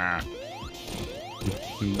 wah.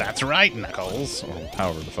 That's right, Knuckles. Or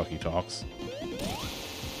however the fuck he talks.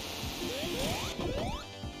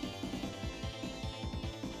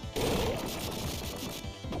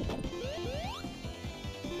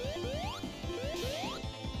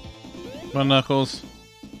 Come on, Knuckles.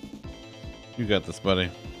 You got this, buddy.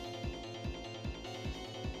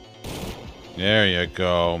 There you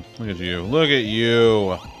go. Look at you. Look at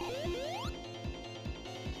you.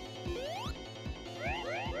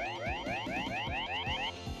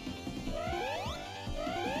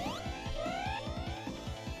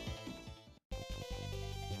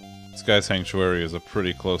 Sky Sanctuary is a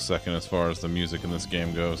pretty close second as far as the music in this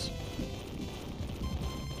game goes.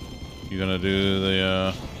 You gonna do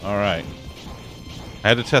the, alright. I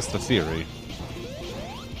had to test the theory.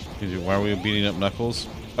 Why are we beating up Knuckles?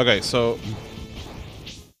 Okay,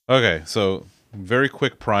 so very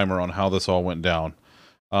quick primer on how this all went down.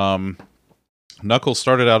 Knuckles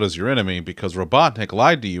started out as your enemy because Robotnik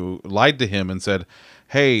lied to him and said,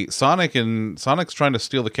 "Hey, Sonic's trying to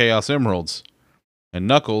steal the Chaos Emeralds." And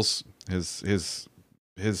Knuckles, his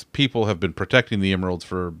people have been protecting the emeralds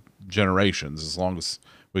for generations, as long as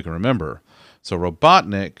we can remember. So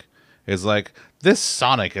Robotnik is like, this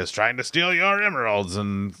Sonic is trying to steal your emeralds.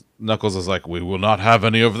 And Knuckles is like, we will not have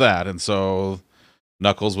any of that. And so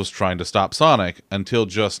Knuckles was trying to stop Sonic until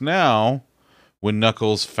just now when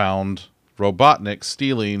Knuckles found Robotnik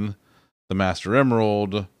stealing the Master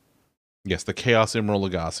Emerald. Yes, the Chaos Emerald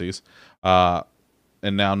Legacies. And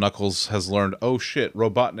now Knuckles has learned, oh shit,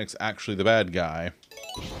 Robotnik's actually the bad guy.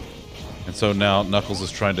 And so now Knuckles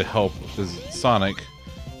is trying to help Sonic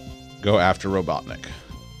go after Robotnik.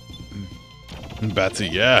 Betsy,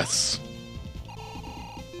 yes!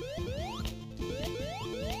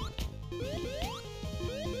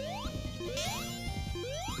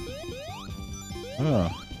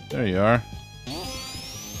 Oh, there you are.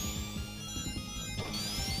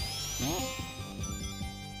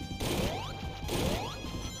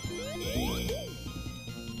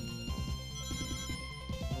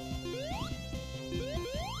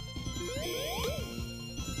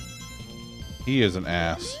 He is an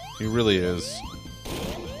ass. He really is.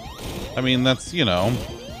 I mean, that's, you know,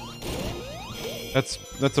 that's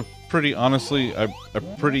a pretty, honestly, a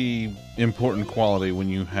pretty important quality when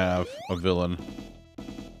you have a villain.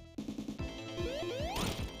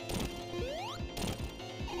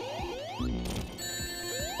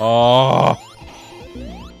 Oh,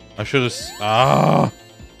 I should have. Ah.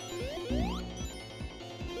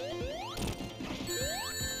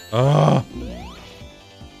 Ah.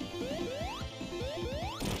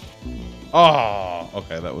 Oh,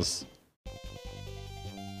 okay, that was...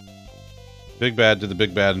 Big Bad did the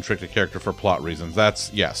Big Bad and tricked a character for plot reasons.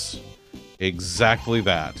 That's, yes. Exactly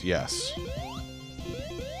that, yes.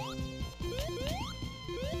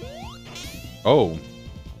 Oh.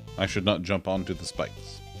 I should not jump onto the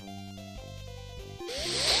spikes.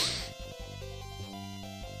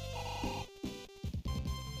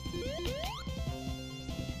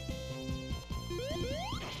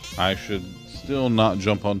 I should still not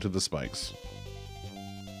jump onto the spikes.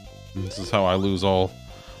 This is how I lose all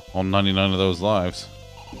 99 of those lives.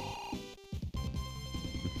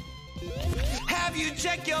 Have you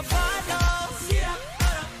checked your vitals? Yeah.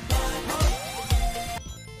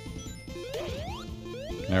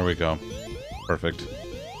 There we go. Perfect.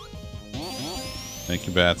 Thank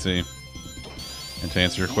you, Batsy. And to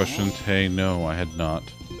answer your question, Tay, no, I had not.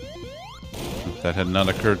 That had not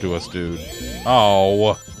occurred to us, dude.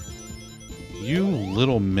 Oh! You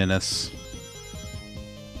little menace.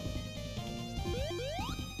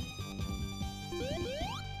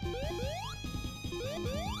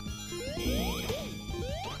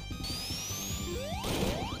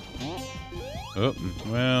 Oh,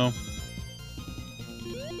 well...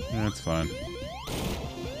 That's fine.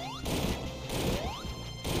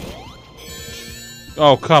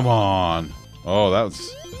 Oh, come on! Oh, that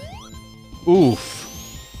was... Oof!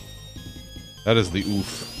 That is the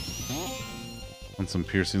oof. And some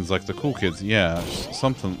piercings like the cool kids. Yeah,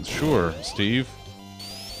 something. Sure, Steve.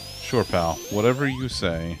 Sure, pal. Whatever you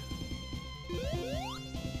say.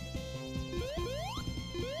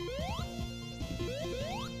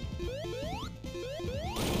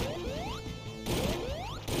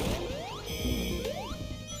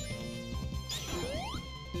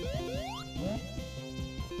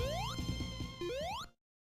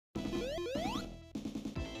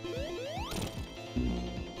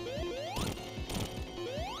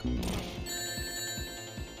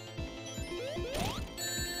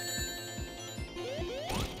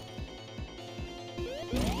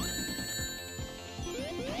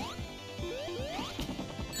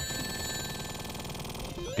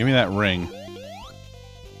 Give me that ring.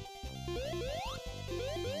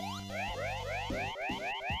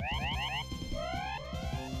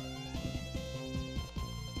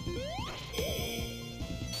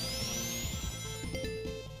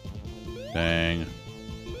 Dang.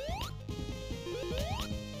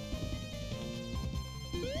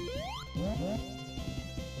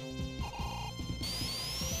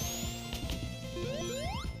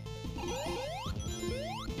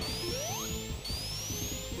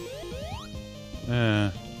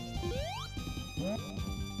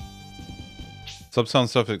 Subsound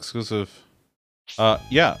stuff exclusive.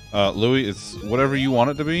 Yeah, Louis, it's whatever you want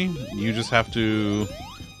it to be. You just have to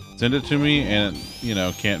send it to me, and you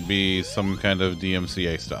know, can't be some kind of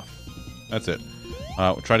DMCA stuff. That's it.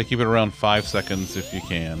 Try to keep it around 5 seconds if you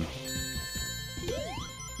can.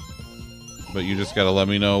 But you just gotta let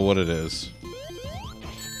me know what it is.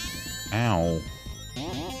 Ow.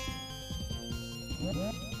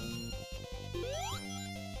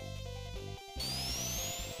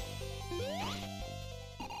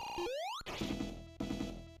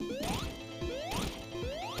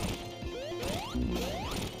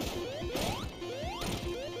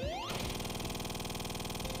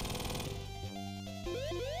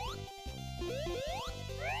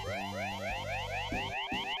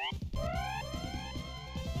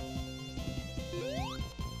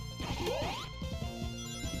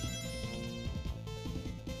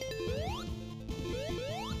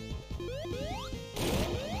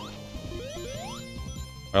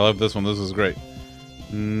 I love this one. This is great.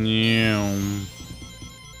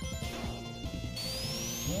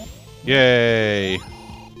 Yay!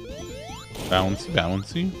 Bouncy,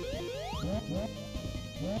 bouncy.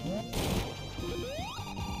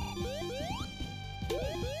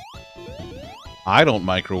 I don't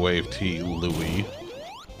microwave tea, Louie.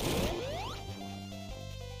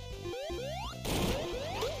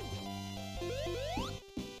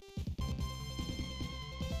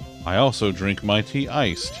 I also drink my tea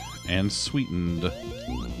iced and sweetened.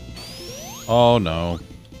 Oh no.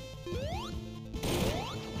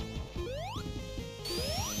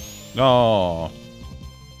 No. All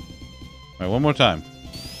right, one more time.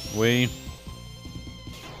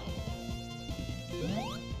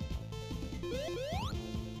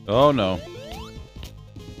 Oh no.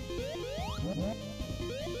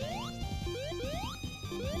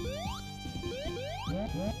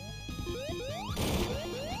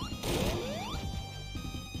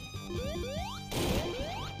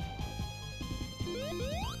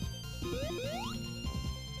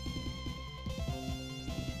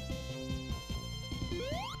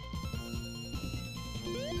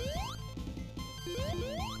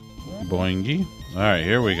 Boingy. Alright,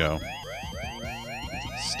 here we go.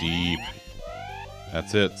 Steep.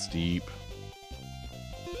 That's it, steep.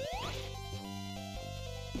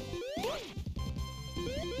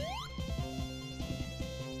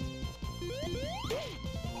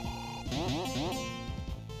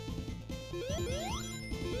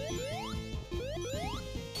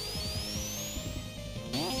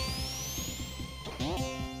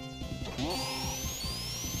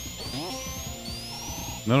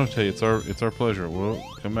 No, Tay, it's our pleasure. Whoa,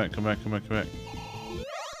 come back.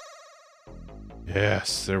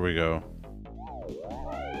 Yes, there we go.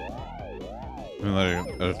 Isn't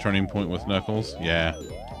that a turning point with Knuckles? Yeah.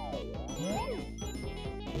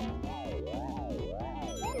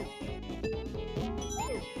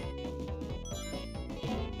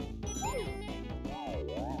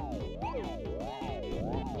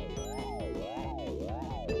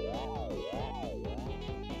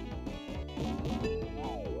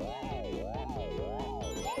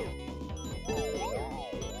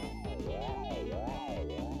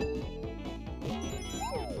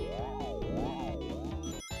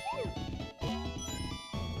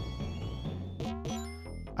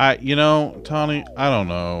 You know, Tawny, I don't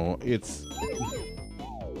know. It's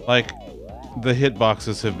like the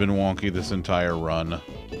hitboxes have been wonky this entire run.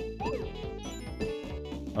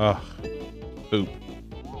 Ugh. Poop.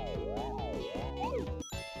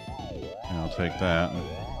 I'll take that.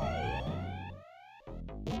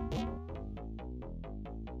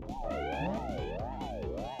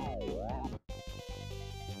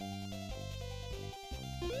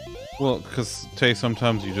 Well, because, Tay,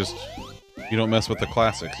 sometimes you don't mess with the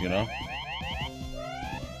classics, you know?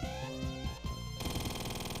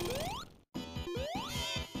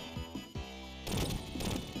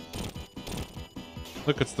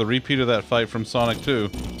 Look, it's the repeat of that fight from Sonic 2.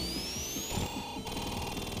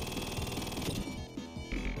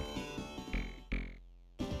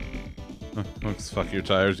 Looks fuck your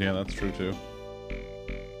tires. Yeah, that's true too.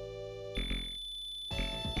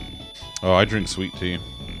 Oh, I drink sweet tea.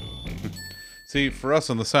 See, for us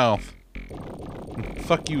in the South,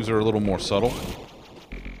 fuck yous are a little more subtle.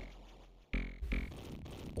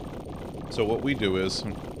 So what we do is,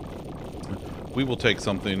 we will take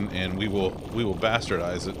something and we will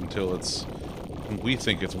bastardize it until we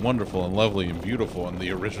think it's wonderful and lovely and beautiful, and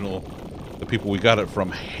the people we got it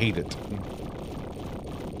from hate it.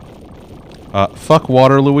 Fuck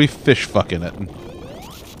Waterloo, we fish fucking it.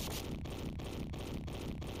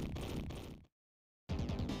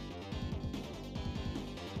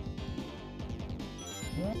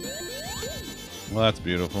 Well, that's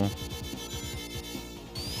beautiful.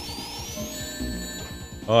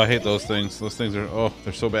 Oh, I hate those things. Those things are, oh,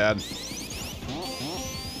 they're so bad.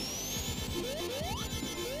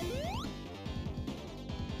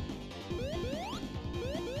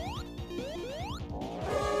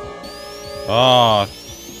 Ah,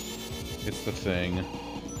 it's the thing.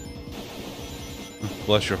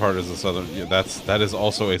 Bless your heart is a southern. Yeah, that is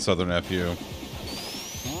also a southern FU.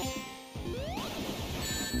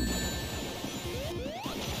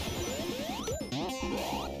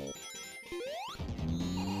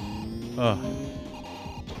 Oh.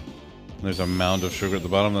 There's a mound of sugar at the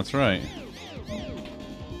bottom, that's right.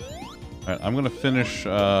 Alright, I'm gonna finish,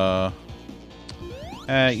 you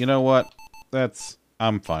know what?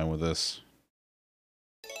 I'm fine with this.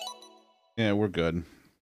 Yeah, we're good.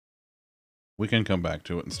 We can come back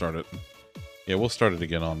to it and start it. Yeah, we'll start it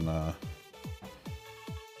again on,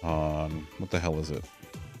 what the hell is it?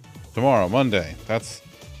 Tomorrow, Monday.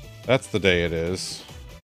 That's the day it is.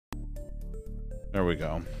 There we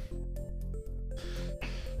go.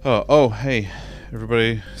 Oh, hey.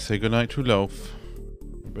 Everybody say goodnight to Loaf.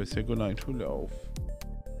 Everybody say goodnight to Loaf.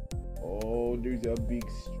 Oh, there's a big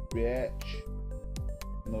stretch.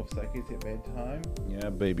 Loaf's like, is it bedtime? Yeah,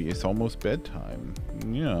 baby, it's almost bedtime.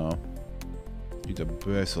 Yeah. She's the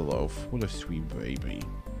best Loaf. What a sweet baby.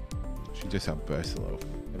 She's just a best Loaf.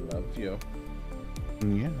 I love you.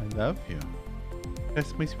 Yeah, I love you.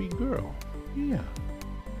 That's my sweet girl. Yeah.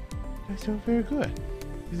 That's so very good.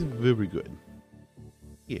 She's very good.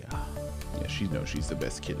 Yeah. Yeah, she knows she's the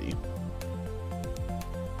best kitty.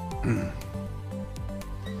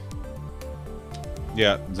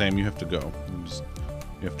 Yeah, Zam, you have to go.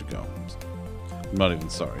 You have to go. I'm not even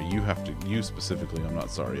sorry. You have to. You specifically, I'm not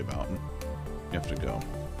sorry about. You have to go.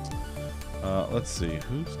 Let's see.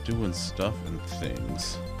 Who's doing stuff and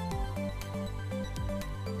things?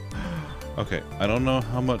 Okay, I don't know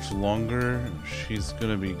how much longer she's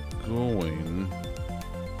gonna be going,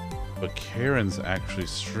 but Karen's actually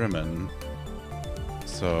streaming,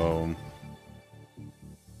 so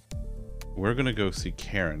we're gonna go see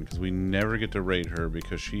Karen because we never get to raid her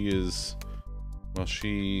because she is, well,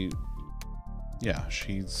 she's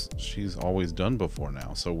always done before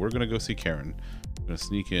now. So we're gonna go see Karen. I'm gonna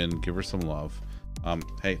sneak in, give her some love.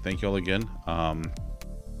 Hey, thank you all again.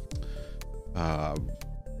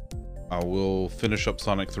 I will finish up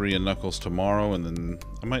Sonic 3 and Knuckles tomorrow, and then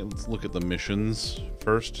I might look at the missions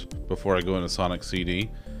first before I go into Sonic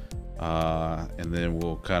CD, and then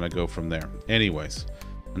we'll kind of go from there. Anyways,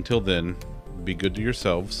 until then, be good to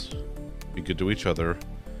yourselves, be good to each other.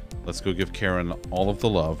 Let's go give Karen all of the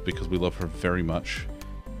love because we love her very much,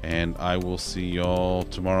 and I will see y'all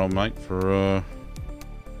tomorrow night for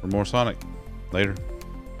more Sonic. Later.